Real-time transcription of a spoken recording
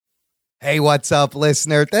Hey, what's up,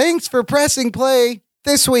 listener? Thanks for pressing play.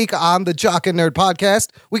 This week on the Jock and Nerd podcast,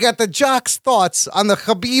 we got the Jock's thoughts on the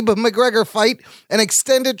Khabib-McGregor fight, an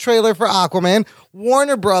extended trailer for Aquaman,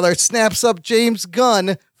 Warner Brothers snaps up James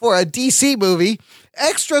Gunn for a DC movie,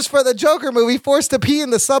 extras for the Joker movie, forced to pee in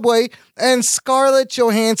the subway, and Scarlett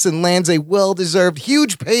Johansson lands a well-deserved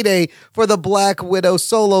huge payday for the Black Widow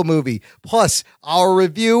solo movie. Plus, our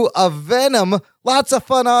review of Venom, lots of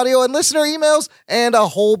fun audio and listener emails, and a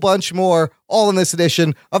whole bunch more, all in this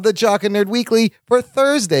edition of the Jock and Nerd Weekly for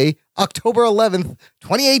Thursday, October 11th,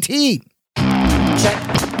 2018. Check.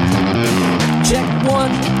 Check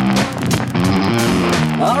one.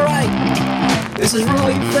 All right. This is for all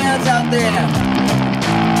you fans out there.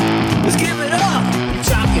 Let's give it up. We're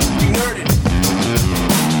talking, we nerded.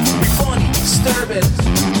 We're funny, disturbing.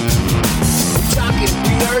 We're talking,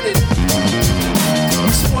 we nerded. We're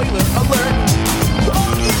spoiler alert.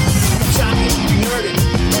 Oh yeah. We're talking, we nerded.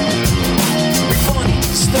 We're funny,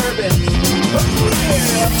 disturbing. Oh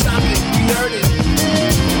yeah. We're talking, we nerded.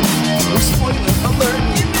 We're spoiler alert.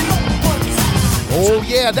 Give it up one time. Oh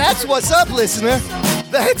yeah, that's what's up, listener.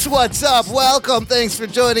 That's what's up. Welcome. Thanks for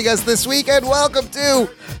joining us this week, and welcome to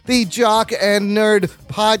the Jock and Nerd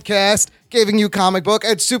podcast, giving you comic book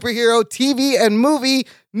and superhero TV and movie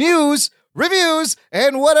news, reviews,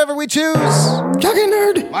 and whatever we choose. Jock and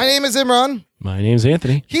Nerd. My name is Imran. My name's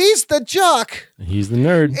Anthony. He's the Jock. He's the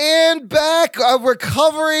Nerd. And back,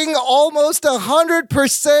 recovering almost 100%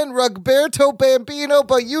 Rugberto Bambino,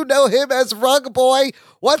 but you know him as Rug Boy.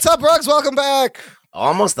 What's up, Rugs? Welcome back.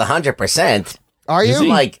 Almost 100%. Are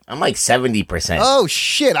you? I'm like 70%. Oh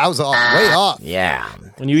shit! I was way off. Yeah.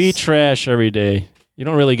 When you eat trash every day, you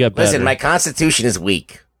don't really get better. Listen, my constitution is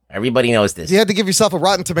weak. Everybody knows this. If you had to give yourself a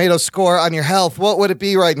Rotten Tomatoes score on your health, what would it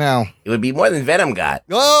be right now? It would be more than Venom got.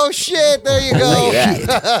 Oh shit! There you Look go.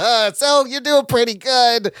 at So you're doing pretty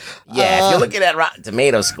good. Yeah, if you're looking at Rotten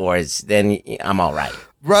Tomato scores, then I'm all right.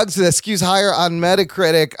 Rugs skews higher on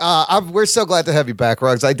Metacritic. We're so glad to have you back,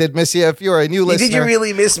 Rugs. I did miss you. If you're a new listener, Did you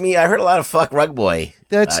really miss me? I heard a lot of fuck Rug Boy.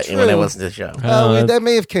 That's true. When I listened to the show. That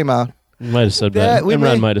may have came out. Might have said that.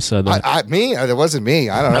 Imran might have said that. Me? It wasn't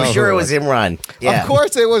me. I don't know. I'm sure it was Imran. Yeah. Of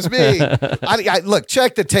course it was me. Look,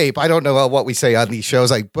 check the tape. I don't know what we say on these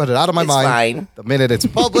shows. I put it out of my mind. Fine. The minute it's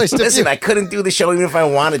published. Listen, I couldn't do the show even if I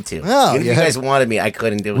wanted to. No, even if you guys wanted me, I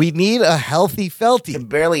couldn't do it. We need a healthy I felty. can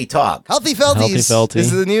barely talk. Healthy Felties Healthy Felty.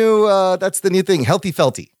 is the new, that's the new thing. Healthy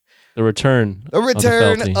Felty. The return. The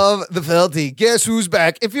return of of the Felty. Guess who's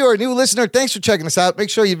back? If you're a new listener, thanks for checking us out. Make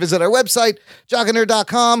sure you visit our website,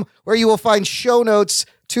 jockandnerd.com, where you will find show notes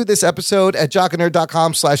to this episode at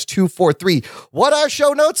jockandnerd.com/243. What are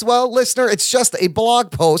show notes? Well, listener, it's just a blog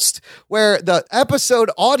post where the episode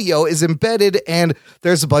audio is embedded and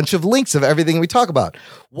there's a bunch of links of everything we talk about.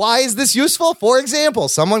 Why is this useful? For example,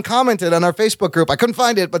 someone commented on our Facebook group. I couldn't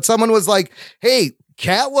find it, but someone was like, hey,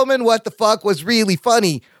 Catwoman, what the fuck was really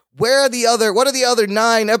funny. What are the other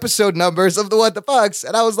 9 episode numbers of the What the Fucks?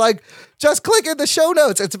 And I was like, just click in the show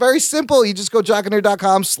notes. It's very simple. You just go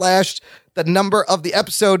jockandnerd.com/the number of the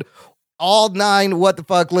episode. All 9 What the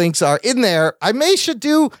Fuck links are in there. Now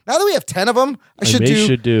that we have 10 of them, I should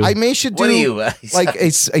do What are you? like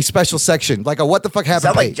a special section, like a What the Fuck happened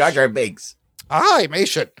Sound like page. Jar Jar Binks. I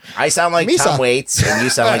should. I sound like Misa. Tom Waits, and you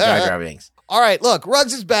sound like Jar Jar Binks. All right, look,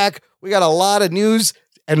 Ruggs is back. We got a lot of news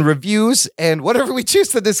and reviews and whatever we choose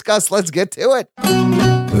to discuss. Let's get to it.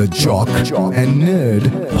 The Jock and Nerd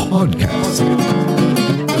podcast.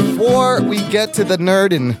 Before we get to the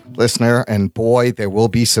nerdin', listener, and boy, there will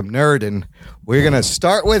be some nerdin', we're going to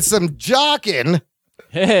start with some jockin'.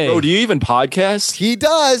 Hey. Bro, do you even podcast? He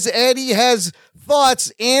does, and he has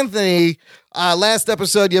thoughts. Anthony, last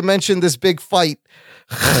episode you mentioned this big fight.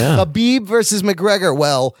 Khabib versus McGregor.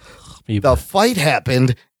 Well, the fight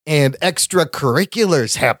happened and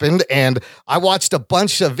extracurriculars happened, and I watched a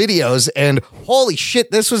bunch of videos, and holy shit,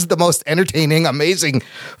 this was the most entertaining, amazing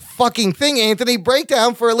fucking thing, Anthony.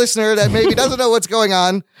 Breakdown for a listener that maybe doesn't know what's going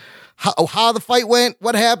on, how the fight went,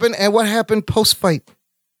 what happened, and what happened post-fight.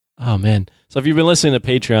 Oh, man. So if you've been listening to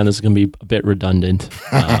Patreon, this is going to be a bit redundant.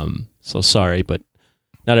 So sorry, but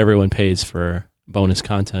not everyone pays for bonus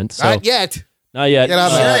content. So, Not yet. Not yet. Get on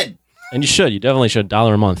that. And you should. You definitely should.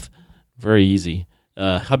 $1 a month. Very easy.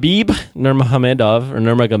 Khabib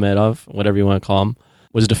Nurmagomedov, whatever you want to call him,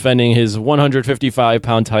 was defending his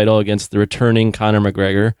 155-pound title against the returning Conor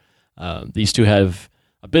McGregor. These two have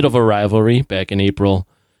a bit of a rivalry. Back in April,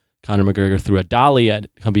 Conor McGregor threw a dolly at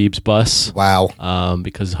Khabib's bus. Wow.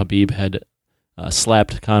 Because Khabib had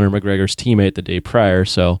slapped Conor McGregor's teammate the day prior.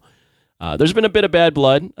 So there's been a bit of bad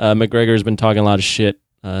blood. McGregor's been talking a lot of shit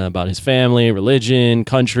about his family, religion,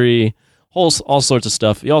 country, all sorts of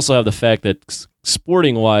stuff. You also have the fact that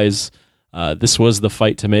sporting wise, this was the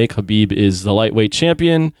fight to make. Khabib is the lightweight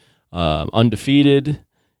champion, undefeated,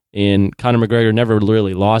 and Conor McGregor never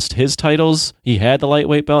really lost his titles. He had the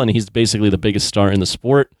lightweight belt, and he's basically the biggest star in the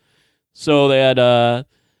sport. So they had a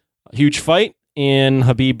huge fight, and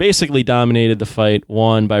Khabib basically dominated the fight,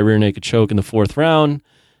 won by rear naked choke in the 4th round,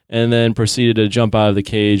 and then proceeded to jump out of the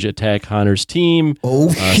cage, attack Conor's team.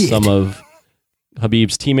 Shit. Some of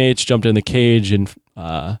Khabib's teammates jumped in the cage and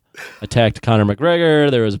attacked Conor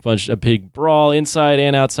McGregor. There was a big brawl inside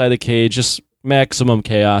and outside the cage, just maximum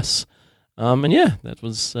chaos. And yeah, that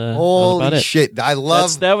was about it. Shit! I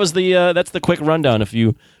love that's the quick rundown. If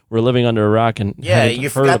you were living under a rock and you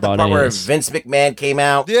heard forgot the about part any where of this. Vince McMahon came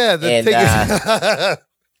out. Yeah,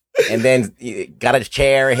 and then got a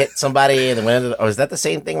chair, hit somebody, and then went. Oh, is that the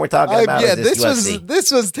same thing we're talking about? Yeah, Or is this UFC?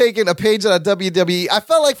 this was taking a page out of WWE. I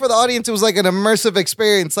felt like for the audience it was like an immersive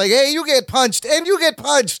experience. Like, hey, you get punched and you get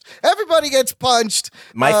punched. Everybody gets punched.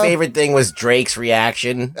 My favorite thing was Drake's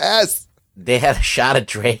reaction. Yes. They had a shot of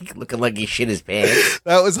Drake looking like he shit his pants.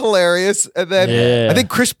 That was hilarious. And then Yeah. I think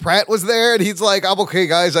Chris Pratt was there and he's like, I'm okay,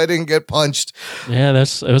 guys. I didn't get punched. Yeah,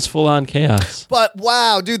 it was full on chaos. But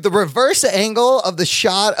wow, dude, the reverse angle of the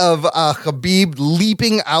shot of Khabib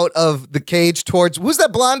leaping out of the cage towards, who's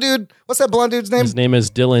that blonde dude? What's that blonde dude's name? His name is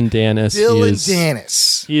Dylan Dennis.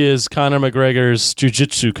 Dennis. He is Conor McGregor's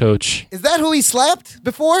jiu-jitsu coach. Is that who he slapped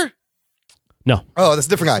before? No. Oh, that's a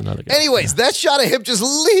different guy. Another guy. Anyways, that shot of him just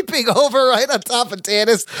leaping over right on top of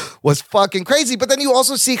Dennis was fucking crazy. But then you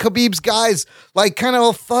also see Khabib's guys like kind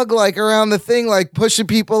of thug-like around the thing, like pushing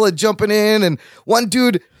people and jumping in. And one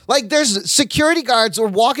dude, like there's security guards are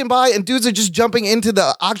walking by and dudes are just jumping into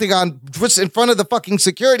the octagon just in front of the fucking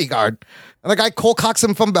security guard. And the guy cold cocks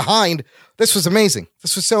him from behind. This was amazing.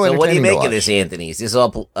 This was so entertaining. So what do you to make watch. of this, Anthony? Is this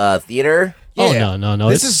all theater? Oh, no.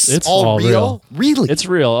 This is all real? Really? It's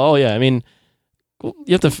real. Oh, yeah. I mean,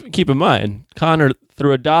 you have to keep in mind, Conor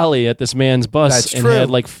threw a dolly at this man's bus That's and true.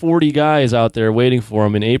 had like 40 guys out there waiting for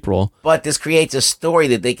him in April. But this creates a story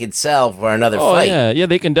that they could sell for another Oh, fight. yeah,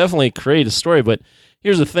 they can definitely create a story. But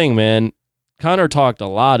here's the thing, man. Conor talked a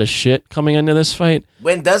lot of shit coming into this fight.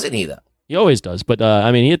 When doesn't he, though? He always does. But,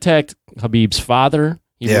 I mean, he attacked Khabib's father.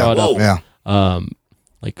 He brought up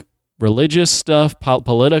like religious stuff,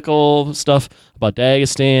 political stuff about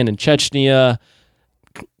Dagestan and Chechnya.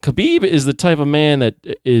 Khabib is the type of man that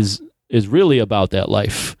is really about that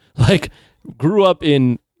life. Like, grew up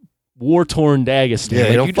in war-torn Dagestan. Yeah, like,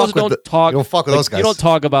 you don't you fuck just with don't talk. you don't fuck with those guys. You don't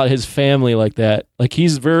talk about his family like that. Like,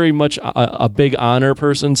 he's very much a big honor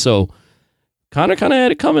person. So Conor kind of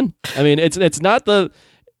had it coming. I mean, it's not the.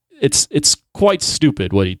 It's quite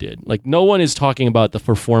stupid what he did. Like, no one is talking about the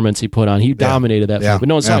performance he put on. He dominated that fight, but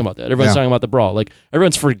no one's talking about that. Everyone's talking about the brawl. Like,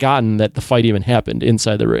 everyone's forgotten that the fight even happened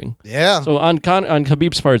inside the ring. Yeah. So on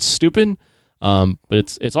Khabib's part, it's stupid,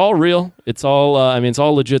 but it's all real. It's all it's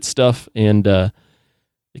all legit stuff, and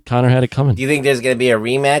Conor had it coming. Do you think there's going to be a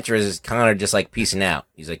rematch, or is Conor just like peacing out?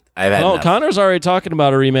 He's like, I've had enough. Conor's already talking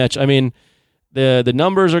about a rematch. I mean, the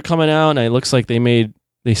numbers are coming out, and it looks like they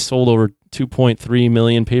sold over 2.3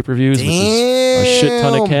 million pay-per-views, which is a shit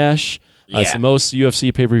ton of cash. It's the most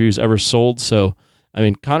UFC pay-per-views ever sold. So, I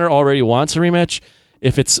mean, Conor already wants a rematch.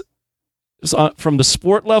 If it's from the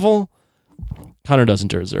sport level, Conor doesn't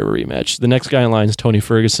deserve a rematch. The next guy in line is Tony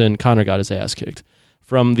Ferguson. Conor got his ass kicked.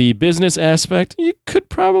 From the business aspect, you could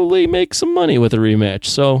probably make some money with a rematch.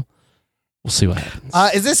 So, we'll see what happens.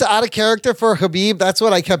 Is this out of character for Khabib? That's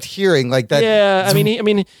what I kept hearing. Like that. Yeah, I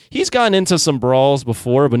mean, he's gotten into some brawls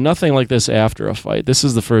before, but nothing like this after a fight. This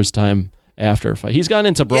is the first time after a fight. He's gotten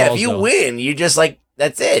into brawls. Yeah, if you win, you just like,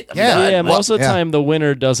 that's it. I'm done. Yeah, most of the time the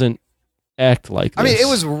winner doesn't act like this. I mean, it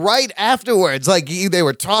was right afterwards. Like they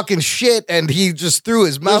were talking shit, and he just threw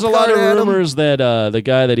his mouth. There's a lot of guard at him. rumors that the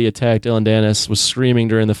guy that he attacked, Dylan Dennis, was screaming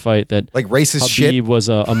during the fight that Like racist Khabib shit. was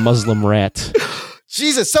a Muslim rat.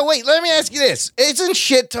 Jesus. So wait, let me ask you this: isn't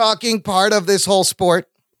shit talking part of this whole sport?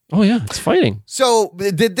 Oh yeah, it's fighting. So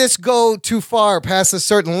did this go too far past a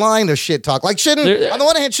certain line of shit talk? Like, on the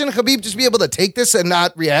one hand, shouldn't Khabib just be able to take this and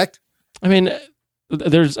not react? I mean,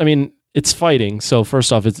 it's fighting. So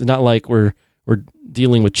first off, it's not like we're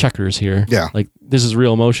dealing with checkers here. Yeah. Like, this is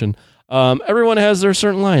real emotion. Everyone has their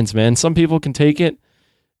certain lines, man. Some people can take it,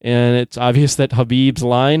 and it's obvious that Khabib's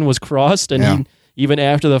line was crossed, and he, even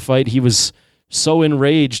after the fight, he was so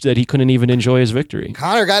enraged that he couldn't even enjoy his victory.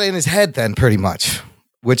 Conor got in his head then, pretty much,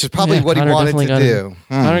 which is probably what Conor he wanted definitely to got do.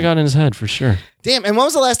 Conor got in his head for sure. Damn. And when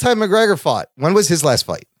was the last time McGregor fought? When was his last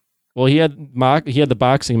fight? Well, he had the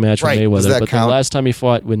boxing match Right. with Does Mayweather, that but count? the last time he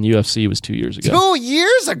fought in UFC was 2 years ago. 2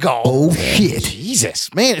 years ago. Oh, shit.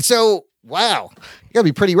 Jesus, man. So Wow. You got to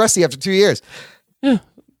be pretty rusty after 2 years. Yeah.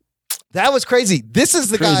 That was crazy. This is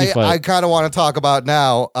the Crazy guy fight. I kind of want to talk about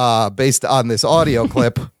now based on this audio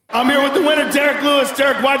clip. I'm here with the winner, Derek Lewis.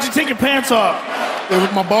 Derek, why'd you take your pants off?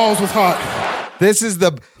 My balls was hot. This is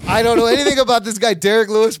I don't know anything about this guy, Derek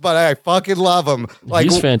Lewis, but I fucking love him. Like,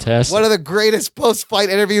 He's fantastic. One of the greatest post-fight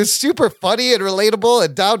interviews. Super funny and relatable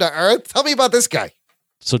and down to earth. Tell me about this guy.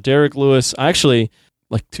 So Derek Lewis, actually,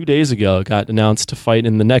 like 2 days ago, got announced to fight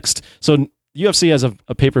in the next. So UFC has a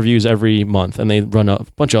pay-per-views every month, and they run a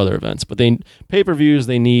bunch of other events. But pay-per-views,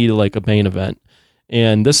 they need like a main event.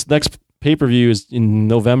 And this next pay-per-view is in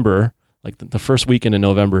November, like the first weekend in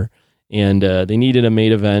November. And they needed a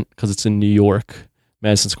main event because it's in New York,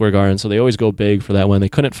 Madison Square Garden. So they always go big for that one. They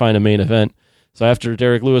couldn't find a main event. So after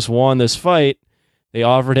Derek Lewis won this fight, they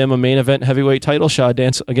offered him a main event heavyweight title shot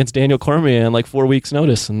against Daniel Cormier in like 4 weeks'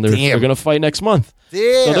 notice. And they're going to fight next month.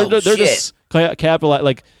 Damn. So they're just capitalizing.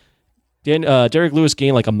 Like, Derek Lewis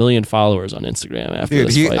gained like 1 million followers on Instagram after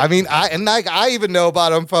this fight. I mean, I even know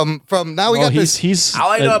about him from now. We got this.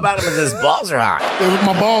 All I know about him is his balls are hot.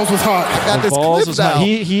 My balls was hot. I got this clip now.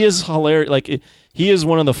 He is hilarious. Like, he is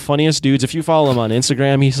one of the funniest dudes. If you follow him on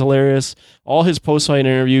Instagram, he's hilarious. All his post-fight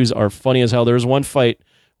interviews are funny as hell. There was one fight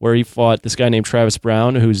where he fought this guy named Travis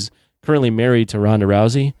Brown, who's currently married to Ronda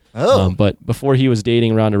Rousey. Oh. But before he was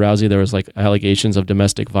dating Ronda Rousey, there was like allegations of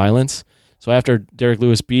domestic violence. So after Derek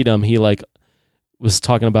Lewis beat him, he like was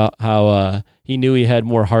talking about how he knew he had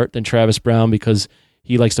more heart than Travis Brown because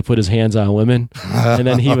he likes to put his hands on women. And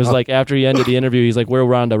then he was like, after he ended the interview, he's like, where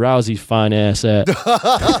Ronda Rousey's fine ass at?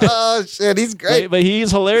 Oh, shit. He's great. But he's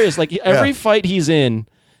hilarious. Like every fight he's in,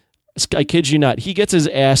 I kid you not, he gets his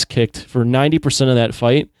ass kicked for 90% of that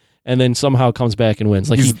fight and then somehow comes back and wins.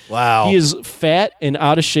 Like he is fat and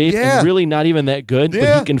out of shape and really not even that good,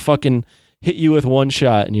 but he can fucking hit you with one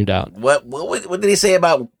shot and you're down. What did he say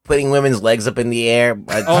about putting women's legs up in the air?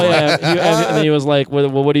 Oh yeah, and then he was like, "Well,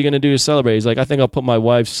 what are you going to do to celebrate?" He's like, "I think I'll put my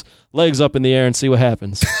wife's legs up in the air and see what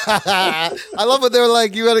happens." I love when they were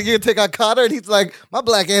like, "You gotta take on Connor," and he's like, "My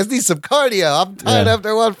black ass needs some cardio. I'm tired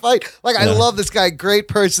after one fight." Like, I love this guy. Great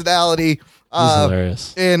personality. He's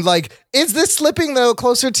hilarious. And like, is this slipping though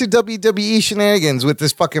closer to WWE shenanigans with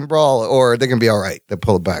this fucking brawl, or are they gonna be all right? They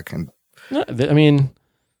pull it back and. I mean.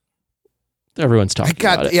 Everyone's talking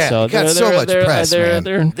about it. Yeah, so got so much press,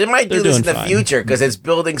 man. They might do this in the future because it's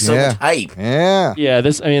building so much hype. Yeah. Yeah,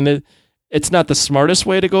 it's not the smartest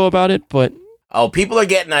way to go about it, but... Oh, people are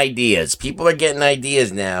getting ideas. People are getting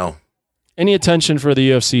ideas now. Any attention for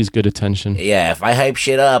the UFC is good attention. Yeah, if I hype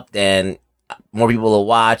shit up, then more people will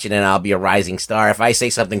watch, and then I'll be a rising star. If I say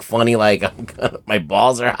something funny like, my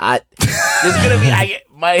balls are hot, there's going to be...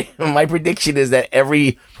 My prediction is that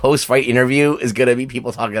every post-fight interview is going to be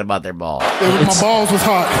people talking about their balls. My balls was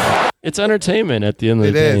hot. It's entertainment at the end of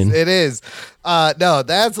the day. It is. No,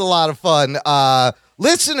 that's a lot of fun.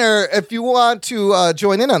 Listener, if you want to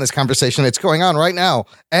join in on this conversation, it's going on right now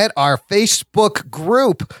at our Facebook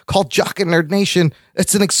group called Jock and Nerd Nation.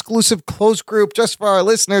 It's an exclusive closed group just for our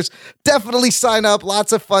listeners. Definitely sign up.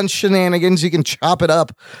 Lots of fun shenanigans. You can chop it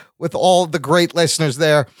up with all the great listeners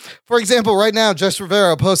there. For example, right now, Jess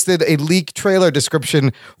Rivera posted a leaked trailer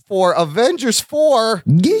description for Avengers 4.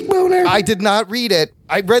 Geek boner. I did not read it.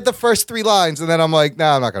 I read the first 3 lines, and then I'm like, no,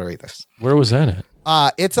 I'm not going to read this. Where was that at?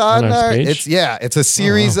 It's on our page? It's a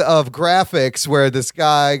series of graphics where this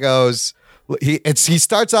guy goes, he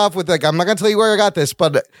starts off with like, I'm not going to tell you where I got this,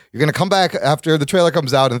 but you're going to come back after the trailer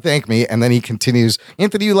comes out and thank me. And then he continues,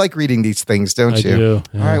 Anthony, you like reading these things, don't you? I do.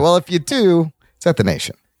 Yeah. All right. Well, if you do, it's at the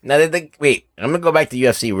Nation. Now, wait, I'm going to go back to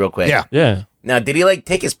UFC real quick. Yeah. Now, did he like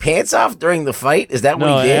take his pants off during the fight? Is that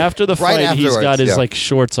what he did? After the fight, he's got his like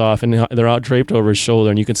shorts off and they're out draped over his shoulder,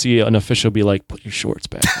 and you can see an official be like, "Put your shorts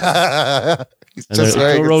back." And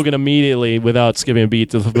Joe Rogan immediately, without skipping a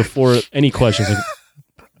beat, before any questions, like,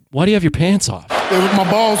 "Why do you have your pants off?" My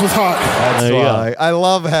balls was hot. That's why I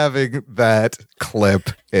love having that clip.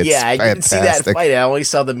 It's I didn't see that fantastic. fight. I only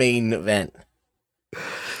saw the main event.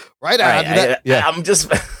 Right after that. I'm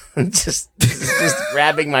just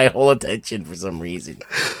grabbing my whole attention for some reason.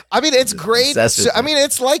 I mean, it's great. I mean,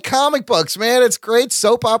 it's like comic books, man. It's great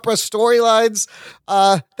soap opera storylines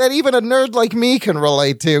that even a nerd like me can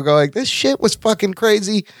relate to. Going, this shit was fucking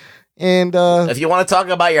crazy. And if you want to talk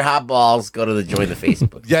about your hot balls, go to join the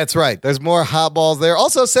Facebook. Yeah, that's right. There's more hot balls there.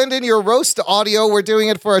 Also, send in your roast audio. We're doing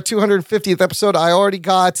it for our 250th episode. I already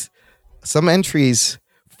got some entries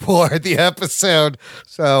for the episode.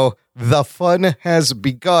 So The fun has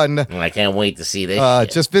begun. I can't wait to see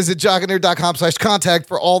this. Just visit jockandnerd.com/contact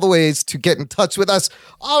for all the ways to get in touch with us.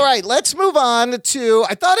 All right, let's move on to,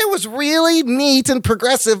 I thought it was really neat and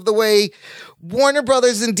progressive the way Warner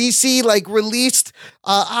Brothers and DC released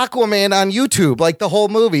Aquaman on YouTube, the whole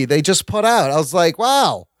movie they just put out. I was like,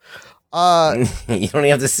 wow. You don't even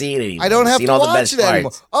have to see it anymore. I don't have to all watch it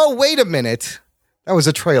anymore. Oh, wait a minute. That was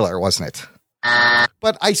a trailer, wasn't it?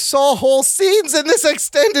 But I saw whole scenes in this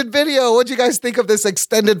extended video. What'd you guys think of this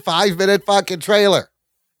extended 5-minute fucking trailer?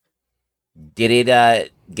 Did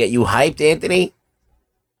it get you hyped, Anthony?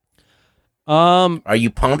 Are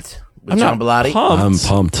you pumped with John Bellotti? I'm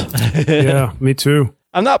pumped. Yeah, me too.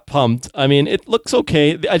 I'm not pumped. I mean, it looks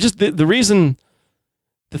okay. I just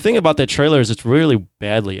the thing about that trailer is it's really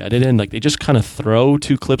badly edited. They just kind of throw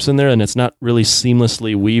 2 clips in there, and it's not really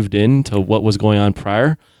seamlessly weaved into what was going on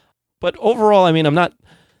prior. But overall, I mean, I'm not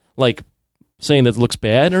saying that it looks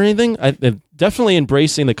bad or anything. I'm definitely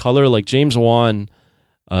embracing the color. James Wan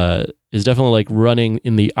is definitely running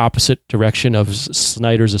in the opposite direction of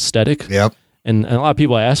Snyder's aesthetic. Yep. And a lot of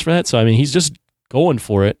people ask for that. So, I mean, he's just going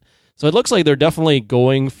for it. So it looks like they're definitely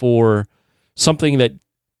going for something that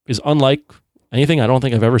is unlike anything I don't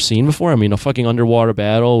think I've ever seen before. I mean, a fucking underwater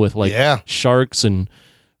battle with sharks and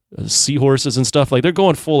seahorses and stuff. They're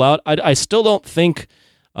going full out. I still don't think,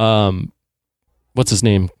 what's his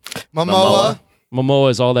name? Momoa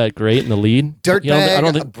is all that great in the lead. Dirtbag, I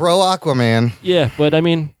don't think, bro Aquaman. Yeah, but I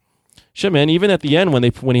mean, shit, man. Even at the end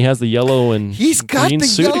when he has the yellow and he's got green the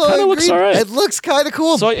suit, yellow it kind of looks green. all right. It looks kind of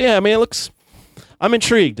cool. So yeah, I mean, I'm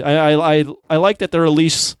intrigued. I like that they're at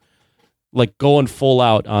least going full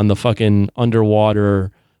out on the fucking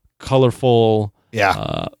underwater, colorful,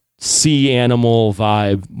 sea animal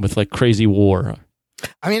vibe with crazy war.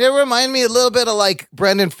 I mean, it reminded me a little bit of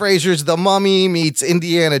Brendan Fraser's The Mummy meets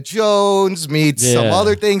Indiana Jones meets some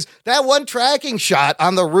other things. That one tracking shot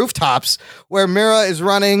on the rooftops where Mira is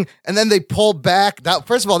running and then they pull back.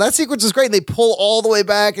 First of all, that sequence is great. They pull all the way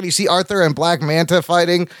back and you see Arthur and Black Manta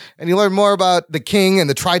fighting and you learn more about the king and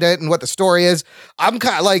the trident and what the story is. I'm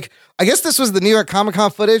kind of I guess this was the New York Comic Con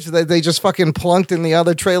footage that they just fucking plunked in the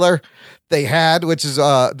other trailer they had, which is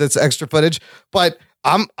that's extra footage. But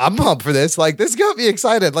I'm pumped for this. This got me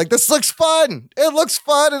excited. This looks fun. It looks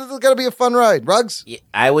fun, and it's gonna be a fun ride. Rugs? Yeah,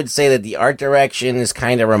 I would say that the art direction is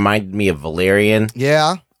kind of reminded me of Valerian.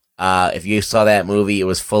 Yeah. If you saw that movie, it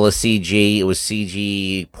was full of CG. It was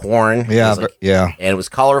CG porn. Yeah, and it was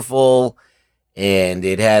colorful, and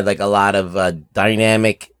it had a lot of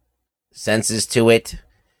dynamic senses to it.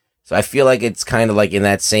 So I feel like it's kind of in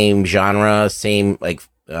that same genre, same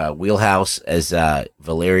wheelhouse as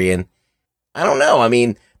Valerian. I don't know. I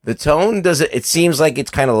mean, the tone it seems like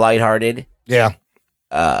it's kind of lighthearted. Yeah.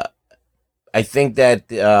 I think that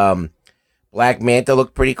Black Manta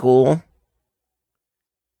looked pretty cool.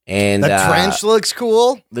 And the trench looks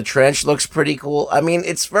cool. The trench looks pretty cool. I mean,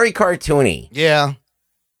 it's very cartoony. Yeah.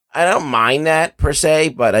 I don't mind that per se,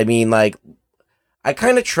 but I mean, I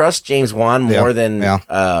kind of trust James Wan more than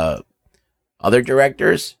other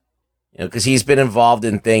directors. Because he's been involved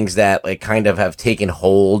in things that kind of have taken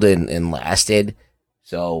hold and lasted.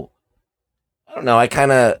 So I don't know.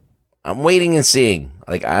 I'm waiting and seeing.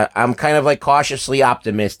 I'm kind of cautiously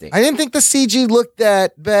optimistic. I didn't think the CG looked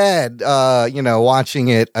that bad. Watching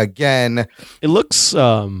it again, it looks.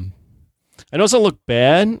 I know it doesn't look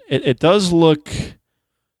bad. It does look.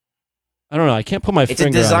 I don't know. I can't put my finger on it.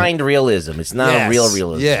 It's a designed realism. It's not a real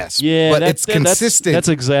realism. Yes. Yeah, but it's consistent. That's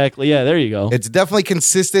exactly. Yeah, there you go. It's definitely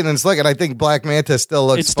consistent, and and I think Black Manta still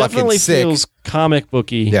looks fucking definitely sick. Feels comic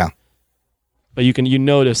booky. Yeah. But you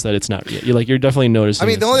notice that it's not real. You're definitely noticing. I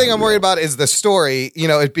mean, the only thing I'm worried about is the story.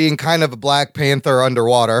 It being kind of a Black Panther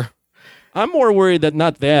underwater. I'm more worried that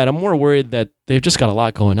not that. I'm more worried that they've just got a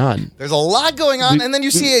lot going on. There's a lot going on, and then you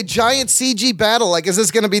see a giant CG battle. Is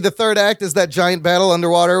this going to be the third act? Is that giant battle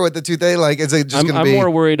underwater with the two things? Is it just going to be? I'm more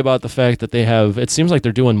worried about the fact that they have. It seems like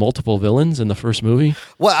they're doing multiple villains in the first movie.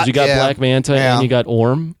 Well, you got Black Manta and you got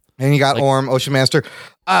Orm. And you got Orm, Ocean Master.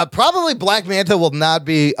 Probably Black Manta will not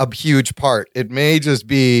be a huge part. It may just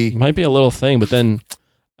be. It might be a little thing, but then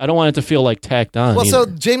I don't want it to feel tacked on. Well, either.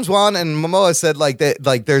 so James Wan and Momoa said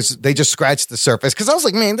they just scratched the surface because I was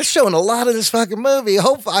like, man, they're showing a lot of this fucking movie.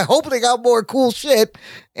 I hope they got more cool shit.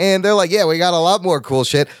 And they're like, yeah, we got a lot more cool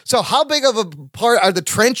shit. So how big of a part are the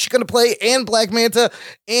Trench going to play and Black Manta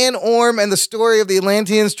and Orm and the story of the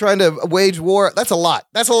Atlanteans trying to wage war? That's a lot.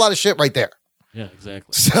 That's a lot of shit right there. Yeah,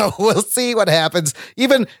 exactly. So we'll see what happens.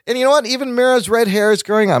 And you know what? Even Mira's red hair is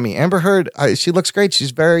growing on me. Amber Heard, she looks great.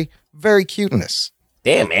 She's very, very cute in this.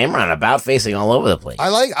 Damn, Amron about facing all over the place. I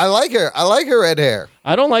like her. I like her red hair.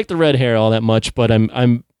 I don't like the red hair all that much, but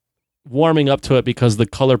I'm warming up to it because the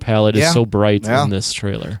color palette is Yeah. so bright Yeah. in this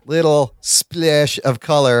trailer. Little splash of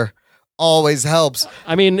color always helps.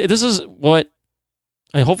 I mean, this is what.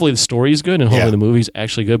 Hopefully the story is good and hopefully Yeah. the movie's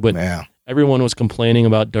actually good. But Yeah. everyone was complaining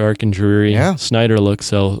about dark and dreary Yeah. Snyder look,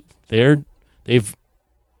 so they've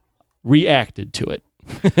reacted to it.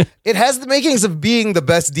 It has the makings of being the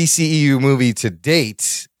best DCEU movie to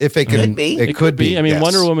date. If it Could be. It could be. I mean, yes.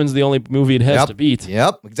 Wonder Woman's the only movie it has Yep. to beat.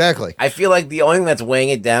 Yep, exactly. I feel like the only thing that's weighing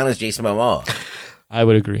it down is Jason Momoa. I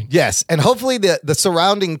would agree. Yes, and hopefully the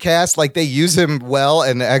surrounding cast, like they use him well,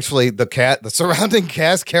 and actually the surrounding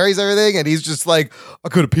cast carries everything, and he's just like, I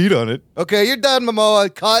could have peed on it. Okay, you're done,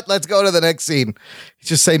 Momoa. Cut. Let's go to the next scene. He's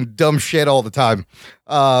just saying dumb shit all the time.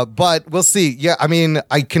 But we'll see. Yeah, I mean,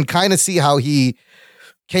 I can kind of see how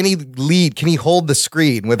can he lead? Can he hold the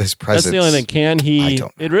screen with his presence? That's the only thing. Can I he?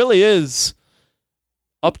 don't know. It really is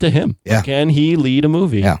up to him. Yeah. Can he lead a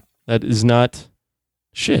movie Yeah. that is not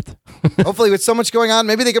shit? Hopefully, with so much going on,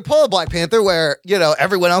 maybe they could pull a Black Panther where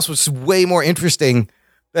everyone else was way more interesting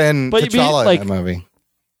than But you'd be T'Challa like- in that movie.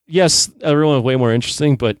 Yes, everyone was way more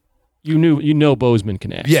interesting, but you know Boseman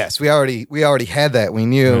can act. Yes, we already had that. We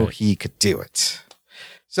knew Right. he could do it.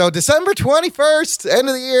 So December 21st, end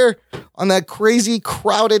of the year, on that crazy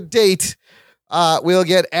crowded date, we'll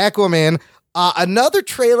get Aquaman. Another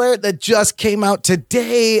trailer that just came out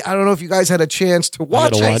today. I don't know if you guys had a chance to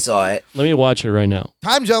watch gotta it. I saw it. Let me watch it right now.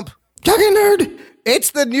 Time jump. Talking nerd.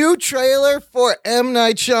 It's the new trailer for M.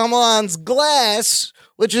 Night Shyamalan's Glass,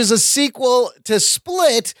 which is a sequel to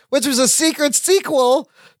Split, which was a secret sequel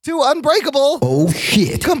to Unbreakable. Oh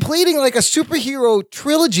shit. Completing like a superhero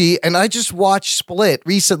trilogy. And I just watched Split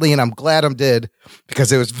recently, and I'm glad I did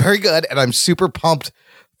because it was very good, and I'm super pumped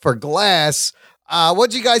for Glass.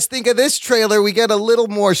 What'd you guys think of this trailer? We get a little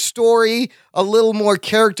more story, a little more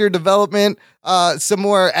character development, some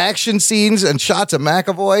more action scenes and shots of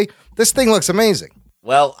McAvoy. This thing looks amazing.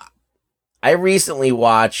 Well, I recently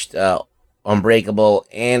watched Unbreakable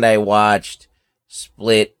and I watched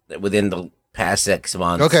Split within the past 6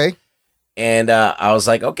 months. Okay. And I was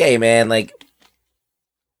like, okay, man, like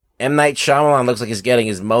M. Night Shyamalan looks like he's getting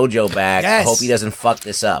his mojo back. Yes. I hope he doesn't fuck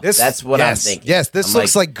this up. That's what I'm yes, thinking. Yes, this I'm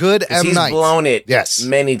looks like good 'cause M. he's Night. blown it Yes.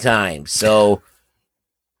 many times. So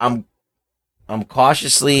I'm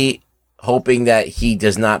cautiously hoping that he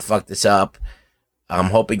does not fuck this up. I'm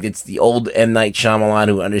hoping it's the old M. Night Shyamalan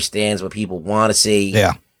who understands what people want to see.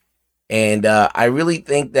 Yeah. And I really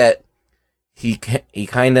think that he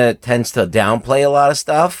kind of tends to downplay a lot of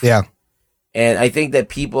stuff. Yeah. And I think that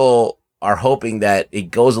people are hoping that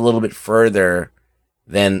it goes a little bit further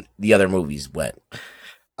than the other movies went.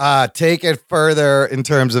 Take it further in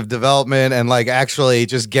terms of development and like actually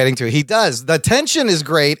just getting to it. He does. The tension is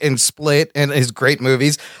great in Split and his great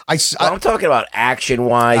movies. I'm talking about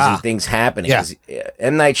action-wise and things happening. Yeah. 'Cause,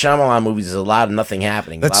 M. Night Shyamalan movies is a lot of nothing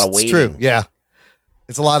happening, a That's lot of waiting. true. Yeah.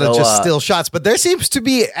 It's a lot of So, just still shots, but there seems to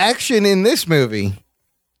be action in this movie.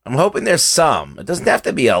 I'm hoping there's some. It doesn't have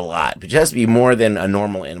to be a lot, but it has to be more than a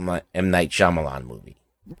normal M. Night Shyamalan movie.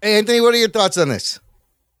 Anthony, what are your thoughts on this?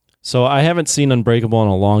 So I haven't seen Unbreakable in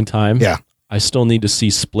a long time. Yeah. I still need to see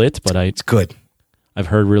Split, but It's good. I've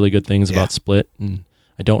heard really good things Yeah. about Split, and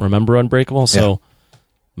I don't remember Unbreakable. So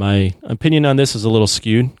my opinion on this is a little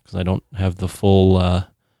skewed because I don't have the full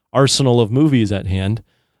arsenal of movies at hand.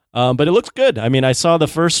 But it looks good. I mean, I saw the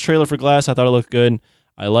first trailer for Glass. I thought it looked good.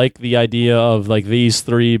 I like the idea of like these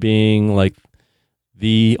three being like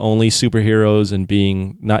the only superheroes and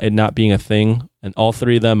being not being a thing, and all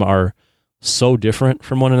three of them are so different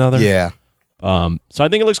from one another. Yeah. So I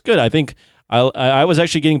think it looks good. I think I was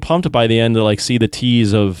actually getting pumped by the end to like see the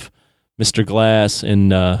tease of Mr. Glass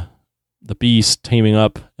and the Beast teaming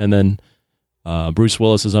up, and then Bruce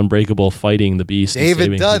Willis is Unbreakable fighting the Beast. and David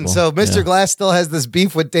saving Dunn. people. So Mr. Yeah. Glass still has this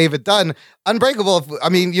beef with David Dunn. Unbreakable. I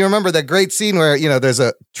mean, you remember that great scene where, there's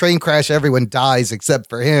a train crash, everyone dies except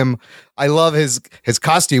for him. I love his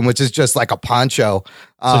costume, which is just like a poncho.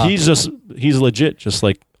 So he's legit, just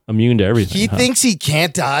like immune to everything. He huh? thinks he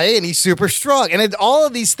can't die and he's super strong. And all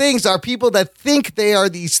of these things are people that think they are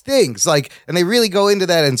these things. And they really go into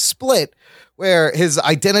that in Split, where his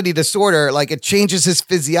identity disorder, it changes his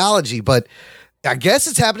physiology. But I guess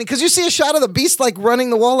it's happening because you see a shot of the Beast running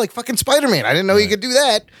the wall like fucking Spider-Man. I didn't know he could do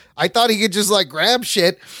that. I thought he could just grab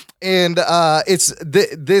shit. And it's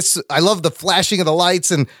this. I love the flashing of the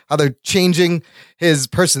lights and how they're changing his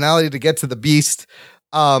personality to get to the Beast.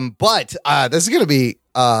 But this is going to be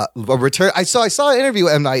a return. I saw an interview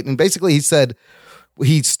with M. Night, and basically he said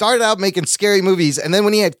he started out making scary movies, and then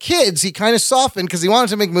when he had kids, he kind of softened because he wanted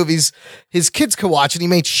to make movies his kids could watch, and he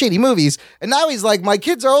made shitty movies. And now he's like, my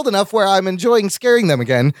kids are old enough where I'm enjoying scaring them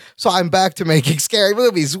again, so I'm back to making scary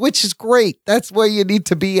movies, which is great. That's where you need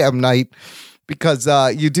to be, M. Night, because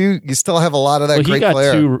you still have a lot of that great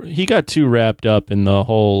flair. He got too wrapped up in the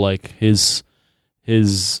whole like his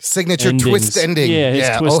signature endings. twist ending. Yeah,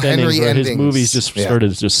 his twist endings. Where his movies just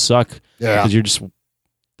started to just suck. Yeah, because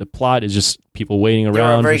the plot is just people waiting around.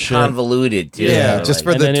 They were very convoluted too. Yeah, just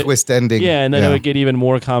for the twist ending. Yeah, and then it would get even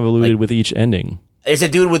more convoluted with each ending. There's a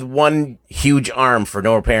dude with one huge arm for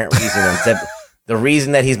no apparent reason, except the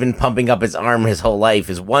reason that he's been pumping up his arm his whole life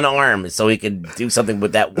is one arm, so he could do something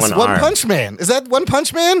with that one arm. One Punch Man. Is that One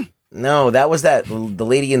Punch Man? No, that was the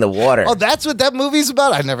lady in the water. Oh, that's what that movie's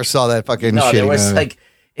about? I never saw that fucking shit. No, there was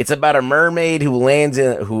it's about a mermaid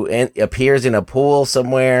who appears in a pool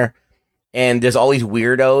somewhere, and there's all these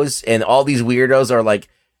weirdos, and all these weirdos are like,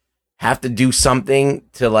 have to do something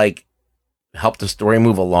to like help the story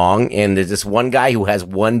move along. And there's this one guy who has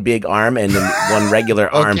one big arm and then one regular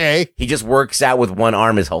arm. He just works out with one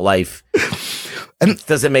arm his whole life. And it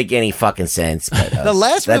doesn't make any fucking sense. But, the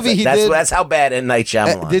last movie he did. That's how bad M. Night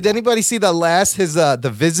Shyamalan. Did anybody see the last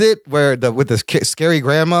The Visit, where with the scary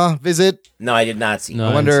grandma visit? No, I did not see. No,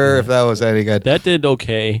 I wonder if that was any good. That did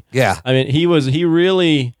okay. Yeah, I mean, he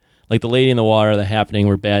really like The Lady in the Water, The Happening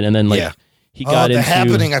were bad, and then he got into The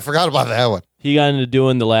Happening. I forgot about that one. He got into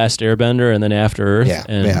doing The Last Airbender and then After Earth.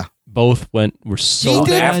 And both were so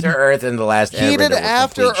bad. After Earth and The Last Airbender. He did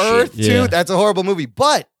After Earth too. Yeah. That's a horrible movie.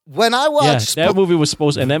 But when I watched that movie was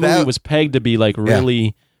movie was pegged to be like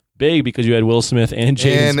really big because you had Will Smith and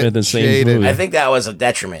Jaden Smith in the same movie. I think that was a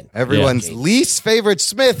detriment. Everyone's least favorite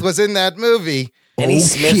Smith was in that movie. Any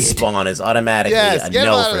Smith spawn is automatically a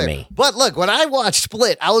no for me. But look, when I watched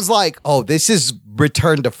Split, I was like, oh, this is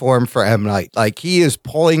return to form for M. Night. Like, he is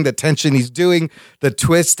pulling the tension. He's doing the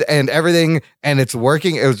twist and everything, and it's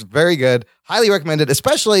working. It was very good. Highly recommended,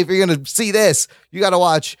 especially if you're going to see this. You got to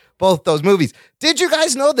watch both those movies. Did you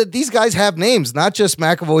guys know that these guys have names? Not just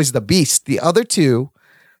McAvoy's the Beast. The other two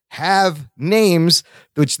have names,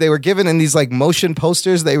 which they were given in these like motion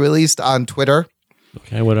posters they released on Twitter.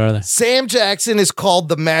 Okay, what are they? Sam Jackson is called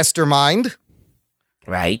the Mastermind.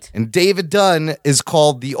 Right. And David Dunn is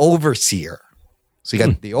called the Overseer. So you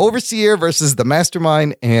got the Overseer versus the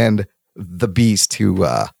Mastermind and the Beast who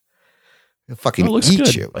fucking eat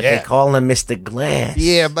good. you. But they call him Mr. Glass.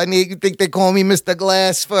 Yeah, but you think they call me Mr.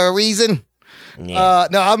 Glass for a reason? Yeah.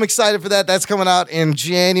 No, I'm excited for that. That's coming out in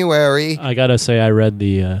January. I gotta say, I read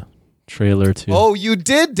the trailer too. Oh, you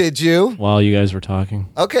did you? While you guys were talking.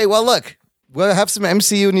 Okay, well, look. We'll have some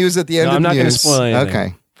MCU news at the end of the I'm not going to news. spoil anything.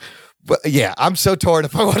 Okay. But yeah, I'm so torn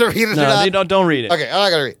if I want to read it or not. No, don't read it. Okay, I'm not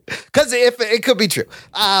going to read it. Because it could be true.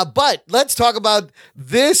 But let's talk about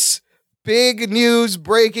this big news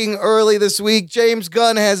breaking early this week. James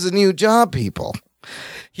Gunn has a new job, people.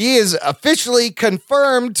 He is officially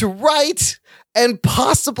confirmed to write and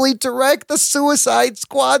possibly direct the Suicide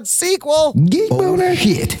Squad sequel.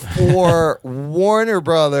 Shit. For Warner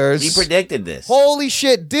Brothers. He predicted this. Holy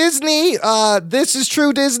shit. Disney, this is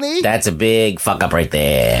true, Disney. That's a big fuck up right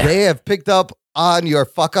there. They have picked up on your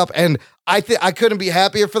fuck up, and I couldn't be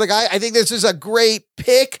happier for the guy. I think this is a great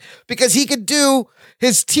pick because he could do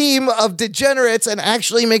his team of degenerates and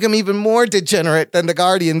actually make them even more degenerate than the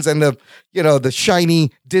Guardians and the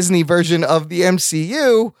shiny Disney version of the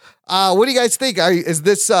MCU. What do you guys think? Is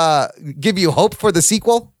this give you hope for the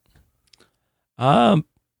sequel?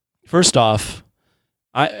 First off,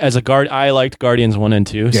 I liked Guardians 1 and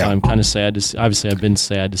 2, so I'm kind of sad to see. Obviously, I've been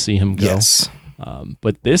sad to see him go. Yes.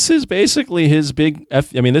 But this is basically his big.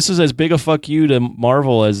 This is as big a fuck you to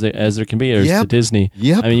Marvel as there can be, or to Disney.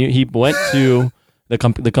 Yep. I mean, he went to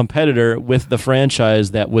the competitor with the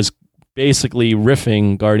franchise that was basically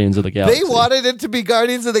riffing Guardians of the Galaxy. They wanted it to be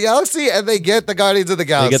Guardians of the Galaxy, and they get the Guardians of the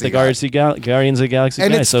Galaxy. They get the Guardians of the Galaxy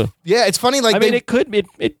and guy. So it's funny. Like, I mean, it could be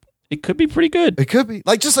pretty good. It could be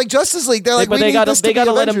just like Justice League. They're like, but they got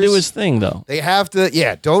to let him do his thing, though. They have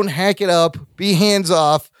to. Don't hack it up. Be hands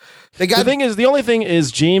off. The only thing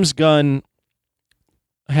is James Gunn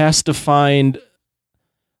has to find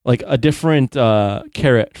like a different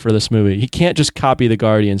carrot for this movie. He can't just copy the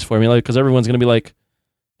Guardians formula because everyone's going to be like,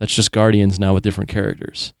 that's just Guardians now with different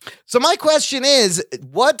characters. So my question is,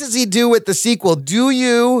 what does he do with the sequel? Do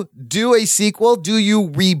you do a sequel? Do you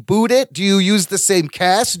reboot it? Do you use the same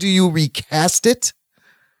cast? Do you recast it?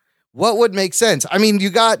 What would make sense? I mean, you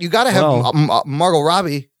got to have Margot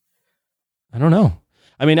Robbie. I don't know.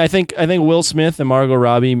 I mean, I think Will Smith and Margot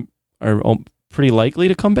Robbie are pretty likely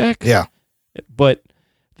to come back. Yeah. But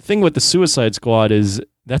the thing with the Suicide Squad is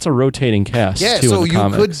that's a rotating cast. Yeah, too, so in the you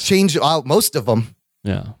comics. could change out most of them.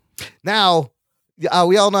 Yeah. Now,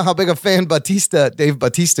 we all know how big a fan Dave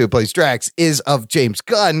Bautista, who plays Drax, is of James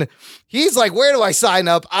Gunn. He's like, where do I sign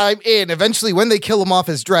up? I'm in. Eventually, when they kill him off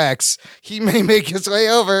as Drax, he may make his way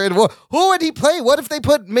over. And who would he play? What if they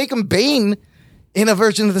make him Bane in a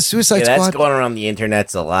version of the Suicide Yeah, Squad? that's going around the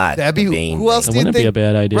internets a lot. That'd be, Bane who else That do you wouldn't think? be a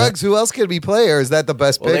bad idea. Ruggs, who else could he play, or is that the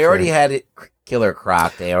best Well, pick? they for already him? had it. Killer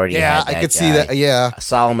Croc. They already had that I could see guy. that. Yeah.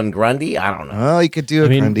 Solomon Grundy. I don't know. Oh, you could do a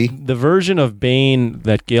Grundy. The version of Bane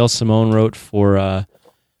that Gail Simone wrote for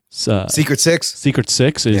Secret Six. Secret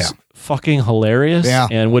Six is fucking hilarious. Yeah.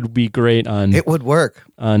 And would be great on It would work.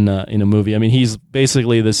 in a movie. I mean, he's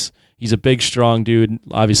basically he's a big, strong dude,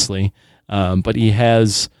 obviously, but he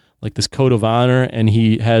has like this code of honor, and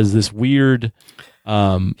he has this weird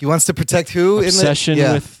He wants to protect who?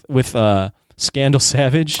 obsession with Scandal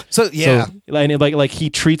Savage. So, yeah. and like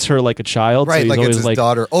he treats her like a child. Right, so he's like it's always his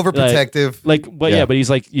daughter. Overprotective. But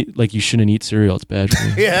he's like you shouldn't eat cereal. It's bad for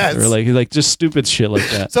you. Yes. Or like just stupid shit like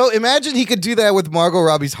that. So imagine he could do that with Margot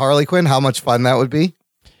Robbie's Harley Quinn. How much fun that would be.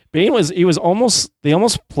 Bane they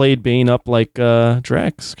almost played Bane up like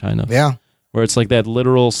Drax, kind of. Yeah. Where it's like that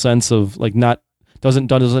literal sense of like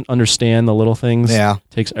doesn't understand the little things. Yeah.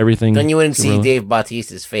 Takes everything. Then you wouldn't see really- Dave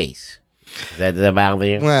Bautista's face. Is that about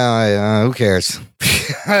you? Well, who cares?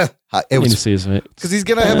 I It need to was see his face. because he's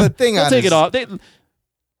gonna have a thing They'll on. take his- it off.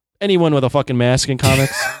 Anyone with a fucking mask in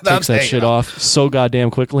comics They'll takes that take shit it off so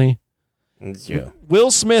goddamn quickly. It's true. Will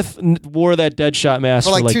Smith wore that Deadshot mask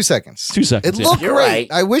for like 2 seconds. 2 seconds. It yeah. looked You're great. right.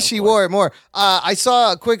 I wish he wore it more. I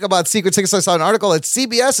saw a quick about Secret Six. I saw an article that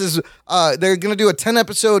CBS is they're going to do a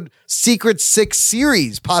 10-episode Secret Six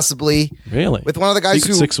series, possibly Really? with one of the guys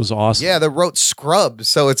Secret who Six was awesome. that wrote Scrubs.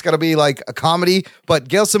 So it's going to be like a comedy. But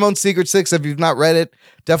Gail Simone's Secret Six, if you've not read it,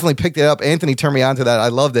 definitely picked it up. Anthony turned me on to that. I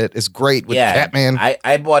loved it. It's great with Catman.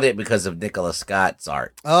 I bought it because of Nicola Scott's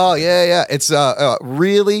art. Oh yeah. It's a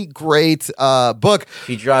really great book.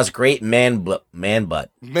 She draws great man butt. Man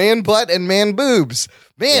butt and man boobs.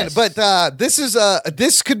 Man, Yes. but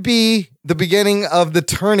this could be the beginning of the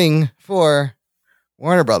turning for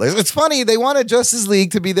Warner Brothers. It's funny, they wanted Justice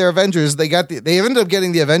League to be their Avengers. They ended up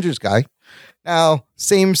getting the Avengers guy. Now,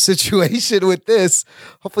 same situation with this.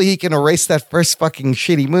 Hopefully he can erase that first fucking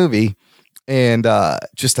shitty movie and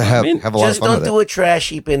just to have a lot of Just fun don't with do it. a trash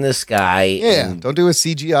heap in the sky. Yeah, and don't do a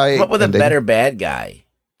CGI. come up with a ending. better bad guy.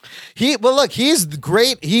 He's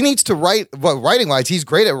great. He needs to write, writing wise, he's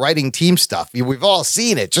great at writing team stuff. We've all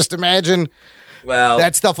seen it. Just imagine Well,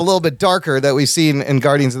 that stuff a little bit darker that we've seen in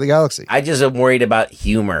Guardians of the Galaxy. I just am worried about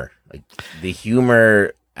humor. Like the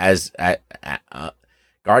humor as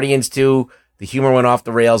Guardians 2, the humor went off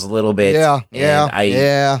the rails a little bit. Yeah. and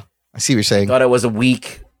I see what you're saying. thought it was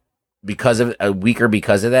weaker because of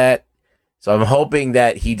that. So I'm hoping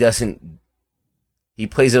that he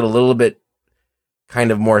plays it a little bit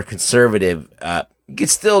kind of more conservative. You could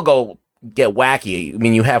still get wacky. I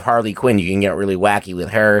mean, you have Harley Quinn, you can get really wacky with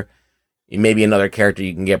her. Maybe another character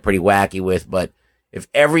you can get pretty wacky with, but if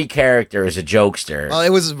every character is a jokester, Well, it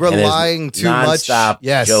was relying too much, nonstop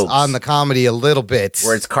jokes. on the comedy a little bit.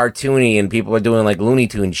 where it's cartoony and people are doing like Looney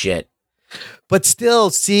Tune shit. But still,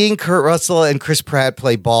 seeing Kurt Russell and Chris Pratt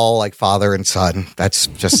play ball like father and son, that's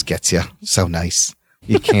just gets you so nice.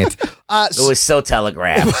 You can't. It was so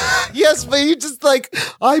telegraphed. Yes, but you just like,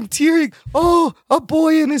 I'm tearing. Oh, a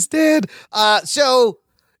boy and his dad. So,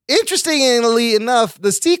 interestingly enough,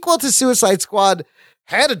 the sequel to Suicide Squad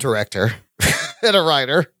had a director and a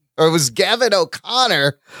writer. Or it was Gavin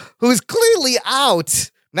O'Connor, who's clearly out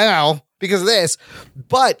now because of this.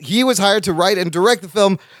 But he was hired to write and direct the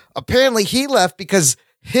film. Apparently, he left because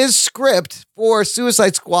his script for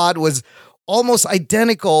Suicide Squad was almost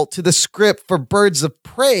identical to the script for Birds of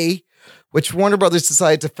Prey, which Warner Brothers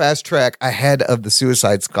decided to fast track ahead of the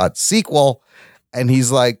Suicide Squad sequel. And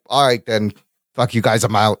he's like, all right, then fuck you guys,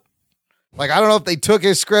 I'm out. Like, I don't know if they took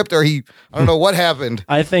his script or I don't know what happened.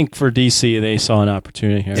 I think for DC, they saw an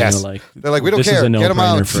opportunity here. Yes. They're like, we don't this care. is a Get him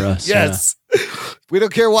no-brainer out. for us. Yes. We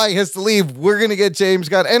don't care why he has to leave. We're going to get James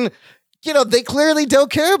Gunn. And, they clearly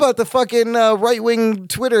don't care about the fucking right-wing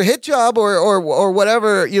Twitter hit job or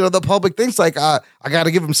whatever, the public thinks. Like, I got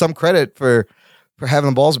to give him some credit for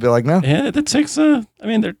having the balls to be like, no. Yeah, that takes they're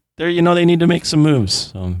they need to make some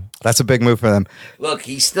moves. So. That's a big move for them. Look,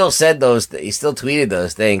 he still said he still tweeted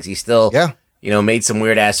those things. He still, made some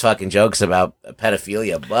weird ass fucking jokes about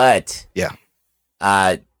pedophilia. But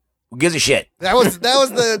who gives a shit? That was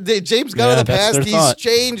the James Gunn of the that's past. their He's thought.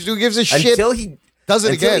 changed. Who gives a shit? Until he does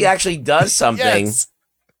it again. he actually does something. Yes.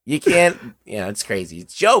 You can't. It's crazy.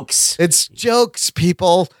 It's jokes. It's jokes,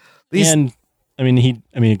 people. Again,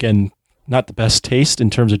 not the best taste in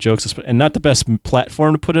terms of jokes, and not the best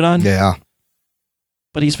platform to put it on. Yeah.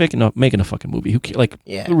 But he's making a fucking movie.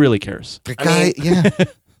 Who really cares? The guy, yeah.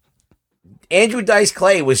 Andrew Dice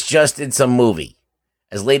Clay was just in some movie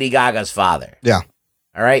as Lady Gaga's father. Yeah.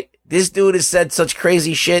 All right. This dude has said such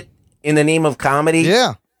crazy shit in the name of comedy.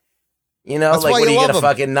 Yeah. You know, That's like, why what are you you love going to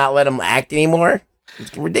him. fucking not let him act anymore?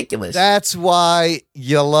 It's ridiculous. That's why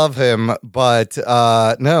you love him. But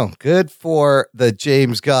no, good for the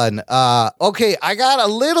James Gunn. Okay, I got a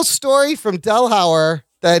little story from Delhauer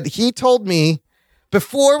that he told me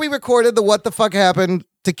before we recorded the What the Fuck Happened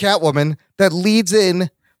to Catwoman that leads in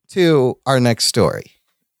to our next story.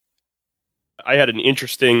 I had an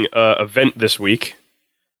interesting event this week.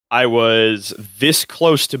 I was this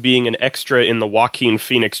close to being an extra in the Joaquin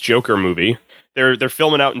Phoenix Joker movie. They're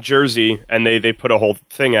filming out in Jersey, and they put a whole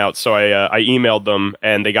thing out. So I emailed them,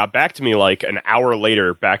 and they got back to me like an hour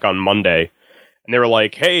later, back on Monday, and they were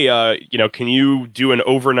like, "Hey, can you do an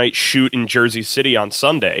overnight shoot in Jersey City on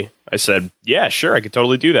Sunday?" I said, "Yeah, sure, I could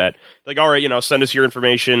totally do that." Like, all right, send us your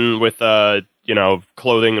information with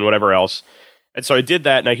clothing and whatever else. And so I did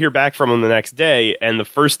that, and I hear back from them the next day, and the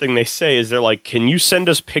first thing they say is they're like, "Can you send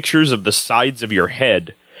us pictures of the sides of your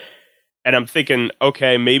head?" And I'm thinking,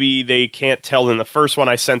 okay, maybe they can't tell in the first one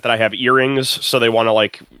I sent that I have earrings, so they want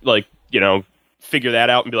to figure that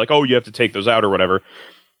out and be like, "Oh, you have to take those out," or whatever.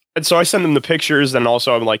 And so I send them the pictures, and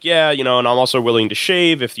also I'm like, "Yeah, and I'm also willing to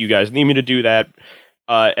shave if you guys need me to do that."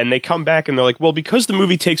 And they come back and they're like, "Well, because the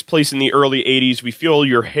movie takes place in the early 80s, we feel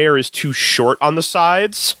your hair is too short on the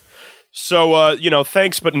sides. So,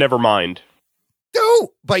 thanks, but never mind."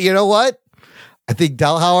 No, but you know what? I think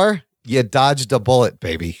Delhauer, you dodged a bullet,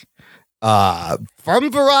 baby.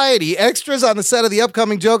 From Variety, extras on the set of the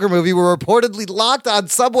upcoming Joker movie were reportedly locked on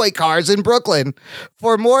subway cars in Brooklyn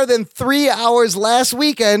for more than 3 hours last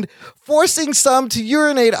weekend, forcing some to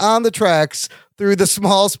urinate on the tracks through the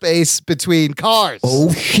small space between cars.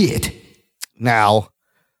 Oh, shit. Now,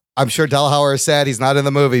 I'm sure Delhauer is sad he's not in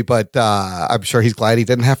the movie, but I'm sure he's glad he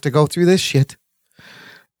didn't have to go through this shit.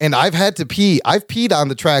 And I've had to pee. I've peed on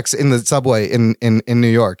the tracks in the subway in New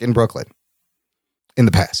York, in Brooklyn, in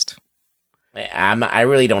the past. I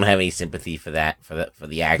really don't have any sympathy for that, for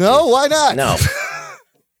the actors. No, why not? No.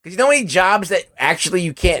 Because you know how many jobs that actually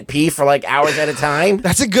you can't pee for like hours at a time?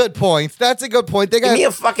 That's a good point. They Give me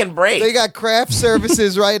a fucking break. They got craft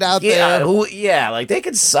services right out there. Like they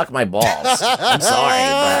could suck my balls. I'm sorry,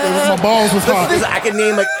 but My balls was hot. I can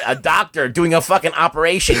name a doctor doing a fucking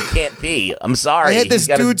operation can't pee. I'm sorry. I had this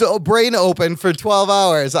dude's brain open for 12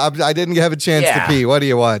 hours. I didn't have a chance to pee. What do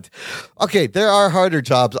you want? Okay, there are harder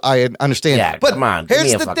jobs. I understand. Yeah, but come on. Give here's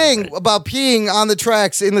me a the fucking thing break. about peeing on the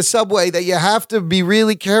tracks in the subway that you have to be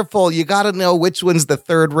really careful. You got to know which one's the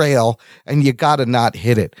third rail, and you got to not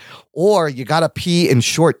hit it. Or you got to pee in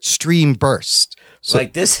short stream bursts. So,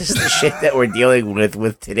 like, this is the shit that we're dealing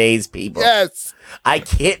with today's people. yes. I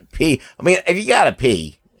can't pee. I mean, if you gotta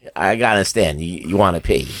pee, I gotta understand. You want to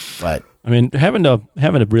pee, but I mean, having to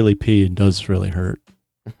really pee does really hurt.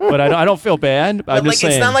 But I don't feel bad. I'm just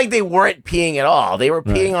saying. It's not like they weren't peeing at all. They were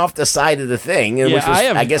peeing off the side of the thing, which was,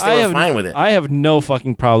 I guess they were fine with it. I have no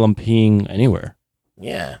fucking problem peeing anywhere.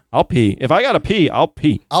 Yeah. I'll pee. If I gotta pee, I'll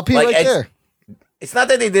pee. I'll pee Like, right there. It's not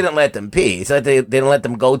that they didn't let them pee. It's that they didn't let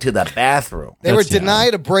them go to the bathroom. They were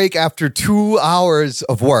denied a break after 2 hours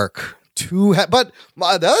of work. But the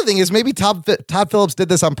other thing is maybe Todd Phillips did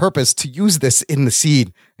this on purpose to use this in the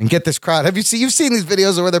scene and get this crowd. You've seen these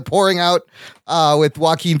videos where they're pouring out with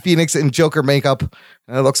Joaquin Phoenix in Joker makeup,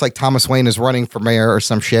 and it looks like Thomas Wayne is running for mayor or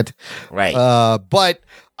some shit. Right. But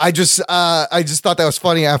I just thought that was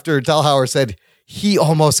funny after Delhauer said he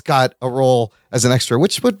almost got a role as an extra,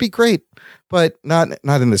 which would be great, but not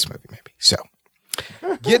in this movie, maybe. So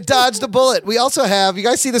you dodged a bullet. We also have, you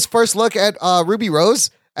guys see this first look at Ruby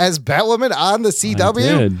Rose as Batwoman on the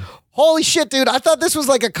CW? I did. Holy shit, dude. I thought this was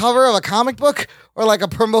like a cover of a comic book or like a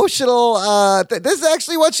promotional. This is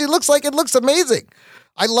actually what she looks like. It looks amazing.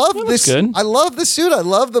 I love this. Good. I love the suit. I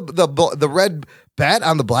love the red bat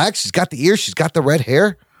on the black. She's got the ears. She's got the red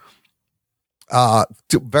hair.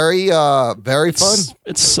 Very fun.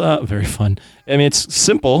 It's very fun. I mean, it's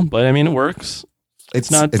simple, but I mean, it works. It's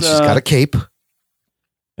not. She's got a cape.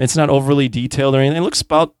 It's not overly detailed or anything. It looks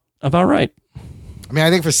about right. I mean, I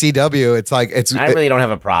think for CW, it's like I really don't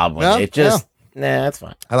have a problem with No, it. It just, that's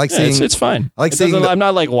fine. I like Yeah, seeing. it's fine. I like It seeing. doesn't- I'm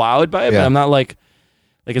not like wowed by it, Yeah. but I'm not like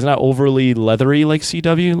it's not overly leathery like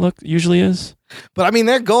CW look usually is. But I mean,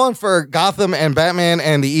 they're going for Gotham and Batman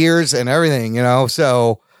and the ears and everything,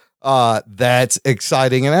 So that's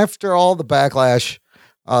exciting. And after all the backlash,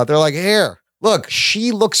 they're like, "Here, look,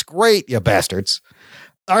 she looks great, you bastards."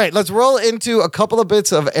 All right, let's roll into a couple of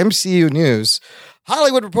bits of MCU news.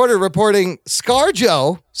 Hollywood Reporter reporting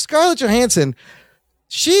ScarJo, Scarlett Johansson,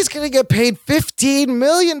 she's going to get paid $15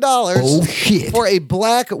 million for a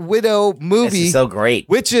Black Widow movie. This is so great.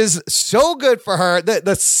 Which is so good for her.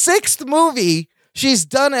 The sixth movie she's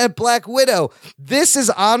done at Black Widow. This is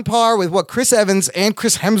on par with what Chris Evans and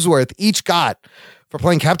Chris Hemsworth each got for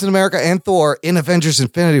playing Captain America and Thor in Avengers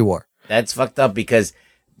Infinity War. That's fucked up because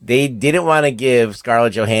they didn't want to give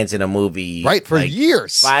Scarlett Johansson a movie. Right, for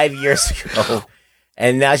years. 5 years ago.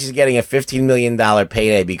 And now she's getting a $15 million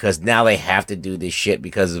payday because now they have to do this shit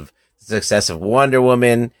because of the success of Wonder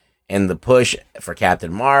Woman and the push for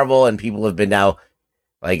Captain Marvel. And people have been now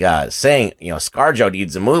saying, ScarJo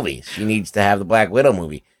needs a movie. She needs to have the Black Widow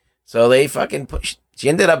movie. So they fucking pushed. She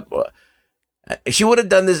ended up, if she would have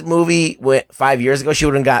done this movie 5 years ago, she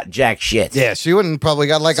wouldn't got jack shit. Yeah, she wouldn't probably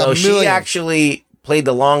got like a million. So she actually played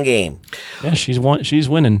the long game. Yeah, she's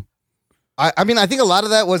winning. I mean, I think a lot of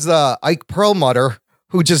that was Ike Perlmutter,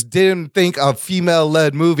 who just didn't think a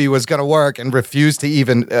female-led movie was going to work and refused to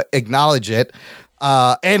even acknowledge it.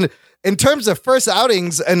 And in terms of first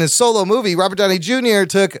outings in a solo movie, Robert Downey Jr.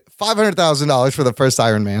 took $500,000 for the first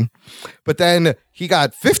Iron Man, but then he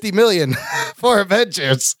got $50 million for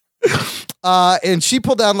Avengers. And she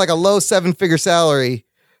pulled down like a low seven-figure salary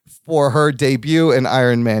for her debut in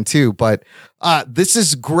Iron Man 2. But this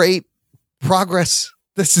is great progress.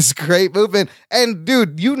 This is great movement. And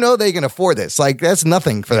dude, they can afford this. Like, that's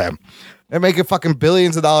nothing for them. They're making fucking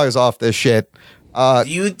billions of dollars off this shit. Do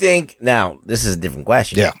you think, now, this is a different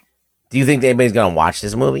question. Yeah. Do you think anybody's going to watch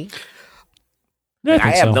this movie? Yeah, I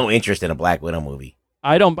have so. no interest in a Black Widow movie.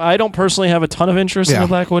 I don't personally have a ton of interest in the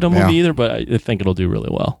Black Widow movie either, but I think it'll do really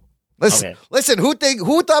well. Listen, who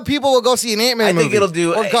thought people will go see an Ant-Man movie? I think it'll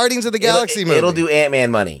do... Or Guardians of the Galaxy movie. It'll do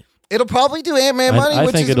Ant-Man money. It'll probably do Ant-Man money, I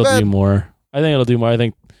which think is it'll do more. I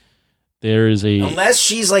think there is a... Unless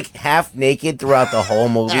she's like half naked throughout the whole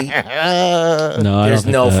movie. There's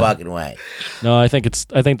no fucking way. No, I think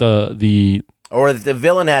the Or the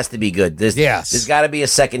villain has to be good. There's got to be a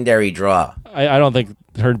secondary draw. I don't think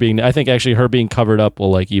I think actually her being covered up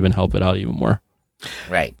will like even help it out even more.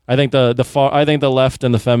 Right. I think the left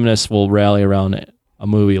and the feminists will rally around a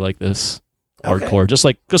movie like this hardcore, just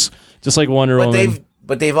like Wonder Woman.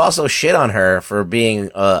 But they've also shit on her for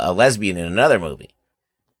being a lesbian in another movie,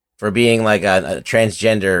 for being like a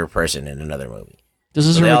transgender person in another movie. This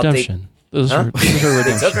is her redemption. This is her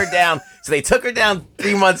redemption. They took her down. So they took her down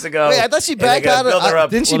 3 months ago. Wait, I thought she backed out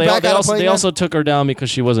of. Didn't she back out? They also took her down because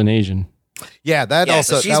she wasn't Asian. Yeah, that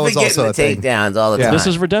so she's that was been also getting a the takedowns all the time. This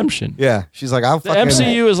is redemption. Yeah, she's like, the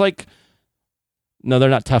MCU is like, no, they're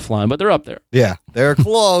not Teflon, but they're up there. Yeah, they're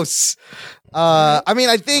close. I mean,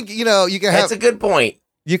 I think you can have. That's a good point.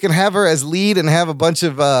 You can have her as lead and have a bunch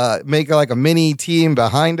of make her like a mini team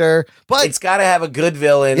behind her, but it's got to have a good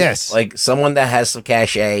villain. Yes, like someone that has some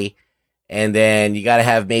cachet, and then you got to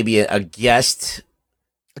have maybe a guest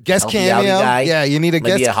cameo. Guy. Yeah, you need a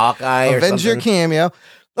maybe guest a Hawkeye Avenger or something. cameo.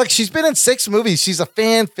 Look, she's been in 6 movies. She's a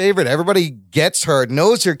fan favorite. Everybody gets her,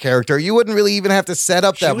 knows her character. You wouldn't really even have to set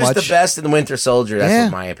up that much. She was the best in Winter Soldier. That's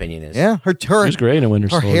what my opinion is. Yeah, her She's great in Winter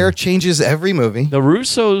Soldier. Her hair changes every movie. The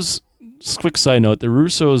Russos. Quick side note: the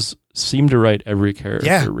Russos seem to write every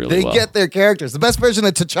character really well. They get their characters. The best version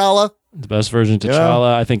of T'Challa. The best version of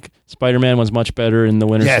T'Challa. I think Spider-Man was much better in the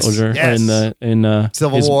Winter Soldier. Yes. In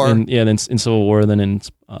Civil War. In Civil War than in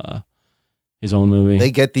his own movie.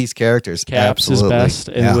 They get these characters. Cap's is best,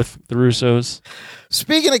 and with the Russos.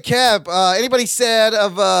 Speaking of Cap, anybody sad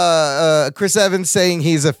of Chris Evans saying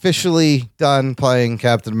he's officially done playing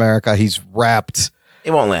Captain America? He's wrapped.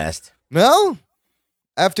 It won't last. No.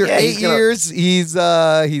 After 8 years, he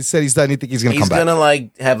said he's done. You think he's going to come back? He's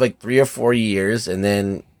going to have 3 or 4 years, and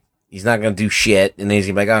then he's not going to do shit, and then he's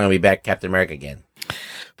going to be like, I'm going to be back Captain America again.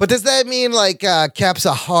 But does that mean Cap's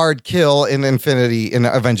a hard kill in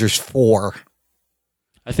Avengers 4?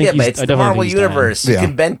 I think but it's the Marvel Universe. You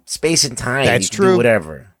can bend space and time. That's you can true. do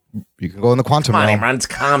whatever. You can go in the quantum realm. Come on, it's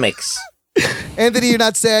comics. Anthony, you're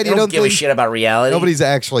not sad. You don't give a shit about reality. Nobody's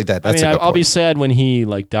actually dead. That's I'll be sad when he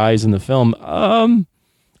dies in the film.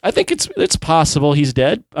 I think it's possible he's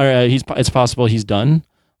dead. Or it's possible he's done.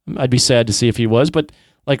 I'd be sad to see if he was, but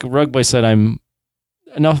like Rugboy said,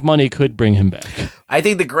 enough money could bring him back. I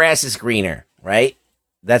think the grass is greener, right?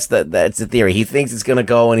 That's the theory. He thinks it's going to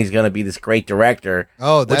go and he's going to be this great director.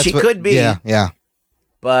 Oh, that's which he could be. Yeah.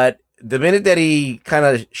 But the minute that he kind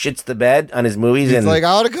of shits the bed on his movies he's like,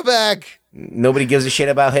 I want to come back. Nobody gives a shit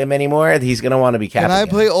about him anymore. He's going to want to be Cap. Can I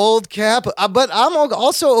play old Cap? But I'm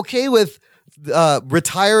also okay with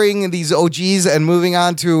retiring these OGs and moving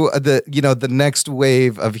on to the next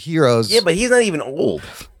wave of heroes. Yeah, but he's not even old.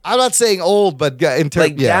 I'm not saying old, but in terms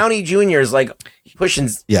like Downey Jr. is like pushing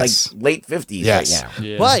Yes. like late 50s Yes. right now.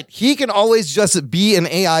 Yeah. But he can always just be an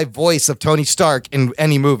AI voice of Tony Stark in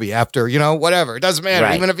any movie after, whatever. It doesn't matter,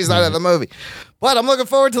 Right. even if he's not in the movie. But I'm looking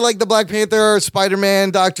forward to like the Black Panther, Spider-Man,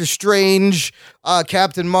 Doctor Strange,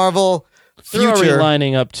 Captain Marvel, They're already future.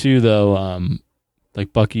 lining up too, though.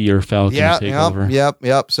 Like Bucky or Falcon take over.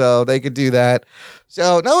 Yep. So they could do that.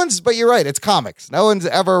 So but you're right. It's comics. No one's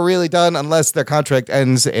ever really done unless their contract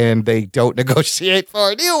ends and they don't negotiate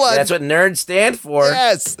for a new one. That's what nerds stand for.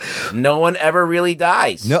 Yes. No one ever really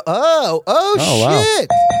dies. No. Oh, wow. Shit.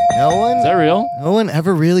 No one. Is that real? No one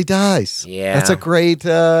ever really dies. Yeah. That's a great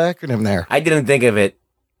acronym there. I didn't think of it.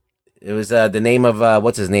 It was the name of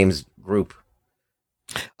what's his name's group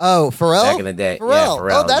Oh, Pharrell? back in the day. Pharrell. Yeah,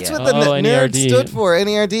 Pharrell. Oh, that's yeah. what the nerd NERD. stood for.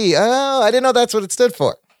 NERD. Oh, I didn't know that's what it stood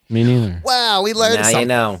for. Me neither. Wow, we learned Now something. you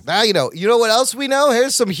know. Now you know. You know what else we know?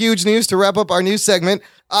 Here's some huge news to wrap up our news segment.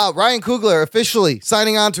 Ryan Coogler officially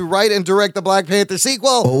signing on to write and direct the Black Panther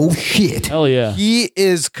sequel. Oh shit. Hell yeah. He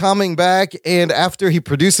is coming back, and after he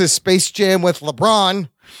produces Space Jam with LeBron,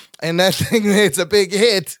 and that thing, it's a big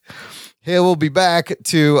hit, he will be back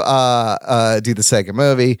to do the second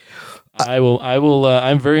movie. I will.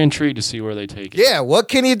 I'm very intrigued to see where they take it. Yeah, what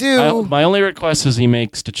can you do? My only request is he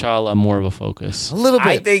makes T'Challa more of a focus. A little bit.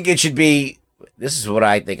 I think it should be. This is what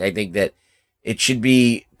I think. I think that it should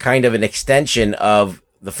be kind of an extension of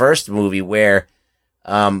the first movie, where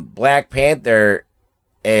Black Panther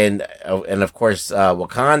and of course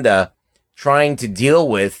Wakanda trying to deal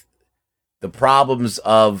with the problems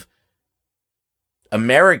of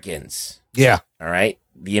Americans. Yeah. All right,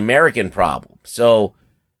 the American problem. So,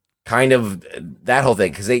 kind of that whole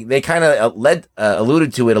thing, because they kind of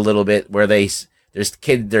alluded to it a little bit, where their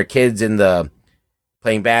kids in the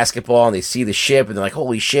playing basketball and they see the ship and they're like,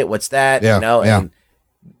 holy shit, what's that? Yeah, yeah. And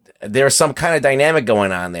there's some kind of dynamic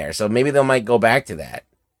going on there. So maybe they might go back to that.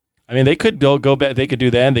 I mean, they could go back. They could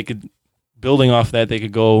do that. And they could, building off that, they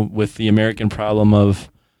could go with the American problem of,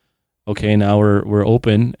 okay, now we're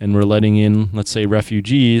open and we're letting in, let's say,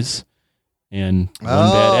 refugees, and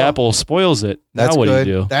one bad apple spoils it. That's now what good. do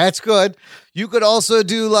you do? That's good. You could also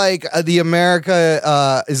do like the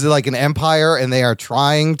America is like an empire, and they are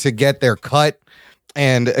trying to get their cut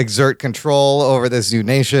and exert control over this new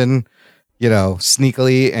nation,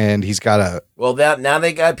 sneakily, and he's got a... Well, now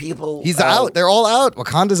they got people... He's out. They're all out.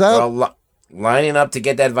 Wakanda's out. Lining up to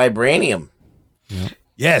get that vibranium.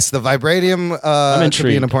 Yes, the vibranium I'm could intrigued.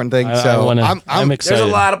 be an important thing. I'm excited. There's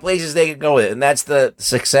a lot of places they could go with it, and that's the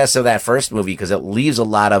success of that first movie, because it leaves a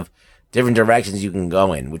lot of different directions you can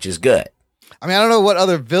go in, which is good. I mean, I don't know what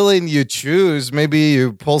other villain you choose. Maybe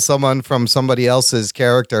you pull someone from somebody else's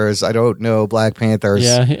characters. I don't know. Black Panthers.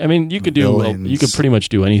 Yeah, I mean, you could pretty much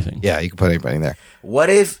do anything. Yeah, you could put anybody in there.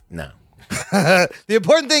 What if... No. The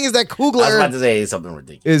important thing is that I was about Coogler to say something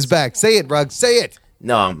ridiculous. is back. Say it, Rugg. Say it.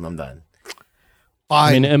 No, I'm done.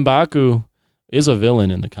 I Fine. mean, M'Baku is a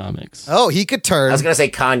villain in the comics. Oh, he could turn. I was going to say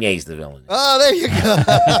Kanye's the villain. Oh, there you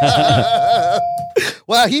go.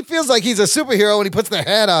 Wow, he feels like he's a superhero when he puts the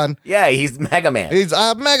hat on. Yeah, he's Mega Man. He's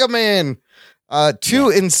Mega Man. Two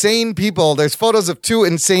insane people. There's photos of two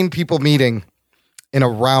insane people meeting in a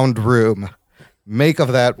round room. Make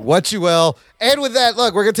of that what you will. And with that,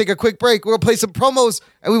 look, we're going to take a quick break. We'll play some promos,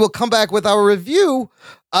 and we will come back with our review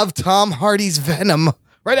of Tom Hardy's Venom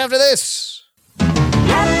right after this.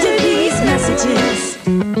 After these messages,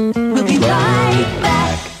 we'll be right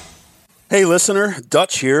back. Hey listener,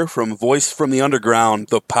 Dutch here from Voice from the Underground,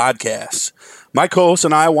 the podcast. My co-host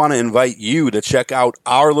and I want to invite you to check out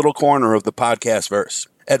our little corner of the podcast verse.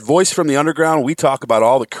 At Voice from the Underground, we talk about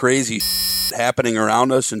all the crazy happening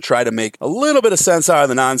around us and try to make a little bit of sense out of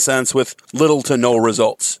the nonsense with little to no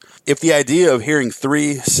results. If the idea of hearing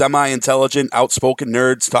three semi-intelligent, outspoken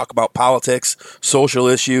nerds talk about politics, social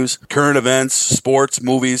issues, current events, sports,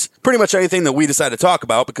 movies, pretty much anything that we decide to talk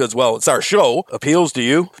about because, well, it's our show, appeals to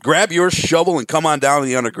you, grab your shovel and come on down to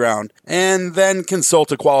the underground, and then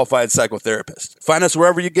consult a qualified psychotherapist. Find us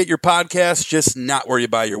wherever you get your podcasts, just not where you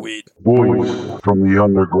buy your weed. Voice from the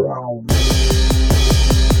Underground.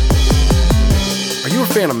 Are you a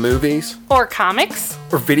fan of movies? Or comics?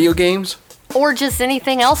 Or video games? Or just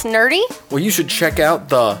anything else nerdy? Well, you should check out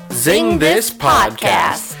the Zing This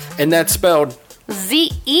Podcast. And that's spelled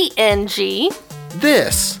ZENG.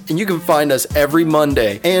 This. And you can find us every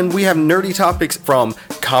Monday. And we have nerdy topics from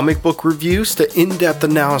comic book reviews to in-depth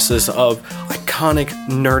analysis of iconic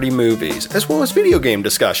nerdy movies, as well as video game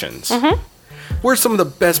discussions. Where's some of the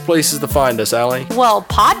best places to find us, Allie? Well,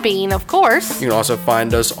 Podbean, of course. You can also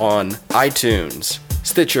find us on iTunes,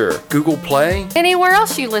 Stitcher, Google Play, Anywhere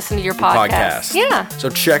else you listen to your podcast. Yeah. So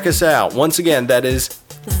check us out. Once again, that is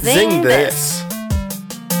Zing This.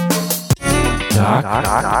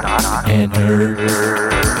 And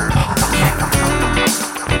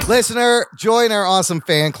Listener, join our awesome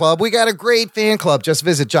fan club. We got a great fan club. Just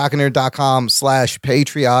visit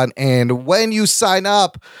jockandnerd.com/Patreon. And when you sign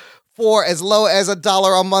up for as low as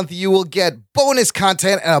 $1 a month, you will get bonus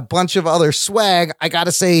content and a bunch of other swag. I got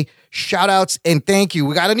to say, shout outs and thank you.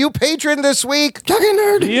 We got a new patron this week. Jock and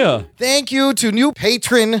Nerd. Yeah. Thank you to new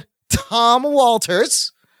patron Tom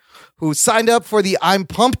Walters, who signed up for the I'm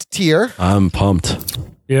Pumped tier. I'm pumped.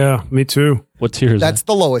 Yeah, me too. What tier is That's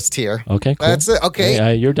the lowest tier. Okay, cool. That's it. Okay.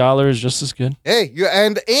 Hey, your dollar is just as good. Hey,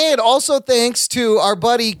 and also thanks to our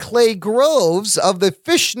buddy Clay Groves of the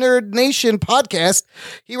Fish Nerd Nation podcast.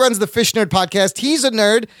 He runs the Fish Nerd podcast. He's a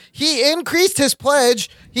nerd. He increased his pledge.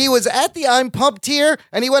 He was at the I'm Pumped tier,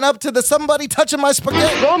 and he went up to the Somebody Touching My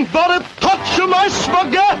Spaghetti. Somebody touch my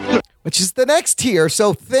spaghetti! Which is the next tier.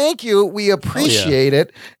 So thank you. We appreciate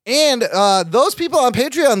it. And those people on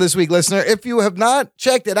Patreon this week, listener, if you have not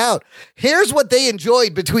checked it out, here's what they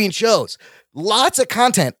enjoyed between shows. Lots of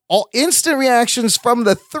content, all instant reactions from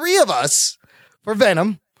the three of us for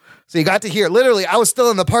Venom. So you got to hear, literally, I was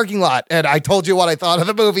still in the parking lot and I told you what I thought of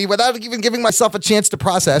the movie without even giving myself a chance to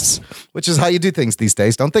process, which is how you do things these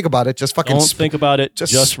days. Don't think about it. Just fucking Don't think about it.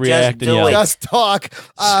 Just react and yell. Just talk.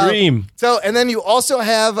 Scream. And then you also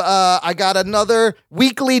have, I got another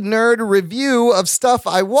weekly nerd review of stuff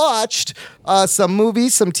I watched, some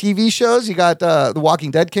movies, some TV shows. You got The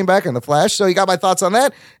Walking Dead came back and The Flash. So you got my thoughts on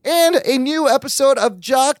that. And a new episode of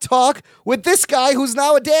Jock Talk with this guy who's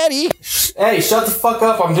now a daddy. Hey, shut the fuck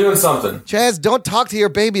up. I'm doing something. Chaz, don't talk to your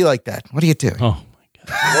baby like that. What are you doing? Oh,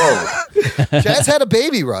 my God. Whoa. Chaz had a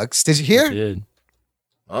baby, Ruggs. Did you hear? He did.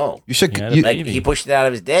 Oh. You should. Like he pushed it out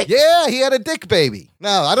of his dick? Yeah, he had a dick baby. No,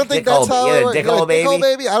 I don't think that's how it works. Dick hole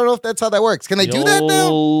baby? I don't know if that's how that works. Can they do that now?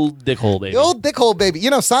 Old dick hole baby. The old dick hole baby. You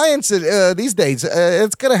know, science these days,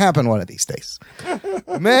 it's going to happen one of these days.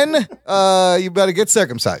 Men, you better get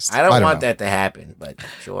circumcised. I don't want that to happen, but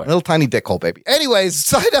sure. Little tiny dick hole baby. Anyways,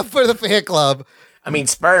 sign up for the fan club. I mean,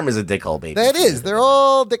 sperm is a dick hole baby. That is. They're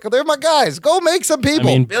all dick. They're my guys. Go make some people.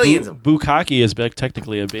 I mean, billions of bukkake is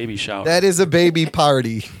technically a baby shower. That is a baby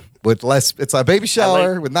party. With less, it's a baby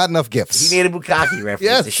shower with not enough gifts. He made a bukkake reference.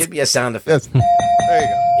 Yes. There should be a sound effect. Yes. There you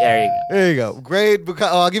go. Yeah, there you go. There you go. Great bukkake.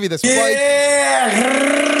 Oh, I'll give you this.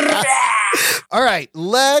 Yeah. All right,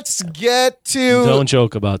 let's get to. Don't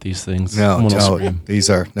joke about these things. No. These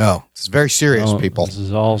are This is very serious, people. This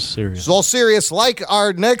is all serious. This is all serious. Like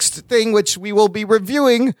our next thing, which we will be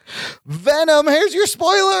reviewing, Venom. Here's your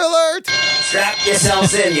spoiler alert. Strap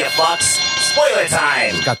yourselves in, you fucks. Spoiler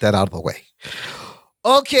time. Got that out of the way.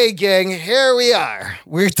 Okay, gang, here we are.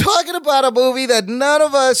 We're talking about a movie that none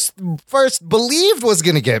of us first believed was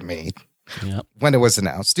going to get made when it was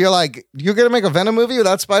announced. You're like, you're going to make a Venom movie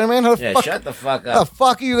without Spider-Man? Shut the fuck up. How the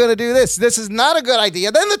fuck are you going to do this? This is not a good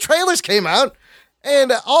idea. Then the trailers came out,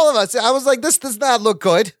 and all of us, I was like, this does not look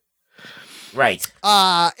good. Right.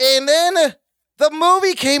 And then the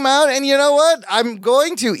movie came out, and you know what? I'm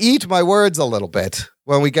going to eat my words a little bit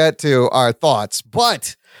when we get to our thoughts,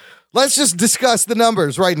 but let's just discuss the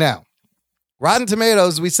numbers right now. Rotten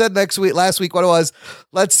Tomatoes, we said last week what it was.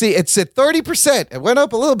 Let's see. It's at 30%. It went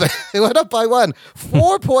up a little bit. It went up by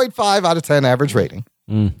 4.5 out of 10 average rating.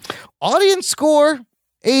 Audience score,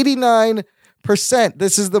 89%.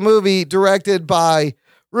 This is the movie directed by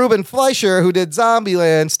Ruben Fleischer, who did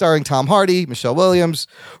Zombieland, starring Tom Hardy, Michelle Williams,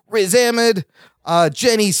 Riz Ahmed,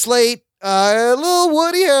 Jenny Slate, a little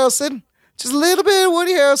Woody Harrelson. Just a little bit of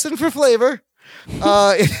Woody Harrelson for flavor. In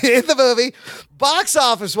the movie. Box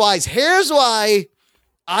office wise, here's why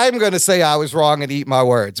I'm going to say I was wrong and eat my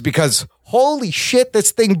words, because holy shit, this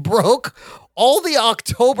thing broke all the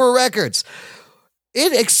October records.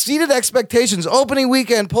 It exceeded expectations. Opening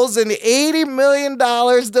weekend pulls in $80 million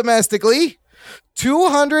domestically,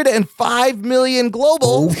 $205 million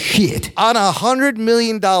global. Oh, shit. On a $100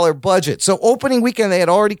 million budget. So opening weekend, they had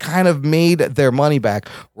already kind of made their money back.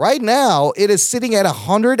 Right now, it is sitting at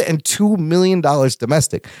 $102 million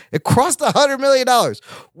domestic. It crossed $100 million.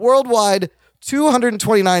 Worldwide,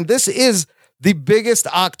 229. This is the biggest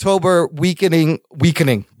October biggest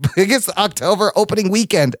October opening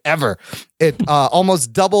weekend ever. It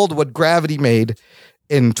almost doubled what Gravity made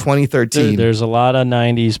in 2013. There's a lot of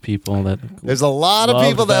 90s people that There's a lot of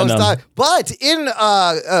people that was talking. But in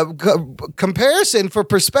comparison, for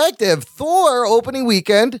perspective, Thor opening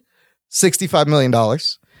weekend, $65 million.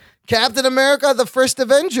 Captain America, the First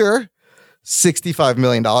Avenger, $65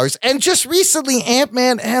 million. And just recently,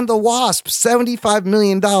 Ant-Man and the Wasp, $75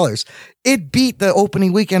 million. It beat the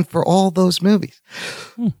opening weekend for all those movies.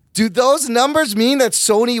 Do those numbers mean that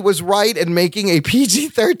Sony was right in making a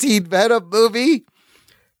PG-13 Venom movie?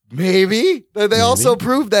 Maybe. They also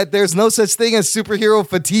proved that there's no such thing as superhero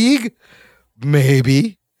fatigue?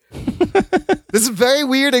 Maybe. This is very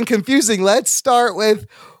weird and confusing. Let's start with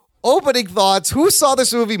opening thoughts. Who saw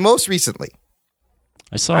this movie most recently?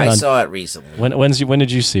 I saw it recently. When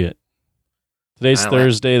did you see it? Today's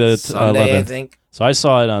Thursday, the Sunday, 11th. I think. So I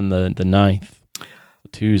saw it on the 9th,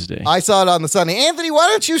 Tuesday. I saw it on the Sunday. Anthony, why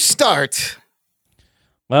don't you start?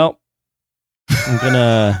 Well, I'm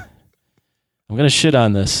gonna shit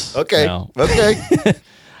on this. Okay. Now. Okay.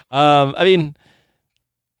 I mean,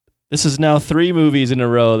 this is now 3 movies in a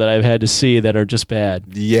row that I've had to see that are just bad.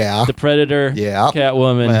 Yeah. The Predator. Yeah.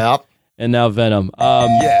 Catwoman. And now Venom.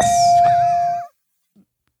 Yes.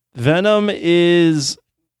 Venom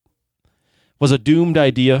was a doomed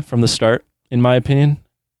idea from the start, in my opinion.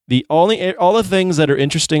 All the things that are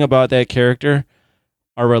interesting about that character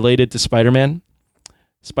are related to Spider-Man.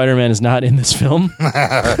 Spider-Man is not in this film.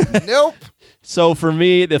 Nope. So for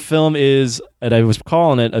me, the film is, and I was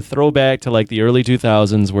calling it, a throwback to like the early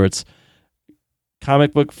 2000s, where it's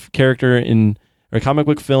comic book character or comic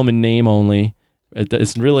book film in name only.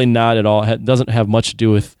 It's really not at all. It doesn't have much to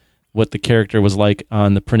do with what the character was like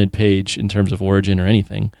on the printed page in terms of origin or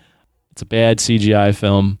anything. It's a bad CGI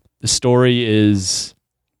film. The story is,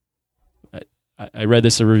 I read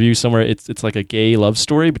a review somewhere. It's like a gay love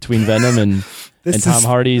story between Venom and Tom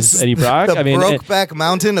Hardy's Eddie Brock. The Brokeback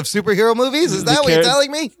Mountain of superhero movies? Is that what you're telling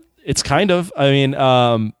me? It's kind of. I mean,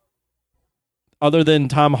 other than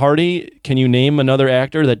Tom Hardy, can you name another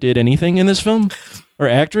actor that did anything in this film or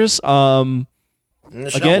actress?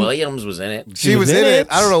 Michelle Williams was in it. She was in it.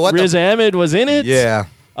 I don't know what. Riz Ahmed was in it. Yeah.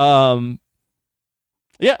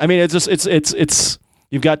 Yeah. I mean, it's.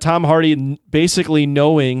 You've got Tom Hardy basically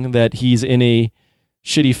knowing that he's in a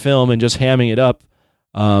shitty film and just hamming it up.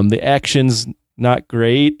 The action's not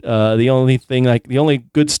great. The only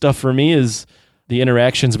good stuff for me is the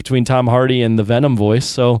interactions between Tom Hardy and the Venom voice.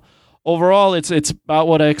 So overall, it's about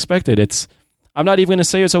what I expected. I'm not even going to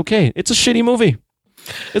say it's okay. It's a shitty movie.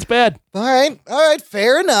 It's bad. All right.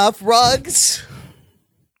 Fair enough. Ruggs.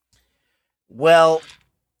 Well,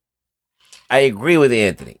 I agree with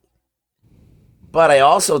Anthony. But I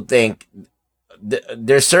also think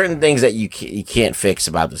there's certain things that you can't fix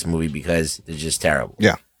about this movie because they're just terrible.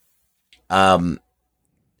 Yeah.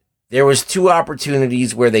 There was 2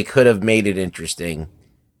 opportunities where they could have made it interesting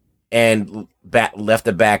and left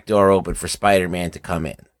the back door open for Spider-Man to come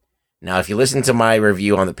in. Now, if you listen to my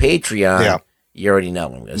review on the Patreon, you already know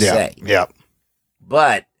what I'm going to say. Yeah.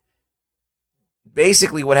 But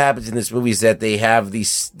basically what happens in this movie is that they have the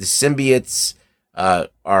symbiotes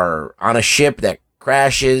are on a ship that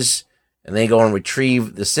crashes, and they go and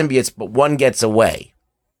retrieve the symbiotes, but one gets away.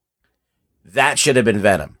 That should have been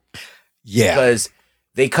Venom. Yeah. Because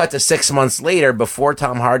they cut to 6 months later before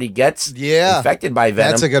Tom Hardy gets infected by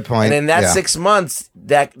Venom. That's a good point. And in that 6 months,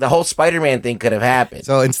 that the whole Spider-Man thing could have happened.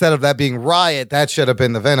 So instead of that being Riot, that should have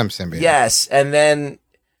been the Venom symbiote. Yes, and then,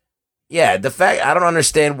 the fact, I don't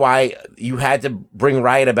understand why you had to bring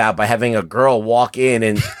Riot about by having a girl walk in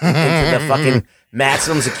and into the fucking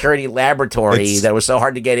maximum security laboratory that was so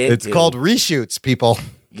hard to get into. It's called reshoots, people.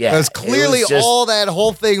 Yeah. Because clearly all that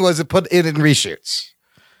whole thing was put in reshoots.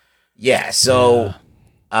 Yeah, so,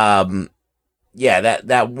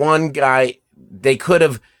 that one guy, they could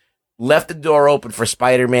have left the door open for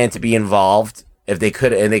Spider-Man to be involved if they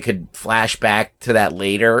could, and they could flash back to that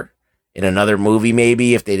later in another movie,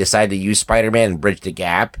 maybe, if they decide to use Spider-Man and bridge the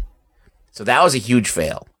gap. So that was a huge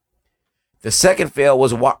fail. The second fail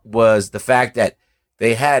was the fact that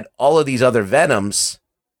they had all of these other Venoms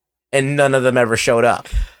and none of them ever showed up.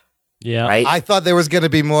 Yeah. Right? I thought there was going to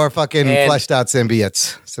be more fucking fleshed out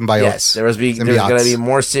symbiotes. Yes, there was going to be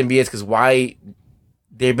more symbiotes because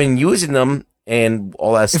they've been using them and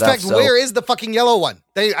all that stuff. In fact, where is the fucking yellow one?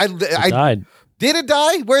 It died. Did it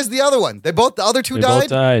die? Where's the other one? The other two They died? both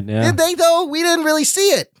died, yeah. Did they though? We didn't really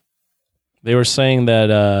see it. They were saying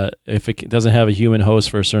that if it doesn't have a human host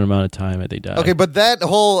for a certain amount of time, they die. Okay, but that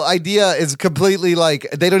whole idea is completely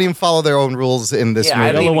they don't even follow their own rules in this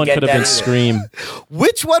movie. The other one could have been Scream.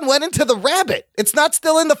 Which one went into the rabbit? It's not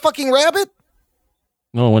still in the fucking rabbit?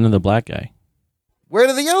 No, it went into the black guy. Where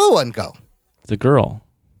did the yellow one go? The girl.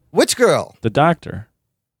 Which girl? The doctor.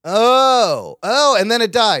 Oh, and then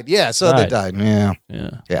it died. Yeah, so they died. Yeah,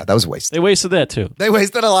 that was wasted. They wasted that too. They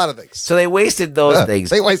wasted a lot of things. So they wasted those things.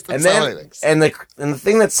 They wasted so many things. And the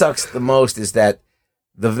thing that sucks the most is that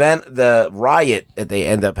the riot that they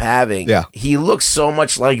end up having, he looks so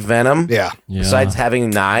much like Venom. Yeah. Besides having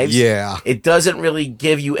knives, it doesn't really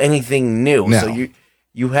give you anything new. No. So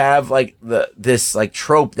you have like this like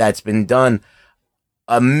trope that's been done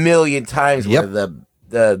a million times, where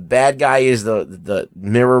the bad guy is the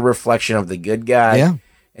mirror reflection of the good guy,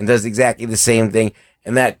 and does exactly the same thing,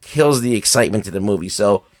 and that kills the excitement to the movie.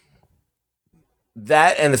 So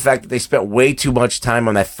that, and the fact that they spent way too much time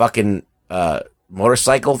on that fucking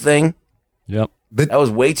motorcycle thing. Yep. That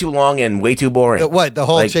was way too long and way too boring. The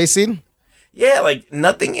whole chase scene? Yeah, like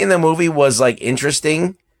nothing in the movie was like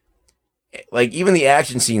interesting. Like even the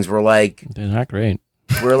action scenes were like, they're not great.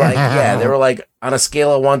 We're like, they were like on a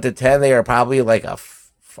scale of 1 to 10, they are probably like a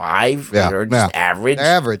 5. They're just average.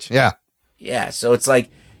 Average, yeah. Yeah, so it's like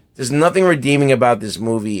there's nothing redeeming about this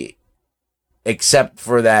movie except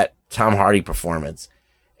for that Tom Hardy performance,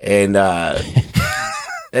 and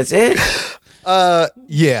that's it. Can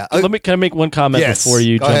I make one comment before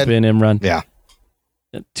you jump in, Imran? Yeah.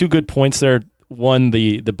 2 good points there. One,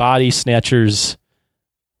 the body snatchers,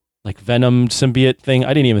 like Venom symbiote thing.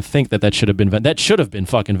 I didn't even think that should have been Venom. That should have been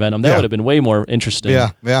fucking Venom. That would have been way more interesting.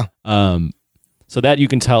 Yeah. So that you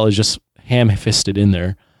can tell is just ham-fisted in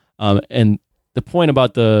there. And the point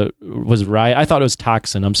about was Riot. I thought it was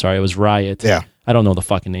Toxin. I'm sorry, it was Riot. Yeah. I don't know the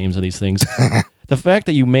fucking names of these things. The fact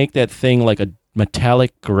that you make that thing like a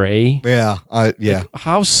metallic gray. Yeah. Like,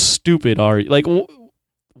 how stupid are you? Like,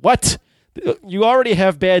 what? You already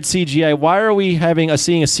have bad CGI. Why are we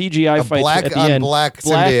seeing a CGI fight at the end? Black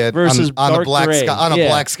symbiote versus on dark a black gray. sky. On a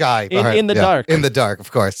black sky. In the dark. In the dark, of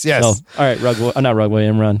course. Yes. So, all right, not Rugway,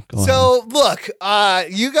 Imran. Go on. So look,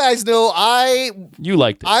 you guys know you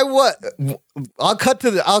liked it. I'll cut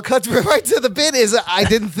right to the bit. Is I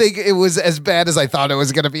didn't think it was as bad as I thought it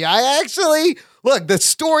was going to be. I actually look. The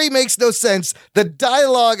story makes no sense. The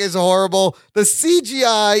dialogue is horrible. The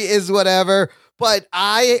CGI is whatever. But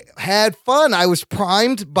I had fun. I was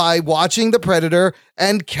primed by watching The Predator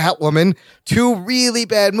and Catwoman, 2 really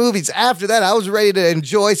bad movies. After that, I was ready to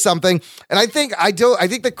enjoy something. And I think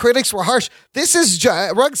the critics were harsh. This is,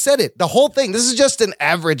 Rugg said it, the whole thing. This is just an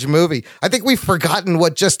average movie. I think we've forgotten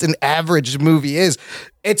what just an average movie is.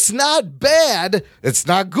 It's not bad. It's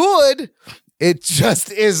not good. It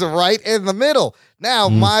just is right in the middle. Now,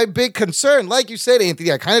 my big concern, like you said,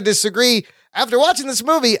 Anthony, I kind of disagree. After watching this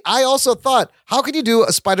movie, I also thought, how could you do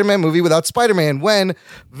a Spider-Man movie without Spider-Man when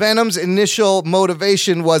Venom's initial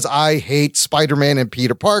motivation was, I hate Spider-Man and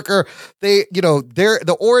Peter Parker.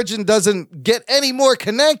 The origin doesn't get any more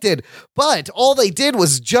connected, but all they did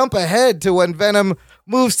was jump ahead to when Venom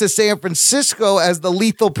moves to San Francisco as the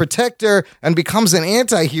lethal protector and becomes an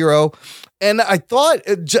anti-hero. And I thought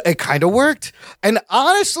it kind of worked. And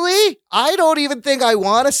honestly, I don't even think I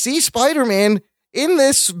want to see Spider-Man in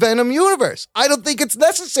this Venom universe. I don't think it's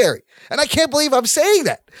necessary. And I can't believe I'm saying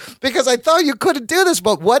that because I thought you couldn't do this.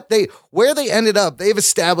 But where they ended up, they've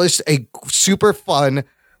established a super fun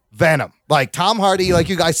Venom. Like Tom Hardy, like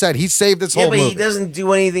you guys said, he saved this whole movie. He doesn't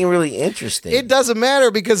do anything really interesting. It doesn't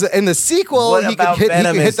matter because in the sequel, he can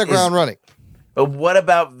hit the ground running. But what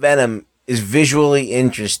about Venom is visually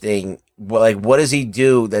interesting? Like, what does he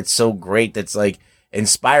do that's so great, that's like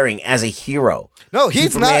inspiring as a hero? No,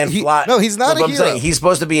 he's not. He's not a hero. Saying, he's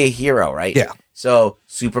supposed to be a hero, right? Yeah. So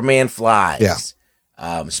Superman flies.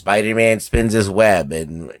 Yeah. Spider-Man spins his web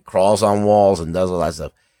and crawls on walls and does all that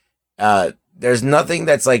stuff. There's nothing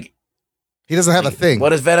that's like he doesn't have a thing. What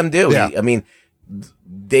does Venom do? Yeah.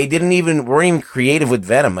 They weren't even creative with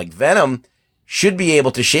Venom. Like Venom should be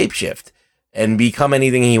able to shapeshift and become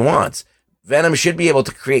anything he wants. Venom should be able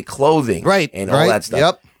to create clothing, and all that stuff.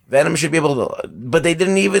 Yep. Venom should be able to, but they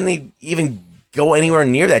didn't even go anywhere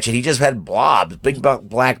near that shit. He just had blobs, big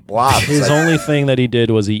black blobs. His only thing that he did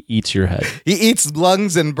was he eats your head. He eats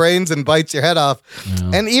lungs and brains and bites your head off.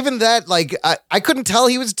 Yeah. And even that, like, I couldn't tell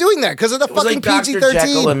he was doing that because of the fucking like PG-13. Dr.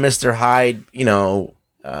 Jekyll and Mr. Hyde,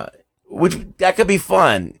 which that could be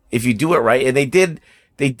fun if you do it right. And they did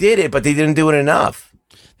it, but they didn't do it enough.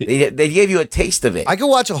 They gave you a taste of it. I could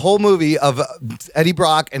watch a whole movie of Eddie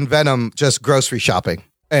Brock and Venom just grocery shopping.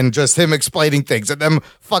 And just him explaining things and them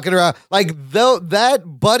fucking around. Like, that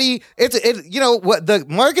buddy, what the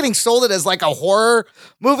marketing sold it as like a horror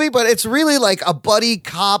movie, but it's really like a buddy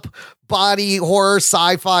cop body horror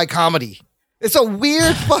sci-fi comedy. It's a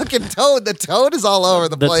weird fucking tone. The tone is all over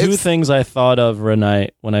the place. The 2 things I thought of when I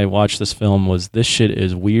watched this film was this shit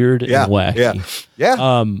is weird and wacky.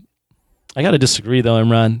 Yeah. I got to disagree though,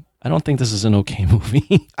 Imran. I don't think this is an okay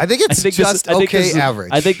movie. I think it's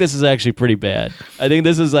average. I think this is actually pretty bad. I think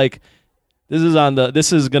this is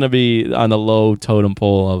going to be on the low totem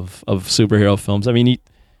pole of superhero films. I mean,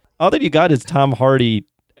 all that you got is Tom Hardy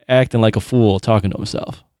acting like a fool, talking to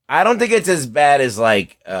himself. I don't think it's as bad as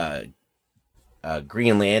like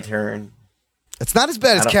Green Lantern. It's not as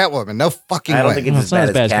bad as Catwoman. No fucking way. I don't think it's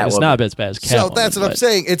as bad as Catwoman. It's not as bad as Catwoman. So that's what I'm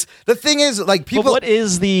saying. It's the thing is, like, people. But what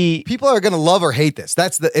is the people are going to love or hate this?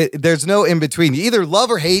 That's there's no in between. You either love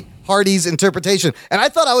or hate Hardy's interpretation. And I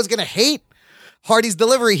thought I was going to hate Hardy's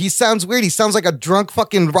delivery. He sounds weird. He sounds like a drunk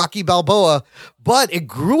fucking Rocky Balboa. But it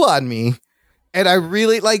grew on me. And I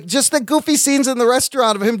really like just the goofy scenes in the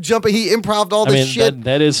restaurant of him jumping. He improv'd all this shit.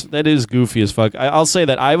 That is goofy as fuck. I'll say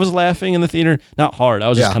that I was laughing in the theater, not hard. I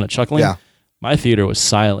was just kind of chuckling. Yeah. My theater was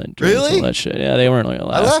silent during all that shit. Yeah, they weren't really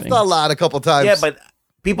laughing. I laughed a lot a couple times. Yeah, but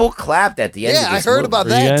people clapped at the end. Yeah, of this I heard movie. about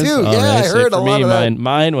that too. I heard a lot of that.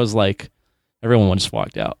 Mine was like everyone just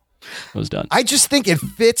walked out. It was done. I just think it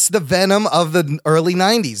fits the Venom of the early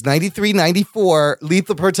 90s, 93, 94,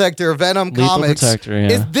 Lethal Protector, Venom Lethal comics. Protector,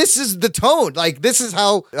 yeah. This is the tone. Like, this is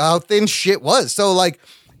how thin shit was. So, like,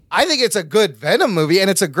 I think it's a good Venom movie, and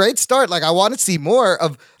it's a great start. Like, I want to see more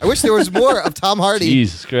of, I wish there was more of Tom Hardy.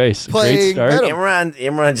 Jesus Christ. Playing Great start. Venom.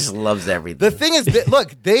 Imran just loves everything. The thing is,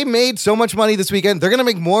 look, they made so much money this weekend. They're going to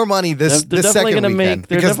make more money this second weekend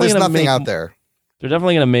because there's nothing out there. They're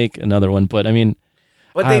definitely going to make another one, but I mean,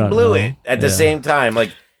 but they blew it at the same time.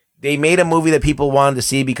 Like, they made a movie that people wanted to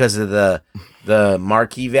see because of the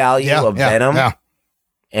marquee value of Venom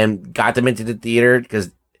and got them into the theater.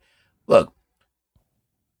 Because, look,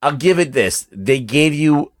 I'll give it this. They gave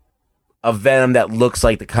you a Venom that looks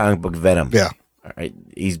like the comic book Venom. Yeah. All right.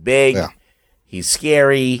 He's big. Yeah. He's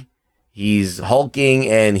scary. He's hulking,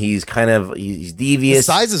 and he's he's devious. His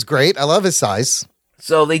size is great. I love his size.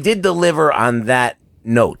 So they did deliver on that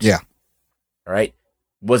note. Yeah. All right.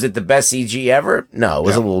 Was it the best CG ever? No, it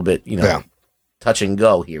was a little bit, touch and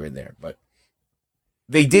go here and there. But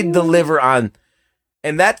they did deliver on,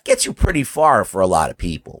 and that gets you pretty far for a lot of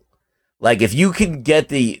people. Like, if you can get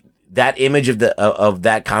that image of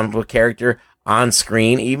that comic book character on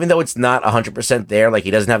screen, even though it's not 100% there, like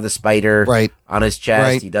he doesn't have the spider on his chest,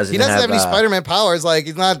 Right. he doesn't have any Spider-Man powers. Like,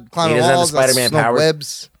 he's not climbing walls. He doesn't have the Spider-Man powers.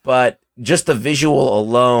 Webs. But just the visual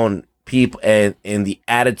alone, people and the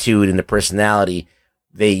attitude and the personality,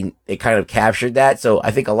 they kind of captured that. So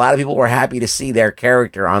I think a lot of people were happy to see their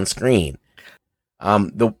character on screen.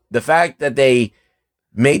 The fact that they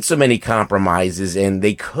made so many compromises and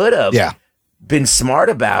they could have been smart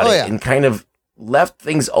about it and kind of left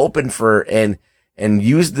things open for and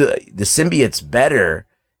used the symbiotes better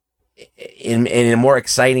in a more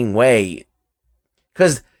exciting way.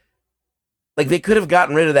 Because, like, they could have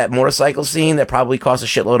gotten rid of that motorcycle scene that probably cost a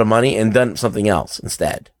shitload of money and done something else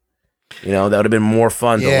instead. You know, that would have been more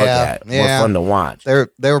fun to look at, more fun to watch.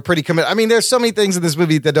 They were pretty committed. I mean, there's so many things in this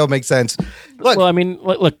movie that don't make sense. Look, well, I mean,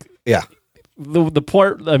 look, yeah, the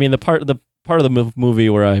part of the movie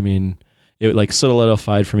where it like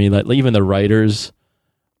solidified for me that even the writers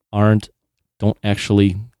don't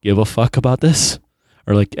actually give a fuck about this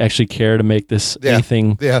or like actually care to make this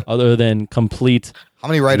anything other than complete. How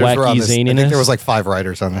many writers were on this? Zaniness. I think there was like 5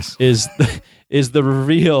 writers on this. Is the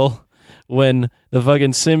reveal when the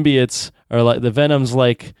fucking symbiotes are like the Venom's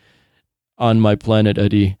like, on my planet,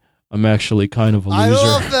 Eddie, I'm actually kind of a loser. I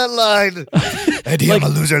love that line. Eddie, I'm a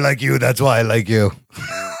loser like you. That's why I like you.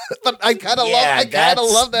 But I kind of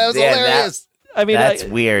love that. It was hilarious. That's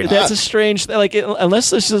weird. That's a strange thing. Like, unless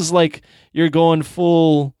this is like you're going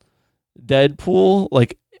full Deadpool,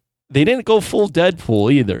 like they didn't go full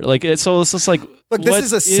Deadpool either. Like, so it's just like, look, this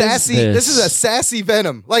is a sassy. This is a sassy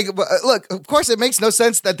Venom. Like, look, of course, it makes no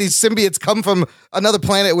sense that these symbiotes come from another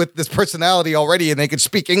planet with this personality already, and they could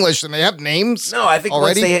speak English and they have names. No, I think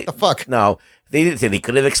already. What the fuck? No, they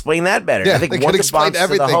could have explained that better. Yeah, I think they once could it explain bumps to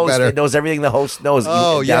everything the host, better. it knows everything the host knows.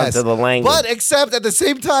 Down to the language. But except at the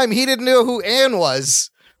same time, he didn't know who Anne was.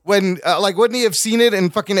 When, wouldn't he have seen it in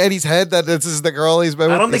fucking Eddie's head that this is the girl he's been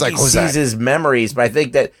with? I don't think he sees his memories, but I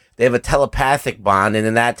think that they have a telepathic bond, and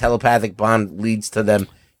then that telepathic bond leads to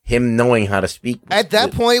him knowing how to speak. At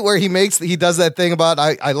that point where he does that thing about,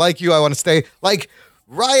 I like you, I want to stay. Like,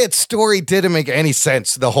 Riot's story didn't make any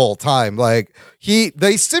sense the whole time. Like, the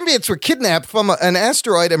symbiotes were kidnapped from an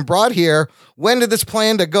asteroid and brought here. When did this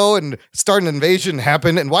plan to go and start an invasion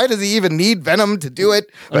happen? And why does he even need Venom to do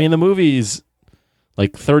it? I mean, the movie's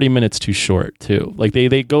like 30 minutes too short, too. Like,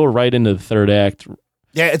 they go right into the third act.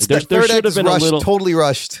 Yeah, it's the third act is rushed, totally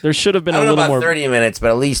rushed. There should have been a little about more 30 minutes, but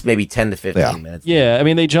at least maybe 10 to 15 minutes. Yeah, I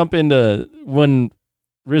mean, they jump into when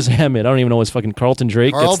Riz Ahmed, I don't even know, his fucking Carlton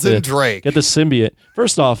Drake get the symbiote.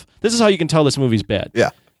 First off, this is how you can tell this movie's bad. Yeah.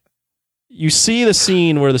 You see the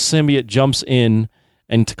scene where the symbiote jumps in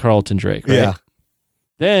into Carlton Drake, right? Yeah.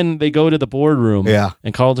 Then they go to the boardroom, yeah,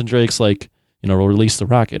 and Carlton Drake's like, release the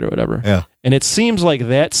rocket or whatever. Yeah. And it seems like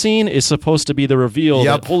that scene is supposed to be the reveal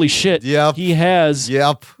that, holy shit, he has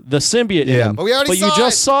the symbiote in him. But we already you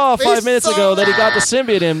just saw 5 minutes ago that he got the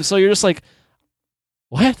symbiote in him, so you're just like,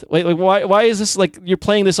 what? Wait, like why is this like you're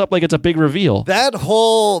playing this up like it's a big reveal? That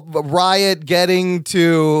whole riot getting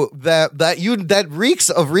to that reeks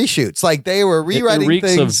of reshoots. Like they were rewriting reeks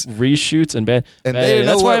things of reshoots and bad. And they didn't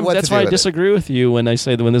know what that's to why do I with disagree with you when I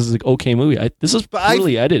say that when this is an okay movie. This is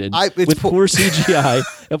poorly edited with poor CGI,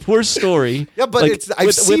 a poor story. Yeah, but like,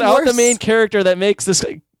 I've seen without worse. the main character that makes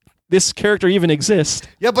this character even exist.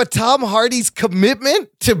 Yeah, but Tom Hardy's commitment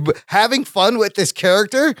to having fun with this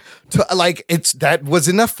character, that was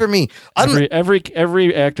enough for me.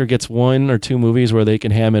 Every actor gets 1 or 2 movies where they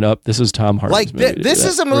can ham it up. This is Tom Hardy's movie. This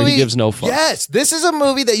is a movie where he gives no fuck. Yes, this is a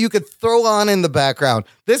movie that you could throw on in the background.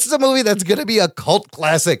 This is a movie that's going to be a cult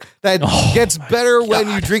classic that gets better when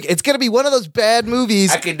you drink. It's going to be one of those bad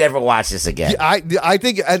movies. I could never watch this again. I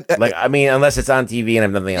think unless it's on TV and I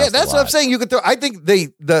have nothing else. Yeah, that's to what I'm watch. saying. You could throw. I think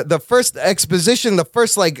the first exposition, the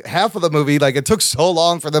first half of the movie, it took so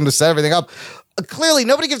long for them to set everything up. Clearly,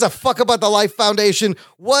 nobody gives a fuck about the Life Foundation.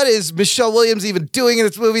 What is Michelle Williams even doing in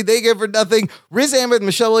this movie? They give her nothing. Riz Ahmed and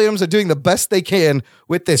Michelle Williams are doing the best they can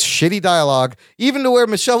with this shitty dialogue, even to where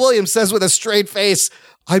Michelle Williams says with a straight face,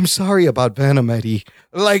 "I'm sorry about Venom, Eddie."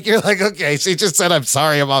 You're like, okay, she just said, "I'm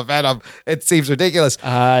sorry about Venom." It seems ridiculous.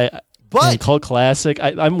 But cult classic.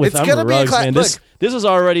 I'm with Ruggs, man. This is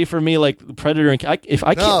already for me like Predator. And if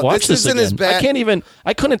I can't watch this again,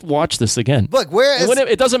 I couldn't watch this again. Look, whereas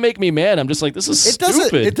it doesn't make me mad. I'm just like, this is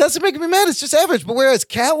stupid. It doesn't make me mad. It's just average. But whereas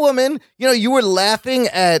Catwoman, you were laughing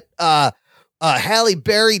at Halle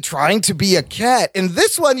Berry trying to be a cat, and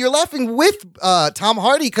this one you're laughing with Tom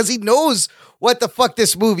Hardy because he knows what the fuck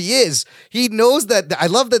this movie is. He knows that. I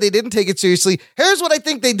love that they didn't take it seriously. Here's what I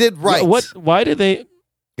think they did right. Why did they?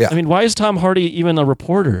 Yeah. I mean, why is Tom Hardy even a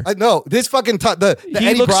reporter? I know this fucking the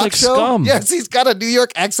Eddie looks Brock like show. scum. Yes, he's got a New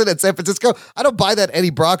York accent in San Francisco. I don't buy that Eddie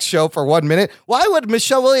Brock show for 1 minute. Why would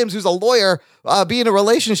Michelle Williams, who's a lawyer, be in a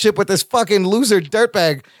relationship with this fucking loser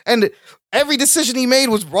dirtbag? And every decision he made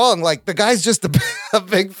was wrong. Like the guy's just a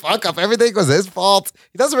big fuck up. Everything was his fault.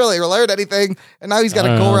 He doesn't really learn anything, and now he's got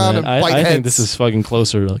to go around and bite heads. I think this is fucking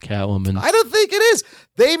closer to Catwoman. I don't think it is.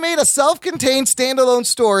 They made a self-contained standalone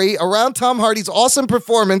story around Tom Hardy's awesome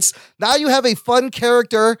performance. Now you have a fun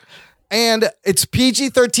character, and it's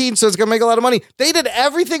PG-13, so it's going to make a lot of money. They did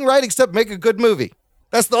everything right except make a good movie.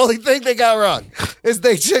 That's the only thing they got wrong. Is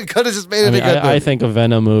they could have just made it a good movie. I think a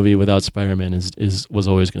Venom movie without Spider-Man was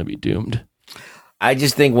always going to be doomed. I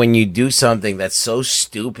just think when you do something that's so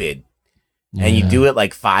stupid and you do it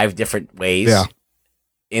like 5 different ways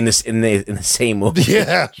in the same movie.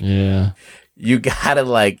 Yeah. You gotta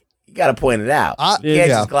point it out. You can't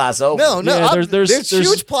just gloss over. No. There's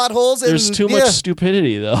huge plot holes. There's too much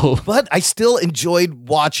stupidity, though. But I still enjoyed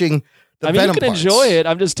watching the Venom you can parts. enjoy it.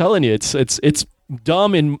 I'm just telling you, it's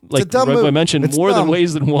dumb in I mentioned it's more dumb. than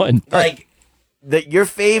ways than one. Like your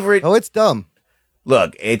favorite. Oh, it's dumb.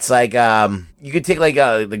 Look, it's like you could take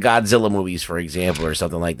the Godzilla movies for example, or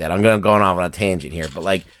something like that. I'm going off on a tangent here,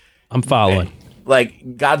 but I'm following.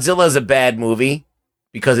 Godzilla is a bad movie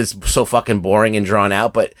because it's so fucking boring and drawn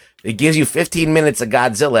out, but it gives you 15 minutes of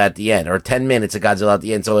Godzilla at the end, or 10 minutes of Godzilla at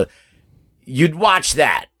the end. So you'd watch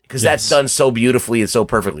that because that's done so beautifully and so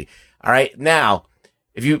perfectly. All right. Now,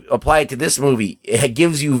 if you apply it to this movie, it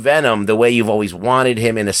gives you Venom the way you've always wanted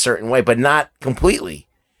him in a certain way, but not completely.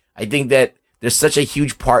 I think that there's such a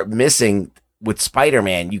huge part missing with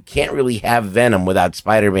Spider-Man. You can't really have Venom without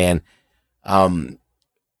Spider-Man.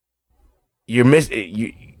 You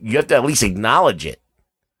have to at least acknowledge it,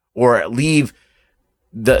 or leave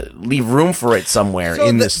room for it somewhere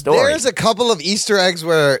in the story. There's a couple of Easter eggs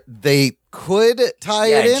where they could tie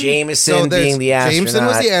it in. Jameson being the astronaut. Jameson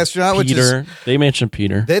was the astronaut. Peter. They mentioned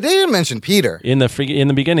Peter. They didn't mention Peter in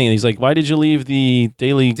the beginning. He's like, "Why did you leave the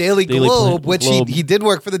Daily Globe?" Which he did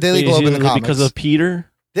work for the Daily Globe in the comics because of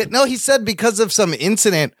Peter. No, he said because of some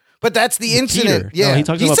incident. But that's the incident. Peter. Yeah, no, he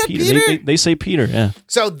talks about said Peter. They say Peter. Yeah.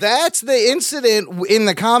 So that's the incident in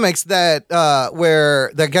the comics that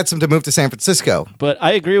gets him to move to San Francisco. But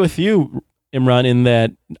I agree with you, Imran, in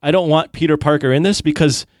that I don't want Peter Parker in this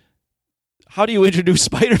because how do you introduce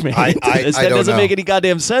Spider-Man into this? That doesn't make any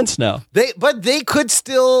goddamn sense now. But they could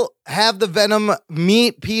still have the Venom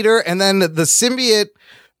meet Peter, and then the symbiote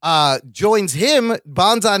joins him,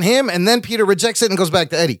 bonds on him, and then Peter rejects it and goes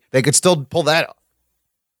back to Eddie. They could still pull that off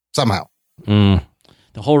somehow.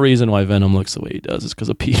 The whole reason why Venom looks the way he does is because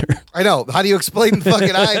of Peter. I know. How do you explain the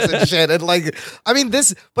fucking eyes and shit? And like, I mean,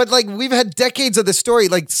 but we've had decades of the story.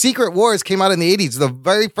 Like, Secret Wars came out in the 80s, the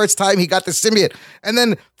very first time he got the symbiote. And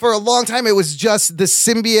then for a long time, it was just the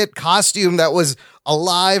symbiote costume that was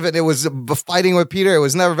alive and it was fighting with Peter. It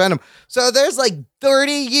was never Venom. So there's like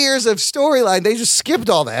 30 years of storyline. They just skipped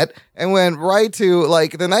all that and went right to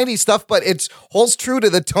like the 90s stuff, but it holds true to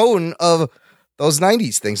the tone of those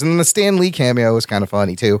 90s things. And then the Stan Lee cameo was kind of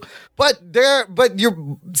funny too. But there's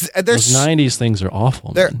those 90s things are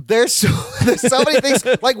awful. There's so many things.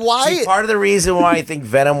 Like, why? See, part of the reason why I think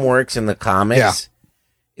Venom works in the comics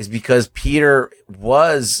is because Peter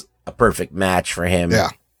was a perfect match for him. Yeah.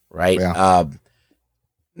 Right? Yeah.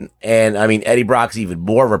 And I mean, Eddie Brock's even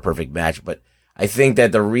more of a perfect match, but I think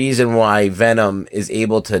that the reason why Venom is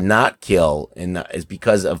able to not kill is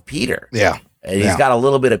because of Peter. Yeah. And he's got a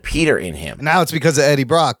little bit of Peter in him. Now it's because of Eddie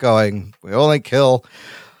Brock going, we only kill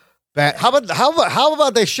bad. How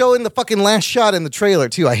about they show in the fucking last shot in the trailer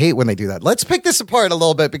too? I hate when they do that. Let's pick this apart a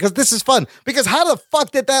little bit because this is fun. Because how the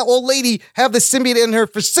fuck did that old lady have the symbiote in her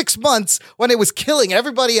for 6 months when it was killing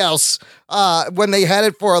everybody else when they had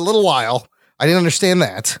it for a little while? I didn't understand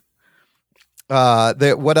that.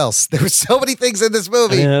 What else? There were so many things in this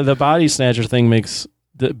movie. I mean, the body snatcher thing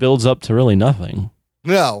builds up to really nothing.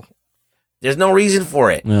 No. There's no reason for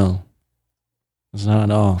it. No. It's not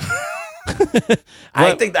at all.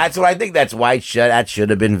 I think that's why that should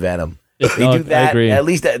have been Venom. They do that. I agree. At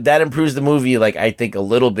least that improves the movie, like, I think, a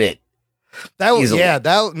little bit. Now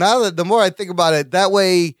that the more I think about it, that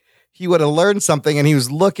way he would have learned something and he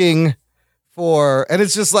was looking for, and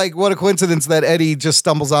it's just like, what a coincidence that Eddie just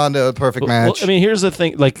stumbles onto a perfect match. Well, I mean, here's the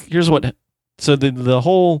thing, so the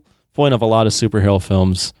whole point of a lot of superhero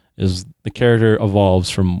films is the character evolves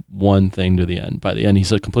from one thing to the end. By the end,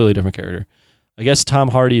 he's a completely different character. I guess Tom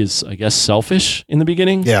Hardy is, selfish in the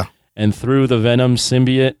beginning. Yeah. And through the Venom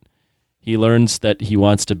symbiote, he learns that he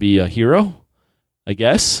wants to be a hero, I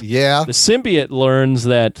guess. Yeah. The symbiote learns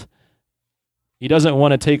that he doesn't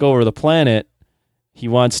want to take over the planet. He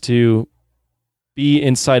wants to be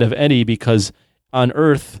inside of Eddie because on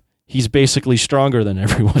Earth, he's basically stronger than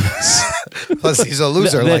everyone else. Plus, he's a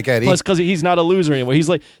loser like Eddie. Plus, because he's not a loser anymore. He's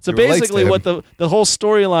like, so basically what the whole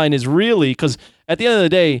storyline is really, because at the end of the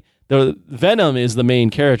day, the Venom is the main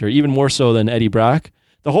character, even more so than Eddie Brock.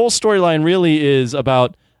 The whole storyline really is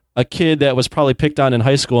about a kid that was probably picked on in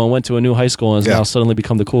high school and went to a new high school and has now suddenly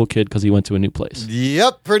become the cool kid because he went to a new place.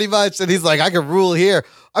 Yep, pretty much. And he's like, I can rule here.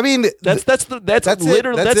 I mean, that's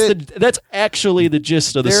actually the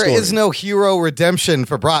gist of the story. There is no hero redemption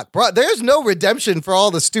for Brock. There's no redemption for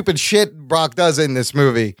all the stupid shit Brock does in this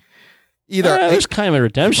movie. Either there's kind of a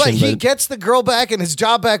redemption, but he gets the girl back and his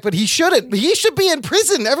job back, but he shouldn't. He should be in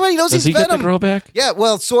prison. Everybody knows he's Venom. Does he get the girl back? Yeah,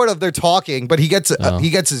 well, sort of. They're talking, but he gets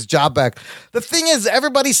his job back. The thing is,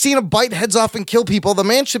 everybody's seen him bite heads off and kill people. The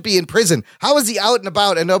man should be in prison. How is he out and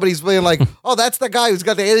about and nobody's being like, oh, that's the guy who's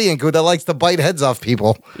got the alien goo that likes to bite heads off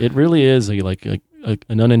people? It really is an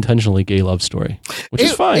unintentionally gay love story, which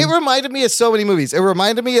is fine. It reminded me of so many movies. It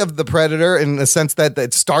reminded me of The Predator in the sense that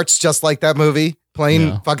it starts just like that movie.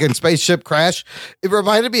 Plane fucking spaceship crash. It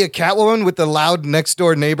reminded me of Catwoman with the loud next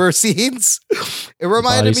door neighbor scenes. It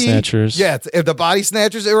reminded me, Snatchers. Yeah, the body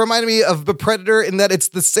snatchers. It reminded me of The Predator in that it's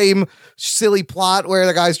the same silly plot where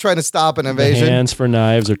the guy's trying to stop an invasion. The Hands for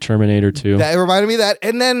Knives or Terminator 2. That reminded me of that.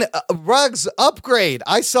 And then Ruggs Upgrade.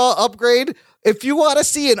 I saw Upgrade. If you want to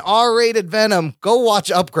see an R-rated Venom, go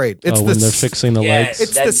watch Upgrade. It's when they're fixing the lights.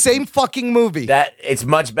 It's the same fucking movie. It's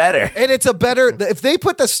much better. And it's a better, if they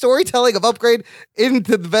put the storytelling of Upgrade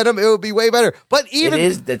into the Venom, it would be way better. But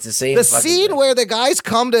even that's the same. The scene where the guys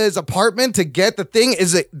come to his apartment to get the thing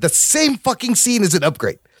is the same fucking scene as an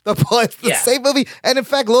Upgrade. The same movie. And in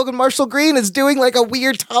fact, Logan Marshall Green is doing like a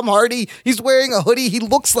weird Tom Hardy. He's wearing a hoodie. He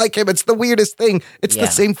looks like him. It's the weirdest thing. It's the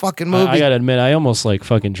same fucking movie. I gotta admit, I almost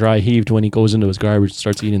fucking dry heaved when he goes into his garbage and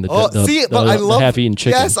starts eating the half-eaten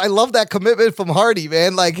chicken. Yes, I love that commitment from Hardy,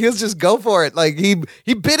 man. Like, he'll just go for it. Like, he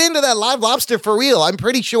bit into that live lobster for real. I'm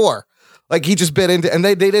pretty sure. Like, he just bit into, and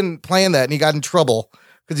they didn't plan that, and he got in trouble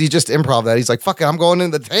because he just improv that. He's like, fuck it, I'm going in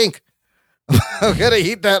the tank. I'm gonna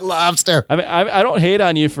eat that lobster. I mean, I don't hate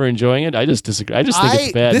on you for enjoying it. I just disagree. I just think it's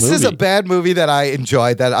a bad movie. This is a bad movie that I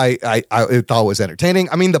enjoyed, that I thought was entertaining.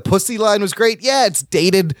 I mean, the pussy line was great. Yeah, it's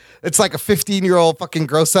dated. It's like a 15-year-old fucking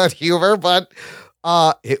gross out humor, but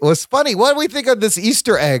it was funny. What do we think of this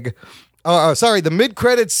Easter egg? The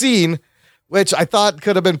mid-credit scene, which I thought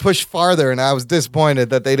could have been pushed farther, and I was disappointed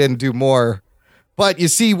that they didn't do more. But you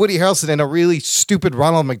see Woody Harrelson in a really stupid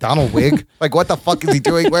Ronald McDonald wig. Like, what the fuck is he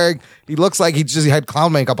doing wearing? He looks like he had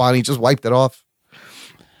clown makeup on. He just wiped it off.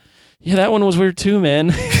 Yeah, that one was weird too, man.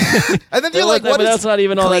 And then you're like, what is that's not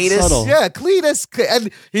even all that Cletus? subtle. Yeah, Cletus.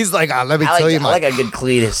 And he's like, let me tell you I like a good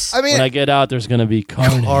Cletus. I mean, when I get out, there's going to be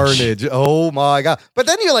carnage. Oh my God. But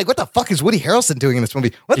then you're like, what the fuck is Woody Harrelson doing in this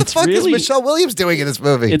movie? What the fuck is Michelle Williams doing in this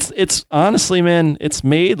movie? It's honestly, man, it's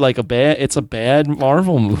made like a bad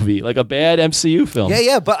Marvel movie, like a bad MCU film.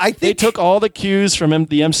 Yeah, but I think they took all the cues from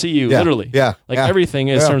the MCU, literally. Yeah. Like everything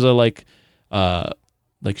in terms of like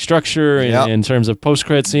structure and in terms of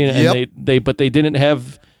post-credit scene, and they didn't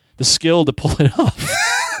have the skill to pull it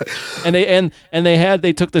off. and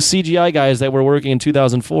they took the CGI guys that were working in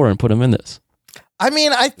 2004 and put them in this. I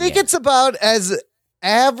mean, I think it's about as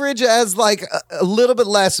average as like a little bit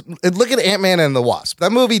less. Look at Ant-Man and the Wasp.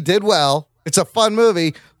 That movie did well. It's a fun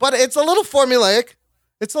movie, but it's a little formulaic.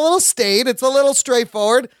 It's a little staid. It's a little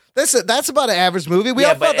straightforward. That's about an average movie. We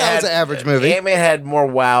all thought that was an average movie. Ant-Man had more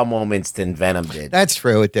wow moments than Venom did. That's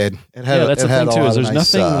true. It did. It had. That's it the had thing too. Is there's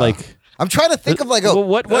nice, nothing like. I'm trying to think of like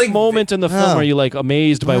what moment in the film are you like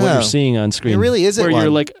amazed by what you're seeing on screen? It really isn't. Where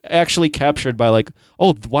you're like actually captured by like,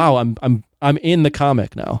 oh wow, I'm in the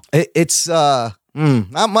comic now. It's not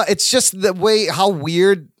much. It's just the way how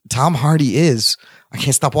weird Tom Hardy is. I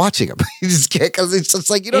can't stop watching him. You just can't, because it's just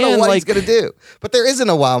like you don't know what he's gonna do. But there isn't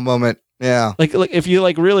a wow moment. Yeah. Like if you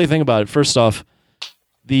like really think about it, first off,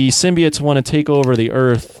 the symbiotes want to take over the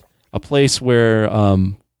Earth, a place where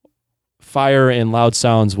fire and loud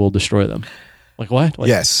sounds will destroy them. Like what?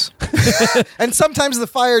 Yes. And sometimes the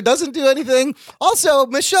fire doesn't do anything. Also,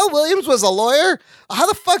 Michelle Williams was a lawyer. How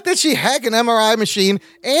the fuck did she hack an MRI machine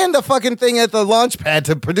and a fucking thing at the launch pad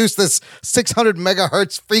to produce this 600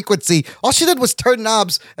 megahertz frequency? All she did was turn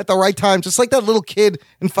knobs at the right time, just like that little kid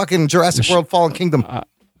in fucking Jurassic World Fallen Kingdom.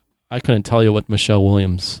 I couldn't tell you what Michelle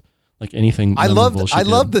Williams, like anything. I loved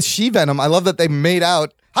the She-Venom. I love that they made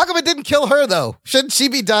out. How come it didn't kill her, though? Shouldn't she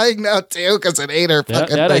be dying now, too? Because it ate her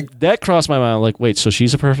fucking thing. That crossed my mind. Like, wait, so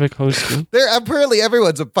she's a perfect host, too? Apparently,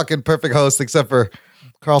 everyone's a fucking perfect host except for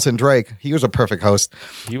Carlton Drake. He was a perfect host.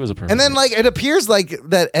 He was a perfect And then, like, it appears like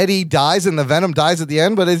that Eddie dies and the Venom dies at the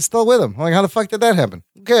end, but it's still with him. Like, how the fuck did that happen?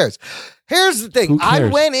 Who cares? Here's the thing. I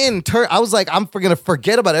went in, I was like, I'm going to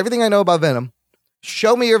forget about everything I know about Venom.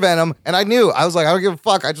 Show me your Venom. And I knew. I was like, I don't give a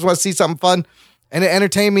fuck. I just want to see something fun. And it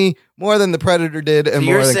entertained me more than The Predator did and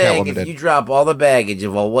more than Catwoman did. You're saying if you drop all the baggage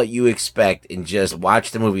of what you expect and just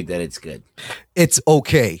watch the movie, that it's good. It's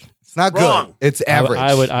okay. It's not good. It's average.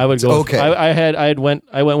 I would go. Okay. I went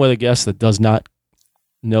with a guest that does not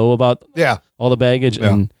know about all the baggage,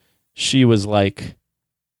 and she was like,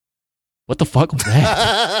 "What the fuck was that?"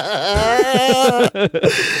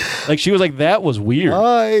 Like she was like, "That was weird."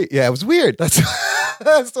 Yeah, it was weird. That's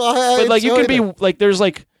why. But like you could be like, there's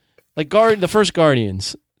like the first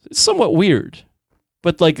Guardians. It's somewhat weird.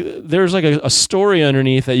 But like, there's like a story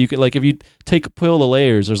underneath that you could like, if you peel the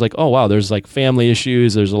layers, there's like, oh wow, there's like family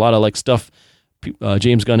issues. There's a lot of like stuff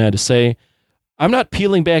James Gunn had to say. I'm not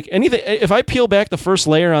peeling back anything. If I peel back the first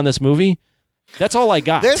layer on this movie, that's all I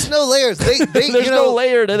got. There's no layers. There's no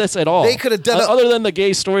layer to this at all. They could have done other than the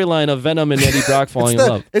gay storyline of Venom and Eddie Brock falling in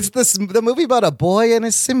love. It's the movie about a boy and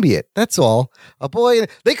his symbiote. That's all. A boy.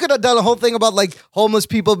 They could have done a whole thing about like homeless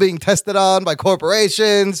people being tested on by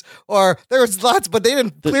corporations, or there was lots, but they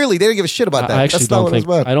didn't give a shit about that. I actually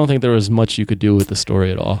I don't think there was much you could do with the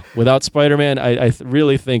story at all. Without Spider-Man, I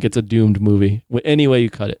really think it's a doomed movie. Any way you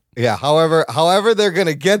cut it. Yeah. However they're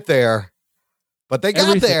gonna get there. But they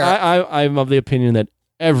got there. I'm of the opinion that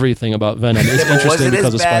everything about Venom is interesting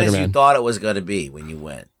because of Spider-Man. As you thought it was going to be when you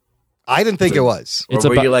went? I didn't think it was. Or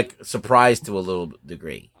were you like surprised to a little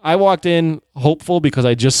degree? I walked in hopeful because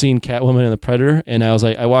I just seen Catwoman and the Predator, and I was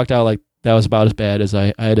like, I walked out like that was about as bad as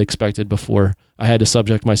I had expected before. I had to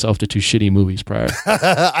subject myself to 2 shitty movies prior.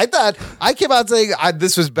 I came out saying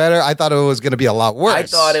this was better. I thought it was going to be a lot worse. I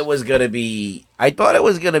thought it was going to be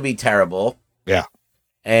terrible. Yeah,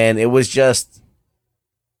 and it was just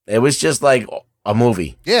like a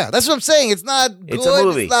movie. Yeah, that's what I'm saying. It's not good. It's a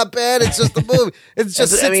movie. It's not bad. It's just a movie. It's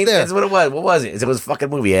just sits there. That's what it was. What was it? It was a fucking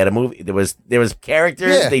movie. It had a movie. There was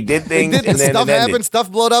characters. Yeah. They did things. And then stuff happened.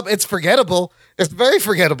 Stuff blowed up. It's forgettable. It's very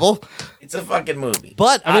forgettable. It's a fucking movie.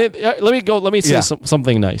 But let me say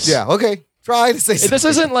something nice. Yeah. Okay. Try to say something. This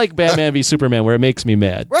isn't like Batman v Superman where it makes me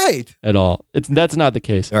mad. Right. At all. That's not the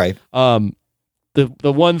case. All right.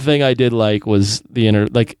 The one thing I did like was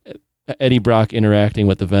Eddie Brock interacting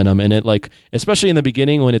with the Venom, and it like, especially in the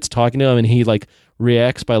beginning when it's talking to him and he like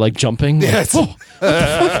reacts by like jumping. Yes. Like,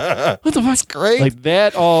 what the fuck? That's great. Like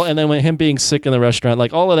that all, and then when him being sick in the restaurant,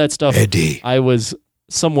 like all of that stuff. Eddie. I was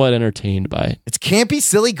somewhat entertained by it. It's campy,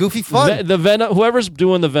 silly, goofy fun. The Venom, whoever's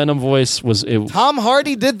doing the Venom voice was it. Tom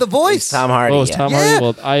Hardy did the voice. It's Tom Hardy. Oh, it's Tom Hardy.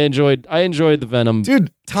 Well, I enjoyed the Venom.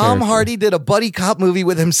 Dude, Tom character. Hardy did a buddy cop movie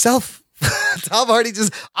with himself. Tom Hardy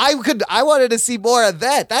I wanted to see more of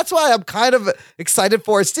that. That's why I'm kind of excited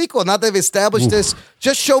for a sequel. Not that they've established this.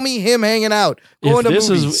 Just show me him hanging out, going to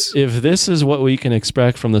movies. If this is what we can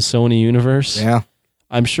expect from the Sony universe, yeah,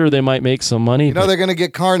 I'm sure they might make some money. You know they're going to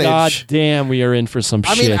get Carnage. God damn, we are in for some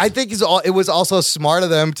shit. I mean, I think it was also smart of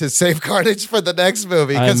them to save Carnage for the next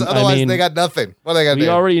movie because otherwise they got nothing. What are they going to do?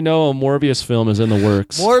 We already know a Morbius film is in the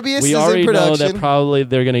works. Morbius is in production. We already know that probably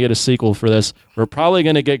they're going to get a sequel for this. We're probably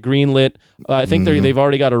going to get greenlit. I think they've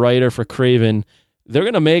already got a writer for Kraven. They're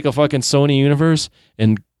going to make a fucking Sony universe,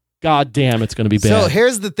 and God damn, it's going to be bad. So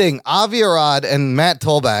here's the thing. Avi Arad and Matt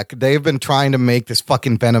Tolbach, they've been trying to make this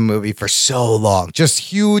fucking Venom movie for so long. Just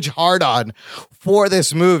huge hard-on for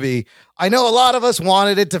this movie. I know a lot of us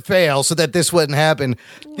wanted it to fail so that this wouldn't happen.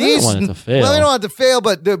 They don't want it to fail. Well, they don't want it to fail,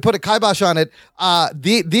 but to put a kibosh on it,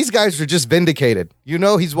 these guys are just vindicated. You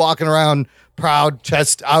know he's walking around proud,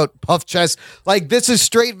 chest out, puff chest. Like, this is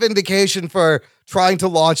straight vindication for trying to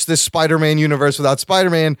launch this Spider-Man universe without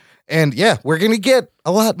Spider-Man. And yeah, we're going to get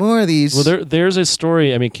a lot more of these. Well, there's a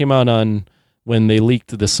story, I mean, it came out on when they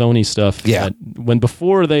leaked the Sony stuff. Yeah.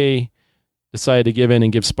 Before they decided to give in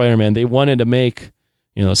and give Spider-Man, they wanted to make,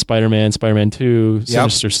 Spider-Man, Spider-Man 2,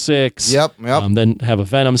 Sinister Six. Yep. Then have a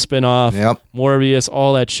Venom spinoff. Yep. Morbius,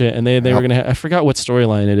 all that shit. And they were going to I forgot what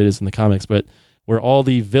storyline it is in the comics, but where all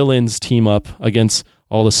the villains team up against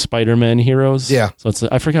all the Spider-Man heroes. Yeah. So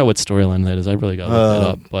I forgot what storyline that is. I really got to look that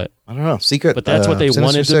up. But I don't know. Secret. But that's what they Sinister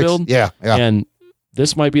wanted to Six. build. Yeah. And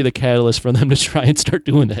this might be the catalyst for them to try and start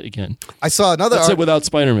doing that again. I saw another That's it without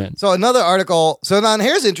Spider-Man. So another article. So now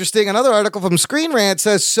here's interesting. Another article from Screen Rant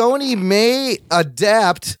says Sony may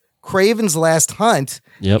adapt Kraven's Last Hunt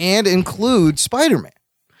and include Spider-Man.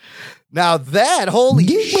 Now that, holy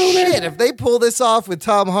shit, if they pull this off with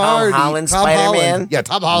Tom Hardy. Tom Holland Spider-Man? Yeah,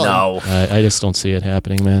 Tom Holland. No. I just don't see it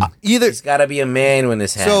happening, man. Either It's got to be a man when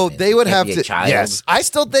this happens. So they would have Be to. a child. Yes, I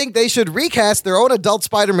still think they should recast their own adult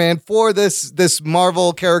Spider-Man for this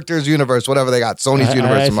Marvel characters universe, whatever they got, Sony's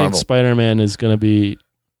universe I and think Marvel. Spider-Man is going to be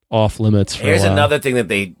off limits for Here's a while. another thing that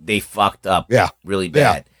they fucked up really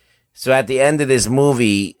bad. So at the end of this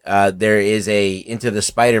movie, there is a Into the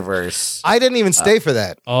Spider-Verse. I didn't even stay for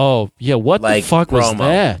that. Oh, yeah. What the fuck was promo.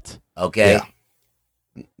 that? Okay.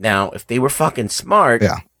 Now, if they were fucking smart,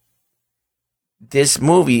 this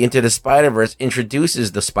movie, Into the Spider-Verse,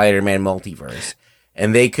 introduces the Spider-Man multiverse.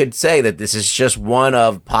 And they could say that this is just one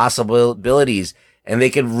of possibilities. And they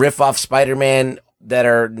could riff off Spider-Man that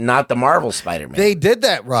are not the Marvel Spider-Man. They did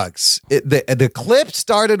that, Ruggs. The clip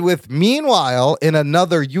started with "Meanwhile in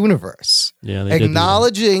another universe," Yeah, they did do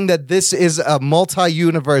acknowledging that this is a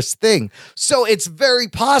multi-universe thing. So it's very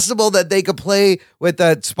possible that they could play with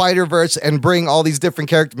that Spider-Verse and bring all these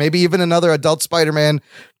different characters. Maybe even another adult Spider-Man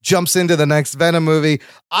jumps into the next Venom movie.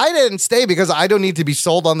 I didn't stay because I don't need to be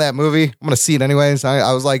sold on that movie. I'm going to see it anyways.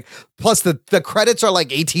 I was like, plus the credits are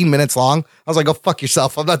like 18 minutes long. I was like, go fuck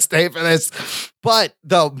yourself. I'm not staying for this. But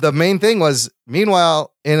the main thing was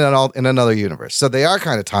Meanwhile in another universe. So they are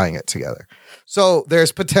kind of tying it together. So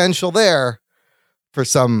there's potential there for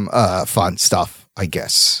some fun stuff, I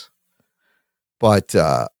guess. But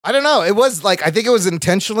I don't know. It was like, I think it was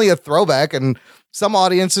intentionally a throwback, and some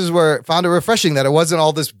audiences found it refreshing that it wasn't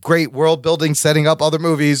all this great world building, setting up other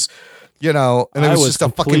movies, and it was just a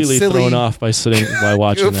fucking completely silly, thrown off by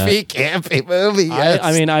watching goofy, that. campy movie. Yes.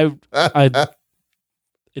 I mean,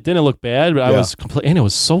 it didn't look bad, but I was and it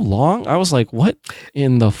was so long. I was like, what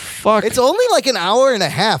in the fuck? It's only like an hour and a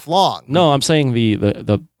half long. No, I'm saying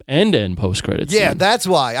the end post credits. Yeah, that's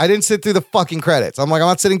why I didn't sit through the fucking credits. I'm like, I'm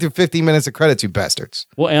not sitting through 15 minutes of credits, you bastards.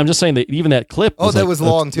 Well, and I'm just saying that even that clip. Was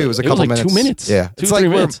long too. It was a couple like minutes. 2 minutes. Yeah, 2 it's or like 3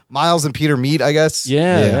 where minutes. Miles and Peter meet, I guess.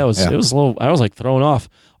 Yeah, it was a little. I was like thrown off.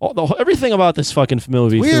 Everything about this fucking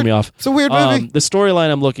movie threw me off. It's a weird movie. The storyline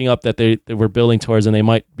I'm looking up that they were building towards, and they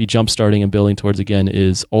might be jump starting and building towards again,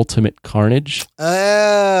 is Ultimate Carnage.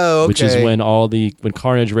 Oh, okay. Which is when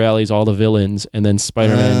Carnage rallies all the villains, and then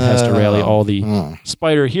Spider-Man has to rally all the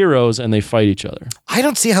spider heroes, and they fight each other. I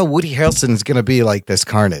don't see how Woody Harrelson is going to be like this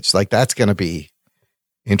Carnage. Like, that's going to be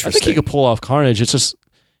interesting. I think he could pull off Carnage. It's just,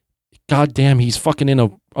 goddamn, he's fucking in a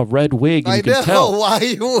red wig. And I you can know. tell.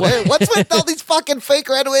 Why? What's with all these fucking fake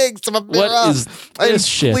red wigs? What is this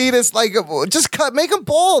shit? Cletus, just make him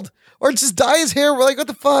bald. Or just dye his hair. We're like, what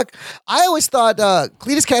the fuck? I always thought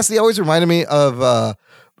Cletus Cassidy always reminded me of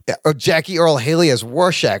Jackie Earl Haley as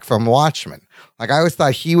Rorschach from Watchmen. Like, I always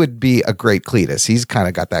thought he would be a great Cletus. He's kind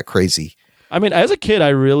of got that crazy I mean, as a kid, I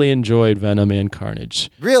really enjoyed Venom and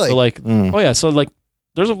Carnage. Really? So like, oh yeah. So like,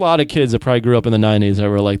 there's a lot of kids that probably grew up in the 90s that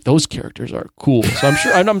were like, those characters are cool. So I'm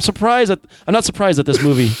sure, I'm not surprised that this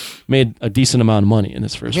movie made a decent amount of money in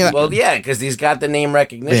its first week. Well, yeah, because he's got the name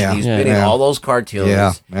recognition. Yeah. He's been in all those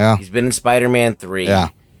cartoons. Yeah. He's been in Spider-Man 3. Yeah.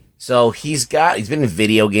 So he's been in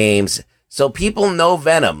video games. So people know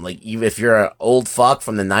Venom. Like, even if you're an old fuck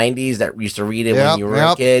from the 90s that used to read it when you were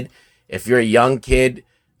a kid, if you're a young kid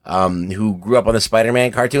who grew up on the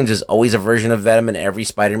Spider-Man cartoons, there's always a version of Venom in every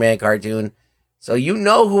Spider-Man cartoon. So you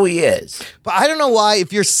know who he is. But I don't know why,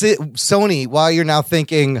 if you're Sony, why you're now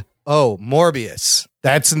thinking, oh, Morbius.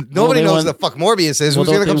 Nobody knows the fuck Morbius is. Who's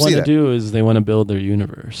going to come see that? What they want to do is they want to build their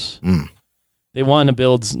universe. They want to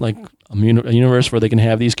build like a universe where they can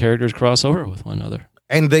have these characters cross over with one another.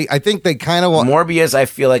 And I think they kind of want Morbius. I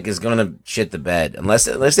feel like is going to shit the bed unless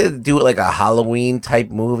they do it like a Halloween type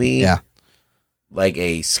movie. Yeah, like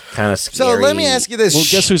a kind of scary. So let me ask you this: well,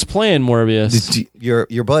 guess who's playing Morbius?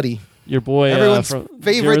 Your buddy. Your boy, everyone's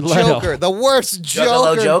favorite Joker, the worst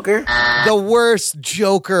Joker, the worst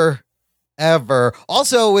Joker ever.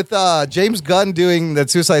 Also, with James Gunn doing the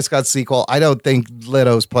Suicide Squad sequel, I don't think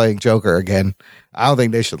Leto's playing Joker again. I don't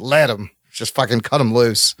think they should let him. Just fucking cut him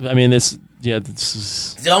loose. I mean, this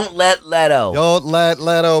is... Don't let Leto. Don't let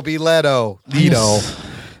Leto be Leto.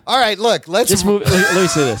 All right, look, let's... This movie, let me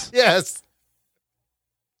say this. Yes.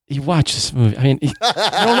 You watch this movie. I mean,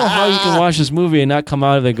 I don't know how you can watch this movie and not come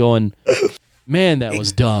out of it going, man, that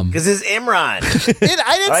was dumb. Because it's Imran.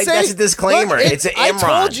 I didn't say... That's a disclaimer. Look, it's an I Imran.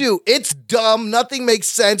 told you, it's dumb. Nothing makes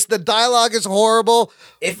sense. The dialogue is horrible.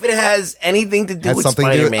 If it has anything to do with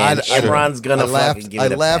Spider-Man, Imran's going to fucking give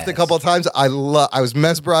it a laughed pass. a couple of times. I was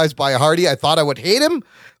mesmerized by Hardy. I thought I would hate him,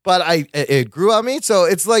 but it grew on me. So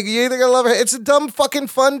it's like, you either gonna love it. It's a dumb, fucking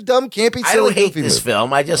fun, dumb, campy, silly, I don't hate goofy this movie.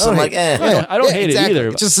 film. I just am like, I don't hate exactly. it either.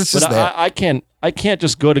 It's just but there. I can't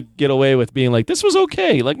just get away with being like, this was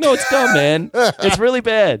okay. Like, no, it's dumb, man. It's really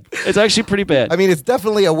bad. It's actually pretty bad. I mean, it's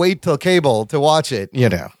definitely a wait till cable to watch it, you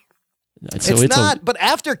know. So it's not, but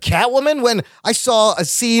after Catwoman, when I saw a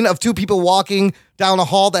scene of two people walking down a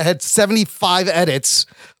hall that had 75 edits,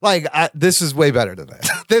 like, this is way better than that.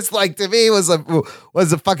 This, like, to me, was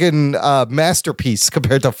a fucking masterpiece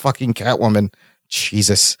compared to fucking Catwoman.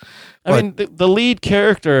 Jesus. I mean, the lead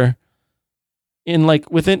character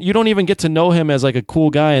you don't even get to know him as like a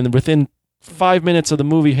cool guy, and within 5 minutes of the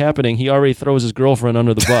movie happening, he already throws his girlfriend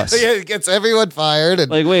under the bus. Yeah, it gets everyone fired. And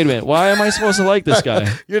like, wait a minute, why am I supposed to like this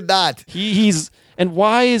guy? You're not. And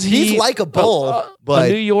why is he? He's likable, but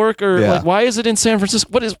New Yorker. Yeah. Like, why is it in San Francisco?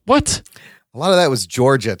 What? A lot of that was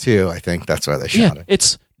Georgia too. I think that's why they shot it.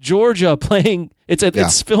 It's Georgia playing.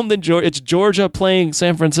 It's filmed in Georgia. It's Georgia playing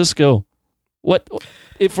San Francisco. What?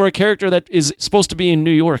 For a character that is supposed to be in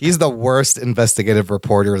New York. He's the worst investigative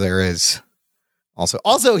reporter there is.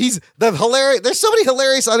 Also, he's the hilarious. There's so many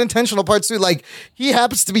hilarious unintentional parts too. Like, he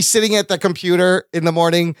happens to be sitting at the computer in the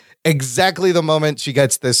morning, exactly the moment she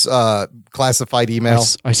gets this classified email.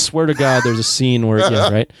 I swear to God, there's a scene where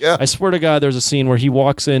right. Yeah. I swear to God, there's a scene where he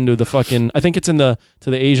walks into the fucking. I think it's to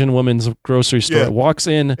the Asian woman's grocery store. Yeah. Walks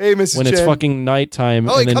in Hey, Mrs. when it's Chen. fucking nighttime,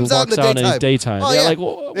 Oh, he and then comes out walks in the out in his daytime. Oh, yeah, yeah. like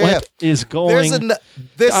what is going?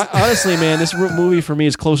 Honestly, man, this movie for me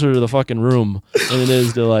is closer to The Fucking Room than it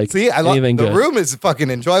is to like See, I love anything The good. Room is fucking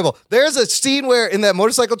enjoyable. There's a scene where in that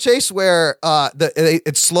motorcycle chase where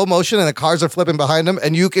it's slow motion and the cars are flipping behind him,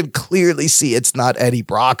 and you can clearly see it's not Eddie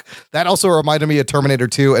Brock. That also reminded me of Terminator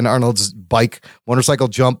 2 and Arnold's bike motorcycle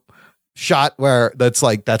jump shot where that's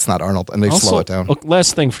not Arnold, and they slow it down.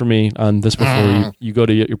 Last thing for me on this before you go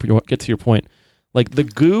to get to your point, like the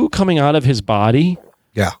goo coming out of his body.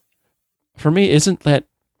 Yeah, for me, isn't that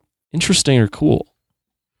interesting or cool?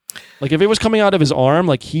 Like if it was coming out of his arm,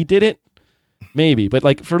 like he did it, maybe. But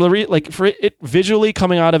like for it visually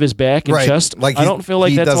coming out of his back and chest, like I don't feel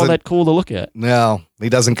like that's all that cool to look at. No, he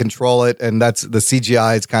doesn't control it, and that's the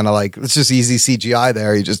CGI is kind of like it's just easy CGI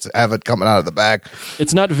there. You just have it coming out of the back.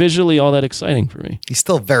 It's not visually all that exciting for me. He's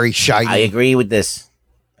still very shiny. I agree with this.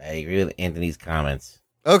 I agree with Anthony's comments.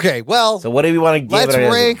 Okay, well, so what do we want to give let's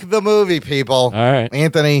it? rank the movie, people. All right,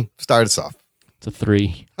 Anthony, start us off. It's a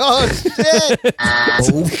 3. Oh shit!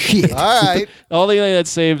 Oh shit! All right. The only thing that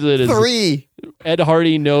saves it is 3. Ed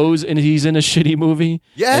Hardy knows, and he's in a shitty movie.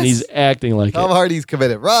 Yes, and he's acting like Tom Hardy's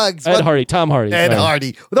committed. Ruggs. Tom Hardy. Ed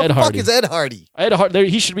Hardy. What the fuck is Ed Hardy? Ed Hardy.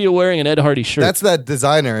 He should be wearing an Ed Hardy shirt. That's that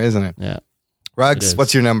designer, isn't it? Yeah. Ruggs,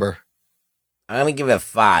 what's your number? I'm gonna give it a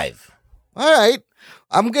 5. All right.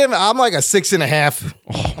 I'm like a 6.5.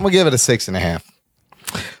 I'm gonna give it a 6.5.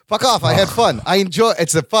 Fuck off. I had fun.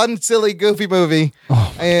 It's a fun, silly, goofy movie.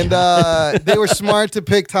 And they were smart to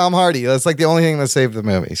pick Tom Hardy. That's like the only thing that saved the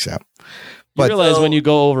movie. So You realize when you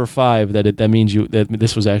go over 5 that that means that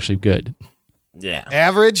this was actually good. Yeah.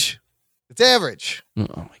 Average? It's average. Oh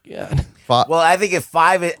my god. Well, I think at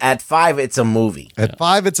 5, it's a movie. At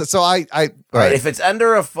 5, it's so I right. If it's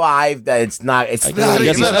under a 5, that it's not. It's not.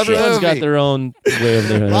 Everyone's got their own way of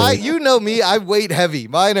their. You know me. I weight heavy.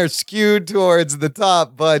 Mine are skewed towards the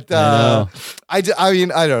top, but I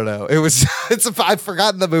mean, I don't know. It was. I've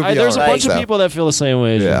forgotten the movie. There's already, a bunch of people that feel the same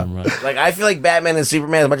way as you. Right? Like I feel like Batman and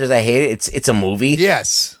Superman. As much as I hate it, it's a movie.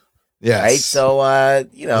 Yes. Yes. Right. So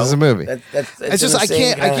it's a movie. It's just I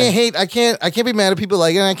can't be mad at people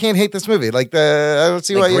like, and I can't hate this movie. Like I don't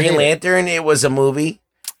see why you hate Green Lantern. It was a movie.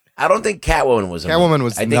 I don't think Catwoman was. I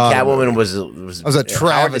think Catwoman was a travesty.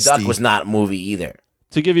 Howard the Duck was not a movie either.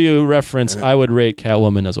 To give you a reference, I would rate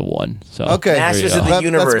Catwoman as a 1. So okay, Masters of the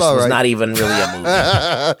Universe was not even really a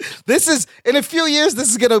movie. This is in a few years. This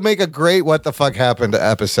is going to make a great "What the fuck happened"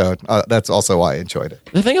 episode. That's also why I enjoyed it.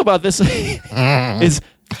 The thing about this is.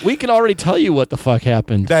 We can already tell you what the fuck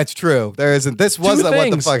happened. That's true. There isn't. This wasn't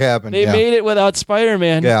what the fuck happened. They made it without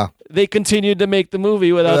Spider-Man. Yeah. They continued to make the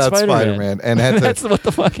movie without Spider-Man. And that's what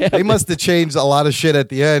the fuck happened. They must have changed a lot of shit at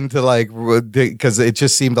the end to because it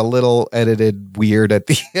just seemed a little edited weird at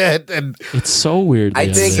the end. And it's so weird. I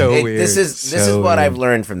think this is what I've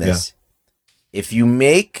learned from this. Yeah. If you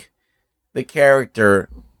make the character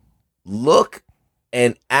look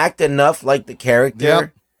and act enough like the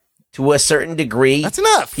character. To a certain degree, that's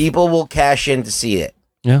enough. People will cash in to see it.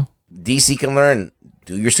 Yeah. DC can learn.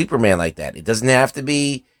 Do your Superman like that. It doesn't have to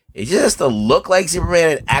be. It just has to look like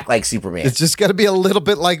Superman and act like Superman. It's just got to be a little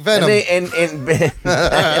bit like Venom. And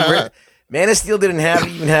Man of Steel didn't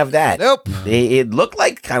even have that. Nope. It looked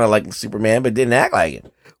like like Superman, but didn't act like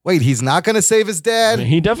it. Wait, he's not going to save his dad? I mean,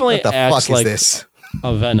 he definitely what the acts fuck like is this?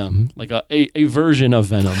 A Venom, like a version of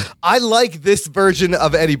Venom. I like this version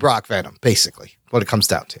of Eddie Brock Venom, basically, what it comes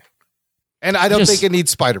down to. And I don't think it needs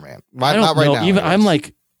Spider-Man. Not right now. Even I'm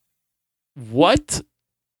like, what?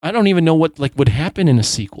 I don't even know what would happen in a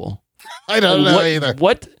sequel. I don't know either.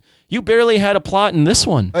 What? You barely had a plot in this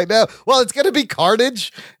one. I know. Well, it's going to be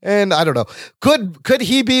Carnage, and I don't know. Could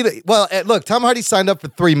he be? Look, Tom Hardy signed up for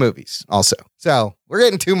 3 movies, also. So we're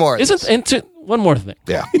getting 2 more. One more thing?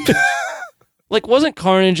 Yeah. Wasn't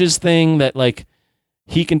Carnage's thing that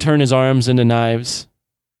he can turn his arms into knives?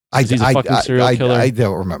 He's a fucking serial killer. I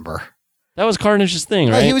don't remember. That was Carnage's thing,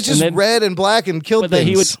 right? He was just red and black and killed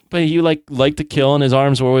things. He liked to kill, and his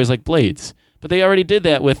arms were always like blades. But they already did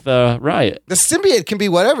that with Riot. The symbiote can be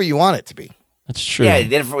whatever you want it to be. That's true. Yeah,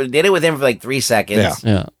 they did it with him for 3 seconds.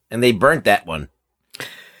 Yeah. And they burnt that one.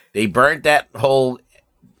 They burnt that whole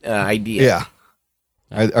idea.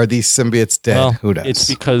 Yeah. Are these symbiotes dead? Well, who knows? It's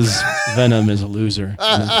because Venom is a loser.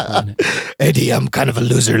 Eddie, I'm kind of a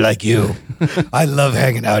loser like you. I love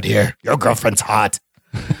hanging out here. Your girlfriend's hot.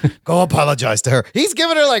 Go apologize to her. He's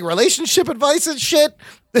giving her relationship advice and shit.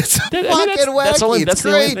 It's fucking wacky. That's the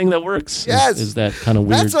only thing that works. Yes. Is that kind of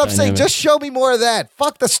weird. That's what I'm saying. Just show me more of that.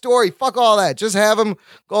 Fuck the story. Fuck all that. Just have him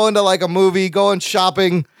go into a movie, going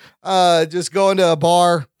shopping, just go into a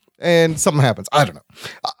bar, and something happens. I don't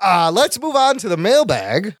know. Let's move on to the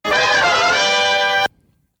mailbag. I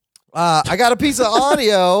got a piece of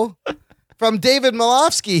audio from David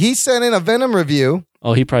Malofsky. He sent in a Venom review.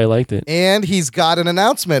 Oh, he probably liked it. And he's got an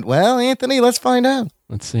announcement. Well, Anthony, let's find out.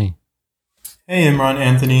 Let's see. Hey, Imran,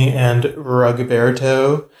 Anthony, and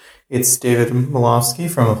Rugberto. It's David Malofsky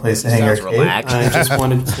from A Place to Hang Our Cape. I just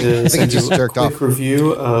wanted to send you a quick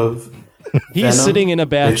review of He's Venom, sitting in a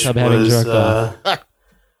bathtub having jerked off. Well,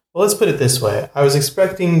 let's put it this way. I was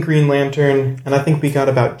expecting Green Lantern, and I think we got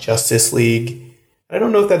about Justice League. I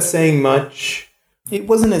don't know if that's saying much. It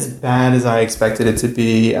wasn't as bad as I expected it to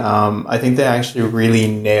be. I think they actually really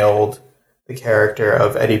nailed the character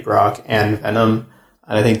of Eddie Brock and Venom.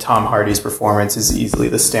 And I think Tom Hardy's performance is easily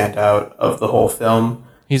the standout of the whole film.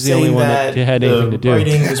 He's the only one that had anything to do. The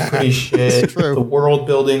writing was pretty shit. The world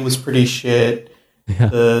building was pretty shit. Yeah.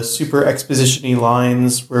 The super exposition-y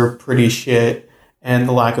lines were pretty shit. And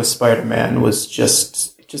the lack of Spider-Man was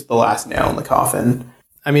just the last nail in the coffin.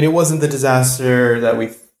 I mean, it wasn't the disaster that we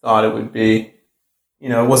thought it would be. You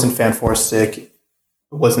know, it wasn't Fan-4-Stick. It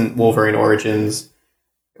wasn't Wolverine Origins.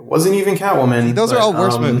 It wasn't even Catwoman. See, those are all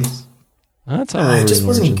worse movies. That's all it just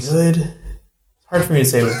wasn't good. It's hard for me to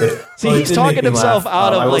say it was good. See, he's talking himself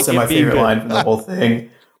out of I will say my favorite good. line from the whole thing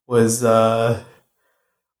was,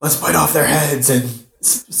 let's bite off their heads and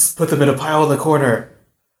put them in a pile in the corner.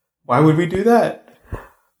 Why would we do that?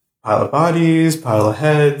 Pile of bodies, pile of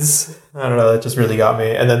heads. I don't know, that just really got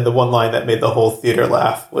me. And then the one line that made the whole theater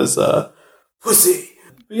laugh was, pussy.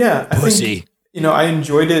 But yeah, I think I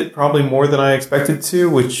enjoyed it probably more than I expected to,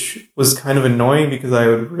 which was kind of annoying because I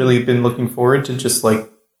had really been looking forward to just like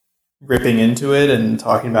ripping into it and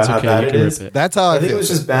talking about how bad it is. That's how I think it was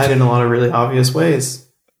just bad in a lot of really obvious ways.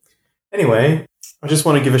 Anyway, I just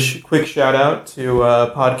want to give a quick shout out to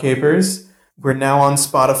Podcapers. We're now on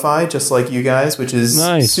Spotify, just like you guys, which is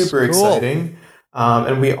super exciting.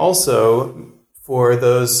 And we also, for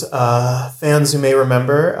those fans who may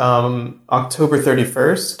remember, October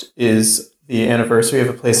 31st is the anniversary of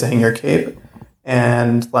A Place to Hang Your Cape.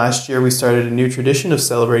 And last year we started a new tradition of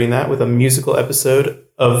celebrating that with a musical episode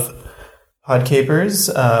of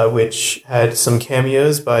Podcapers, which had some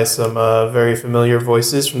cameos by some very familiar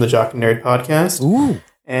voices from the Jock and Nerd podcast. Ooh.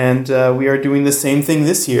 And we are doing the same thing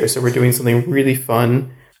this year. So we're doing something really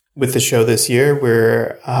fun with the show this year.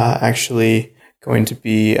 We're actually going to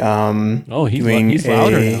be doing he's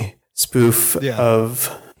louder now. a spoof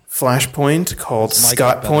of Flashpoint called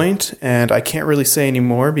Scott Point. And I can't really say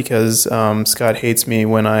anymore because Scott hates me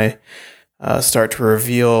when I start to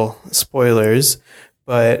reveal spoilers.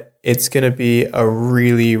 But it's going to be a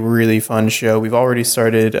really, really fun show. We've already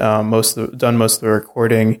started done most of the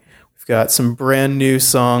recording. We've got some brand new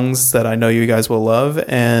songs that I know you guys will love.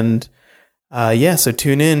 And so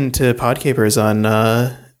tune in to Podcapers on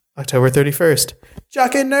October 31st.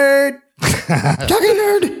 Jock and Nerd! Jock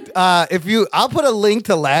and Nerd! I'll put a link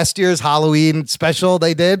to last year's Halloween special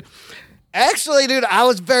they did. Actually, dude, I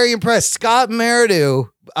was very impressed. Scott Meridew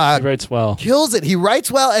he writes well. Kills it. He writes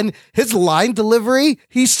well, and his line delivery,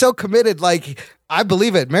 he's so committed. Like, I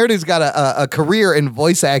believe it. Meridew's got a career in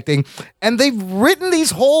voice acting, and they've written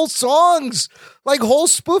these whole songs, like whole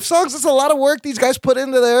spoof songs. It's a lot of work these guys put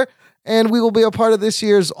into there, and we will be a part of this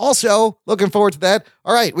year's also. Looking forward to that.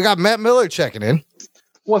 All right, we got Matt Miller checking in.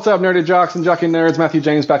 What's up, nerdy jocks and jockey nerds? Matthew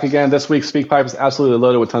James back again. This week's SpeakPipe is absolutely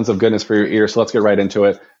loaded with tons of goodness for your ears, so let's get right into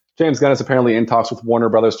it. James Gunn is apparently in talks with Warner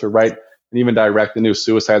Brothers to write and even direct the new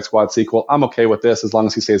Suicide Squad sequel. I'm okay with this as long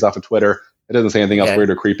as he stays off of Twitter. It doesn't say anything else weird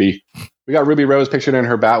or creepy. We got Ruby Rose pictured in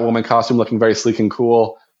her Batwoman costume looking very sleek and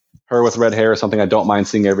cool. Her with red hair is something I don't mind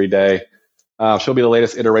seeing every day. She'll be the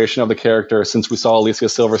latest iteration of the character since we saw Alicia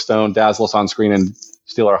Silverstone dazzle us on screen and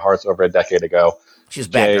steal our hearts over a decade ago. She's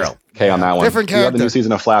Batgirl. Okay on that one. Different We got character. the new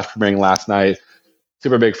season of Flash premiering last night.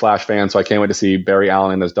 Super big Flash fan, so I can't wait to see Barry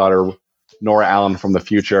Allen and his daughter Nora Allen from the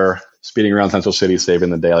future speeding around Central City, saving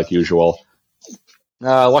the day like usual.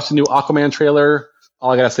 Watched the new Aquaman trailer.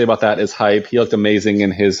 All I gotta say about that is hype. He looked amazing in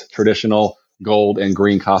his traditional gold and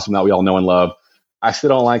green costume that we all know and love. I still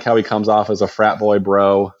don't like how he comes off as a frat boy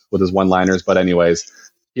bro with his one-liners, but anyways,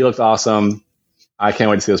 he looks awesome. I can't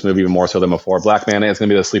wait to see this movie even more so than before. Black Manta is going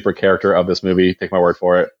to be the sleeper character of this movie. Take my word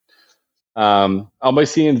for it. I'll be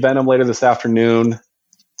seeing Venom later this afternoon.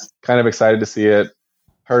 Kind of excited to see it.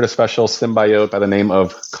 Heard a special symbiote by the name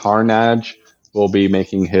of Carnage will be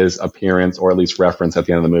making his appearance or at least reference at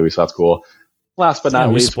the end of the movie, so that's cool. Last but not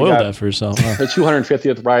We least, spoiled that for yourself. Huh? the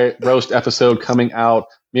 250th roast episode coming out.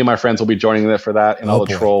 Me and my friends will be joining it for that, and all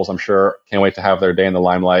the trolls, I'm sure, can't wait to have their day in the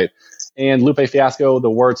limelight. And Lupe Fiasco, the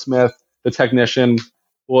wordsmith, the technician,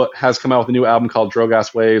 has come out with a new album called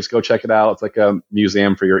Drogas Waves. Go check it out. It's like a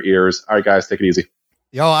museum for your ears. All right, guys, take it easy.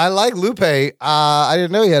 Yo, I like Lupe. I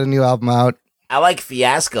didn't know he had a new album out. I like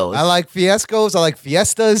Fiascos. I like Fiascos. I like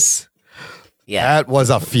Fiestas. Yeah. That was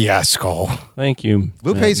a fiasco. Thank you.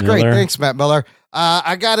 Lupe's Matt great. Miller. Thanks, Matt Miller.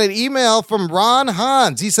 I got an email from Ron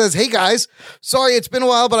Hans. He says, "Hey guys, sorry it's been a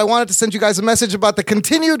while, but I wanted to send you guys a message about the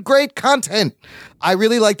continued great content. I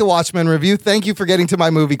really like the Watchmen review. Thank you for getting to my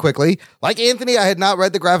movie quickly. Like Anthony, I had not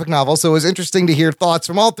read the graphic novel, so it was interesting to hear thoughts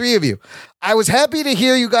from all three of you. I was happy to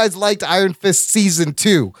hear you guys liked Iron Fist Season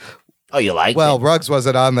 2. Oh, you like Well, it? Ruggs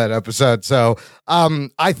wasn't on that episode, so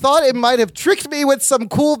I thought it might have tricked me with some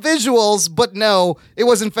cool visuals, but no, it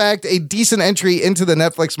was in fact a decent entry into the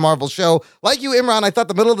Netflix Marvel show. Like you, Imran, I thought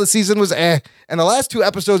the middle of the season was and the last two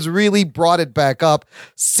episodes really brought it back up.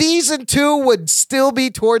 Season 2 would still be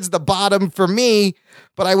towards the bottom for me,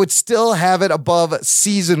 but I would still have it above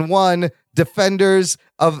Season 1, Defenders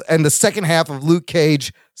and the second half of Luke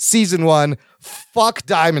Cage, Season 1. Fuck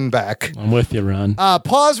Diamondback. I'm with you, Ron.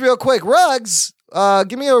 Pause real quick. Ruggs,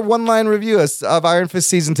 give me a one-line review of Iron Fist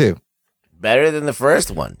Season 2. Better than the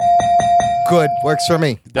first one. Good. Works for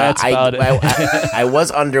me. That's about it. I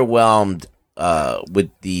was underwhelmed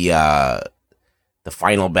with the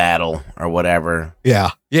final battle or whatever.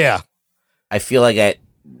 Yeah. Yeah. I feel like it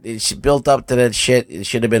built up to that shit. It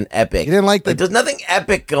should have been epic. You didn't like there's nothing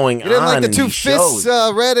epic going You didn't on. like the in two these fists,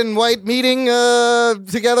 shows. red and white, meeting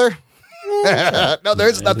together? No,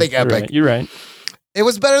 there's nothing epic. You're right. It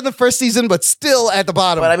was better than the first season, but still at the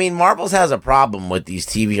bottom. But I mean, Marvel's has a problem with these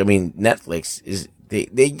TV. I mean, Netflix is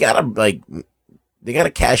they gotta like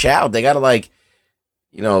cash out. They gotta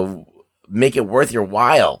make it worth your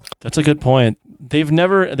while. That's a good point. They've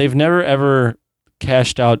never ever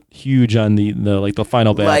cashed out huge on the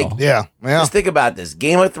final battle. Just think about this.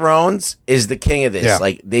 Game of Thrones is the king of this. Yeah.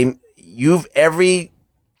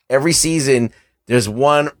 Every season there's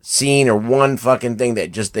one scene or one fucking thing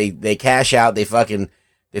that just they cash out. They fucking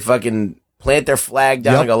plant their flag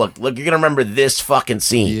down and go, look, you're gonna remember this fucking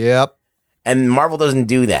scene. Yep. And Marvel doesn't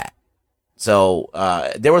do that. So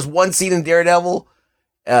there was one scene in Daredevil,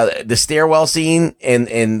 the stairwell scene and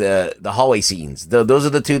the hallway scenes. Those are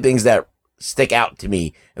the two things that stick out to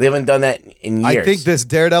me. They haven't done that in years. I think this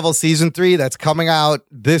Daredevil season 3 that's coming out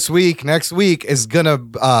next week is gonna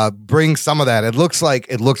bring some of that. It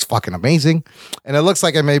looks fucking amazing, and it looks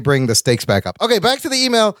like it may bring the stakes back up. Okay, back to the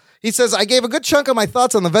email. He says, I gave a good chunk of my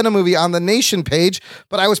thoughts on the Venom movie on the Nation page,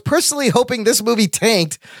 but I was personally hoping this movie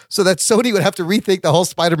tanked so that Sony would have to rethink the whole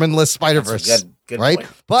Spider-Man-less Spider-Verse. Good right? point.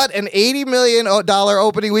 But an $80 million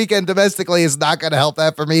opening weekend domestically is not going to help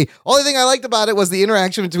that for me. Only thing I liked about it was the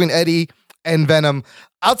interaction between Eddie and Venom.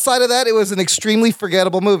 Outside of that, it was an extremely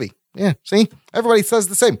forgettable movie. Yeah, see? Everybody says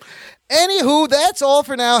the same. Anywho, that's all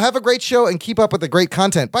for now. Have a great show and keep up with the great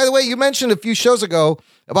content. By the way, you mentioned a few shows ago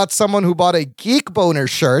about someone who bought a Geek Boner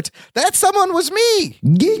shirt. That someone was me.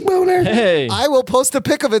 Geek Boner. Hey. I will post a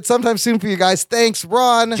pic of it sometime soon for you guys. Thanks,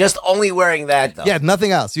 Ron. Just only wearing that, though. Yeah,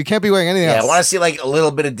 nothing else. You can't be wearing anything else. I want to see like a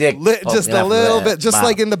little bit of dick. Just a little bit. Just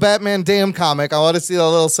like in the Batman Damn comic. I want to see a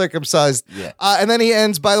little circumcised. Yeah. And then he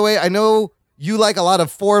ends, by the way, I know you like a lot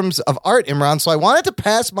of forms of art, Imran, so I wanted to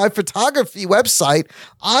pass my photography website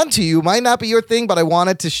on to you. Might not be your thing, but I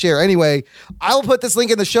wanted to share anyway. I will put this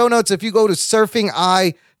link in the show notes. If you go to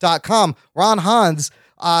surfingeye.com, Ron Hans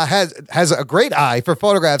has a great eye for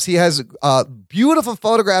photographs. He has beautiful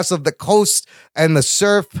photographs of the coast and the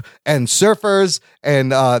surf and surfers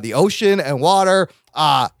and the ocean and water.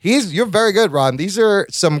 You're very good, Ron. These are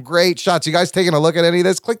some great shots. You guys taking a look at any of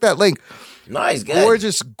this? Click that link. Nice, good.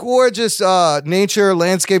 Gorgeous nature,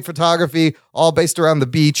 landscape photography, all based around the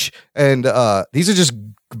beach. And these are just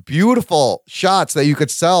beautiful shots that you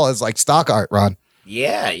could sell as like stock art, Ron.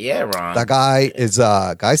 Yeah, Ron. That guy is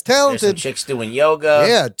guy's talented. There's some chicks doing yoga.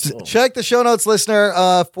 Yeah, check the show notes,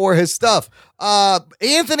 listener, for his stuff.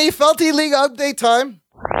 Anthony, Felty League update time.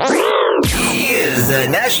 Here's the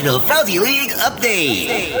National Felty League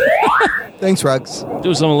update. Thanks, Rugs.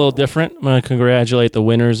 Do something a little different. I'm going to congratulate the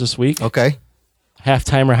winners this week. Okay.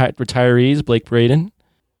 Halftime retirees, Blake Braden.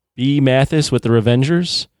 B. Mathis with the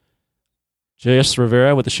Revengers. J.S.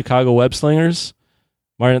 Rivera with the Chicago Web Slingers.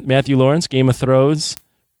 Matthew Lawrence, Game of Thrones.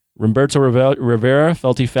 Roberto Rivera,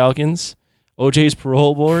 Felty Falcons. OJ's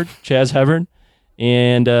Parole Board, Chaz Hebern.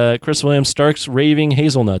 And Chris Williams, Stark's Raving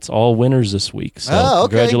Hazelnuts, all winners this week. So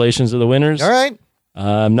congratulations to the winners. All right.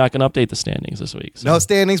 I'm not going to update the standings this week. So. No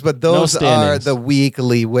standings, but those are the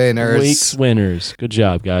weekly winners. Week's winners. Good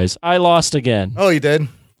job, guys. I lost again. Oh, you did?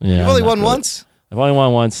 Yeah. You've only won once? I've only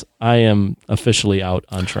won once. I am officially out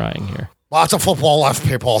on trying here. Lots of football left,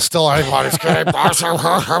 people. Still anybody's game.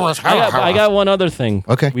 I got one other thing.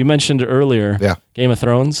 Okay. We mentioned earlier. Yeah. Game of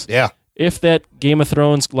Thrones. Yeah. If that Game of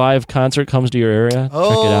Thrones live concert comes to your area, check it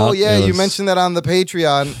out. Oh, yeah. You mentioned that on the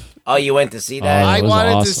Patreon. Oh, you went to see that? I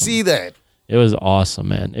wanted to see that. It was awesome,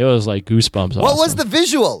 man. It was like goosebumps. What was the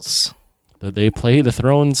visuals? They play the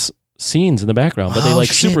Thrones scenes in the background, but they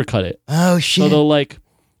supercut it. Oh, shit. So they'll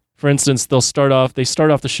for instance, they start off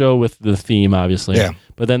the show with the theme, obviously. Yeah.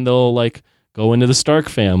 But then they'll go into the Stark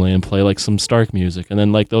family and play some Stark music. And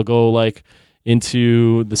then they'll go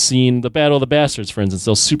into the scene, the Battle of the Bastards, for instance.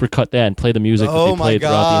 They'll supercut that and play the music that they played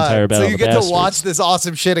throughout the entire Battle of the Bastards. So you get to watch this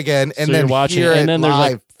awesome shit again and then hear it and then live.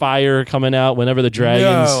 There's fire coming out whenever the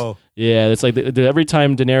dragons. No. Yeah, it's every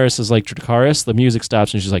time Daenerys is Dracarys, the music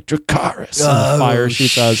stops and she's like Dracarys, and the fire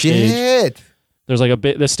shoots out of stage. There's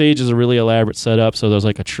the stage is a really elaborate setup, so there's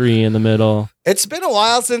a tree in the middle. It's been a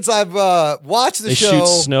while since I've watched the show. They shoot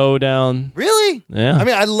snow down. Really? Yeah. I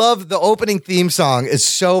mean, I love the opening theme song. It's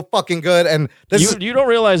so fucking good. And you don't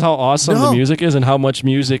realize how awesome the music is and how much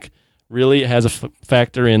music really has a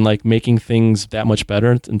factor in making things that much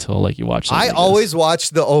better until you watch something. I always watch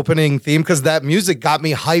the opening theme because that music got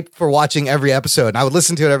me hyped for watching every episode. And I would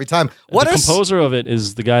listen to it every time. The composer of it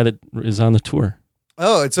is the guy that is on the tour.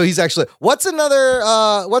 Oh, so he's actually. What's another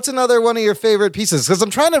one of your favorite pieces? Because I'm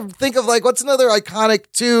trying to think of what's another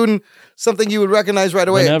iconic tune, something you would recognize right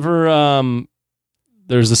away. Whenever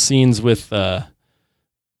there's the scenes with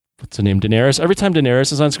what's her name, Daenerys. Every time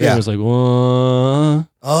Daenerys is on screen, it's whoa.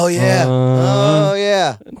 Oh yeah, oh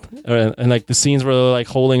yeah. And the scenes where they're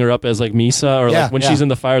holding her up as Misa, or when she's in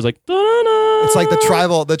the fire, it's it's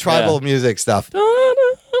the tribal music stuff.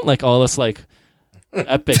 All this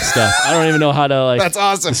Epic stuff. I don't even know how to That's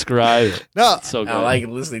awesome. describe it. No, it's so good. I like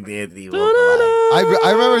listening to Anthony.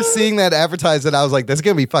 I remember seeing that advertised and I was like, "That's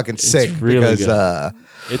gonna be fucking sick." really because good.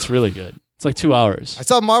 It's really good. It's like 2 hours. I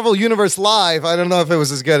saw Marvel Universe live. I don't know if it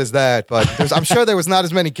was as good as that, but I'm sure there was not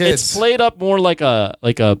as many kids. It's played up more like a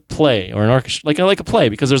play or an orchestra, like a play,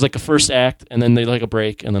 because there's like a first act and then they like a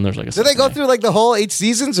break and then there's like a. Did they go through like the whole 8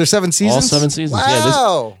 seasons or 7 seasons? All 7 seasons.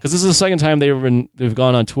 Wow. Because this is the second time they've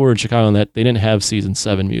gone on tour in Chicago and that they didn't have season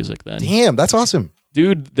 7 music then. Damn, that's awesome.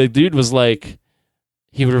 The dude was like,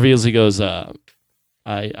 he reveals, he goes,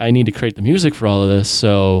 I need to create the music for all of this,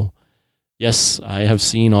 so yes, I have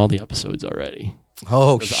seen all the episodes already.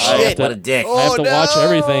 Oh shit! What a dick! I have to watch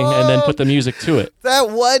everything and then put the music to it. That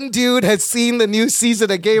one dude has seen the new season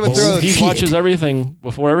of Game of Thrones. He watches everything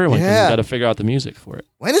before everyone. Yeah. He's got to figure out the music for it.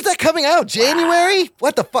 When is that coming out? January?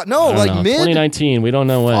 What the fuck? No, I don't like know. mid 2019. We don't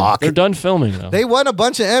know when. Fuck. They're done filming though. They won a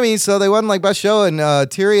bunch of Emmys, so they won like best show, and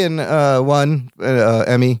Tyrion won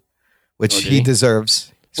Emmy, which he deserves.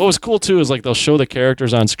 What was cool too is like they'll show the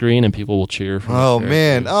characters on screen and people will cheer. For Oh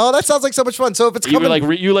man! Oh, that sounds like so much fun. So if it's you coming,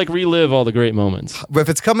 relive all the great moments. if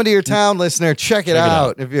it's coming to your town, listener, check it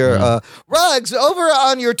out. If you're Rugs over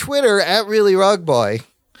on your Twitter at Really Rug Boy,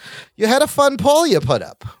 you had a fun poll you put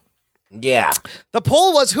up. Yeah. The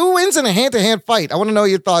poll was who wins in a hand-to-hand fight. I want to know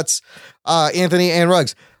your thoughts, Anthony and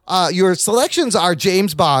Ruggs. Your selections are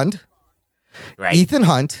James Bond, Right. Ethan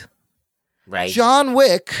Hunt, Right. John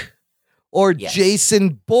Wick, or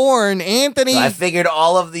Jason Bourne. Anthony, So I figured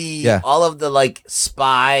all of the like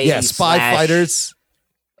spy fighters,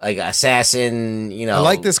 like assassin, I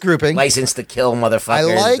like this grouping. License to kill motherfuckers. I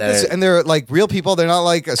like this, and they're like real people. They're not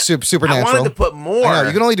like a supernatural. I wanted to put more. I know,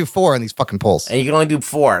 you can only do 4 in these fucking polls, and you can only do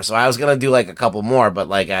 4. So I was gonna do like a couple more, but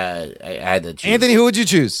like I had to choose. Anthony, who would you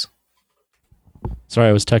choose? Sorry,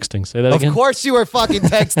 I was texting. Say that again. Of course you were fucking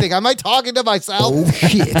texting. Am I talking to myself? Oh,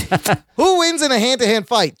 shit. Who wins in a hand-to-hand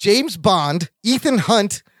fight? James Bond, Ethan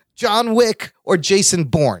Hunt, John Wick, or Jason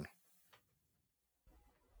Bourne?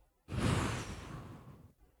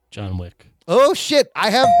 John Wick. Oh, shit. I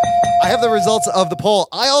have the results of the poll.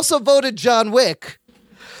 I also voted John Wick.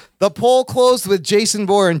 The poll closed with Jason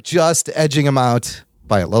Bourne just edging him out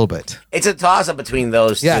by a little bit. It's a toss-up between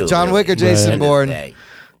those two. Yeah, John really, Wick or Jason at the end of the Bourne day.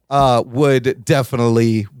 would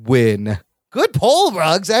definitely win. Good poll,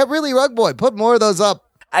 Ruggs. That really Rug Boy. Put more of those up.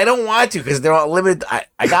 I don't want to because they're all limited.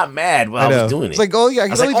 I got mad when I was doing it. It's like, oh yeah, I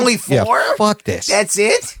was like, only 4? Yeah, fuck this. That's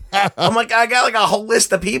it? I'm like, I got like a whole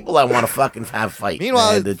list of people I want to fucking have fight.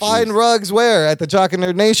 Meanwhile, find Ruggs where? At the Jock and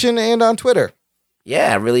Nerd Nation and on Twitter.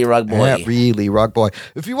 Yeah, really Rug Boy. Yeah, really Rug Boy.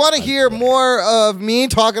 If you want to hear more of me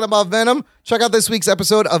talking about Venom, check out this week's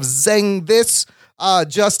episode of Zeng This.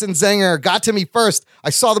 Justin Zenger got to me first.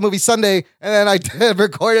 I saw the movie Sunday, and then I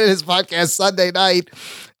recorded his podcast Sunday night.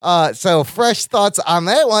 So fresh thoughts on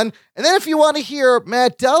that one. And then if you want to hear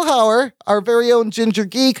Matt Delhauer, our very own Ginger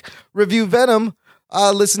Geek, review Venom,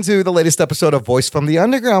 listen to the latest episode of Voice from the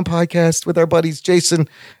Underground podcast with our buddies Jason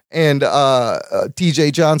and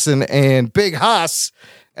TJ Johnson and Big Haas.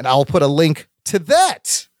 And I'll put a link to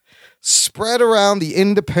that. Spread around the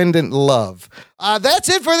independent love. That's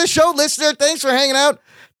it for the show, listener. Thanks for hanging out.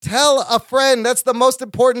 Tell a friend. That's the most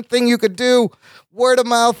important thing you could do. Word of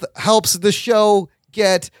mouth helps the show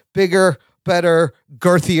get bigger, better,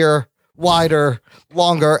 girthier, wider,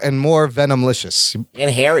 longer, and more venomlicious.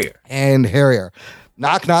 And hairier.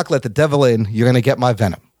 Knock, knock, let the devil in. You're going to get my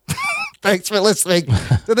venom. Thanks for listening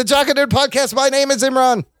to the Jock and Nerd Podcast. My name is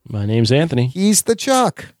Imran. My name's Anthony. He's the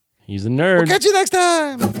Jock. He's the nerd. We'll catch you next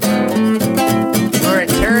time. We're a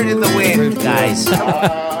turn in the wind, guys.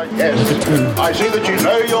 Yes. I see that you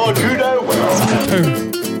know your judo well. Turn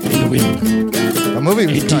in the wind. The movie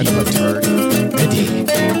was kind of a turd.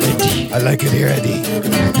 Eddie. I like it here, Eddie.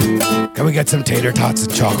 Can we get some tater tots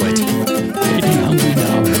and chocolate? Eddie, hungry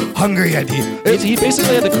now. Hungry, Eddie. He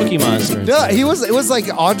basically had the Cookie Monster. Yeah, it was like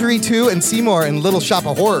Audrey 2 and Seymour and Little Shop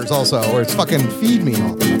of Horrors also, where it's fucking feed me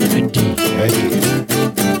all. Eddie.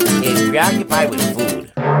 He's preoccupied with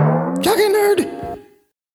food.